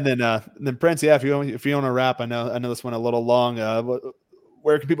 And then Prince. Yeah. If you want to wrap, I know this went a little long.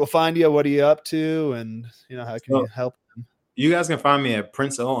 Where can people find you? What are you up to? And how can you help them? You guys can find me at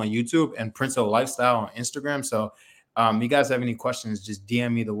Prince O on YouTube and Prince O Lifestyle on Instagram. So, you guys have any questions, just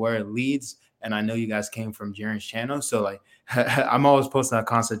DM me the word leads. And I know you guys came from Jaron's channel. So like, I'm always posting that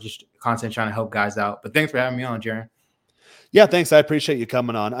content trying to help guys out. But thanks for having me on, Jaron. Yeah, thanks. I appreciate you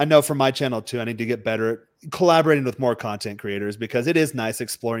coming on. I know for my channel too, I need to get better at collaborating with more content creators because it is nice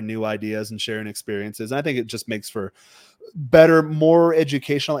exploring new ideas and sharing experiences. And I think it just makes for better, more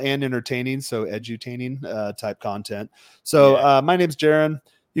educational and entertaining. So edutaining type content. So my name's Jaron.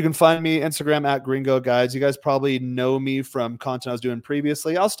 You can find me Instagram at Gringo Guides. You guys probably know me from content I was doing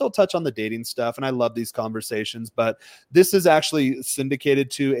previously. I'll still touch on the dating stuff, and I love these conversations, but this is actually syndicated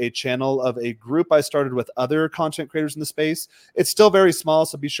to a channel of a group I started with other content creators in the space. It's still very small,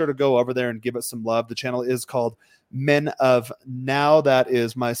 so be sure to go over there and give it some love. The channel is called Men of Now. That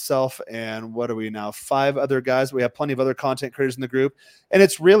is myself and what are we now? 5 other guys. We have plenty of other content creators in the group, and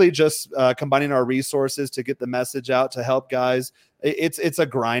it's really just combining our resources to get the message out to help guys. It's a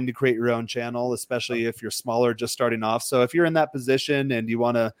grind to create your own channel, especially if you're smaller, just starting off. So if you're in that position and you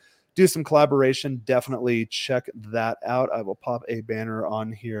want to do some collaboration, definitely check that out. I will pop a banner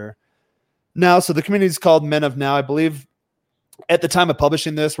on here now. So the community is called Men of Now. I believe at the time of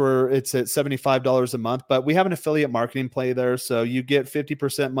publishing this, it's at $75 a month, but we have an affiliate marketing play there. So you get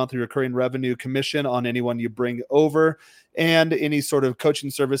 50% monthly recurring revenue commission on anyone you bring over and any sort of coaching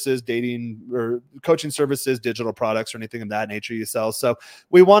services, dating or coaching services, digital products, or anything of that nature you sell. So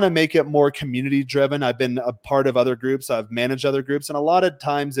we want to make it more community driven. I've been a part of other groups. I've managed other groups. And a lot of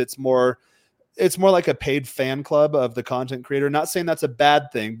times it's more like a paid fan club of the content creator. Not saying that's a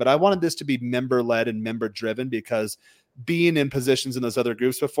bad thing, but I wanted this to be member led and member driven because being in positions in those other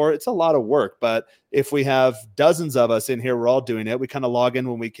groups before, it's a lot of work. But if we have dozens of us in here, we're all doing it. We kind of log in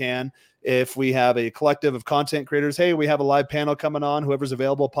when we can. If we have a collective of content creators, hey, we have a live panel coming on, whoever's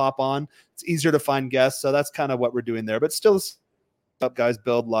available, pop on. It's easier to find guests. So that's kind of what we're doing there. But still, up guys,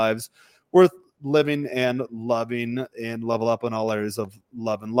 build lives worth living and loving and level up in all areas of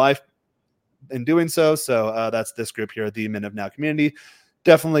love and life in doing so. So that's this group here, the Men of Now community.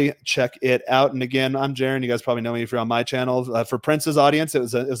 Definitely check it out. And again, I'm Jaron. You guys probably know me if you're on my channel. For Prince's audience, it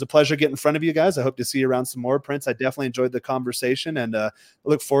was a pleasure getting in front of you guys. I hope to see you around some more. Prince, I definitely enjoyed the conversation and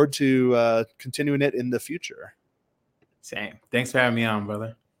look forward to continuing it in the future. Same. Thanks for having me on,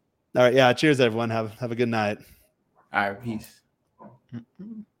 brother. All right. Yeah. Cheers, everyone. Have a good night. All right. Peace.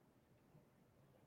 Mm-hmm.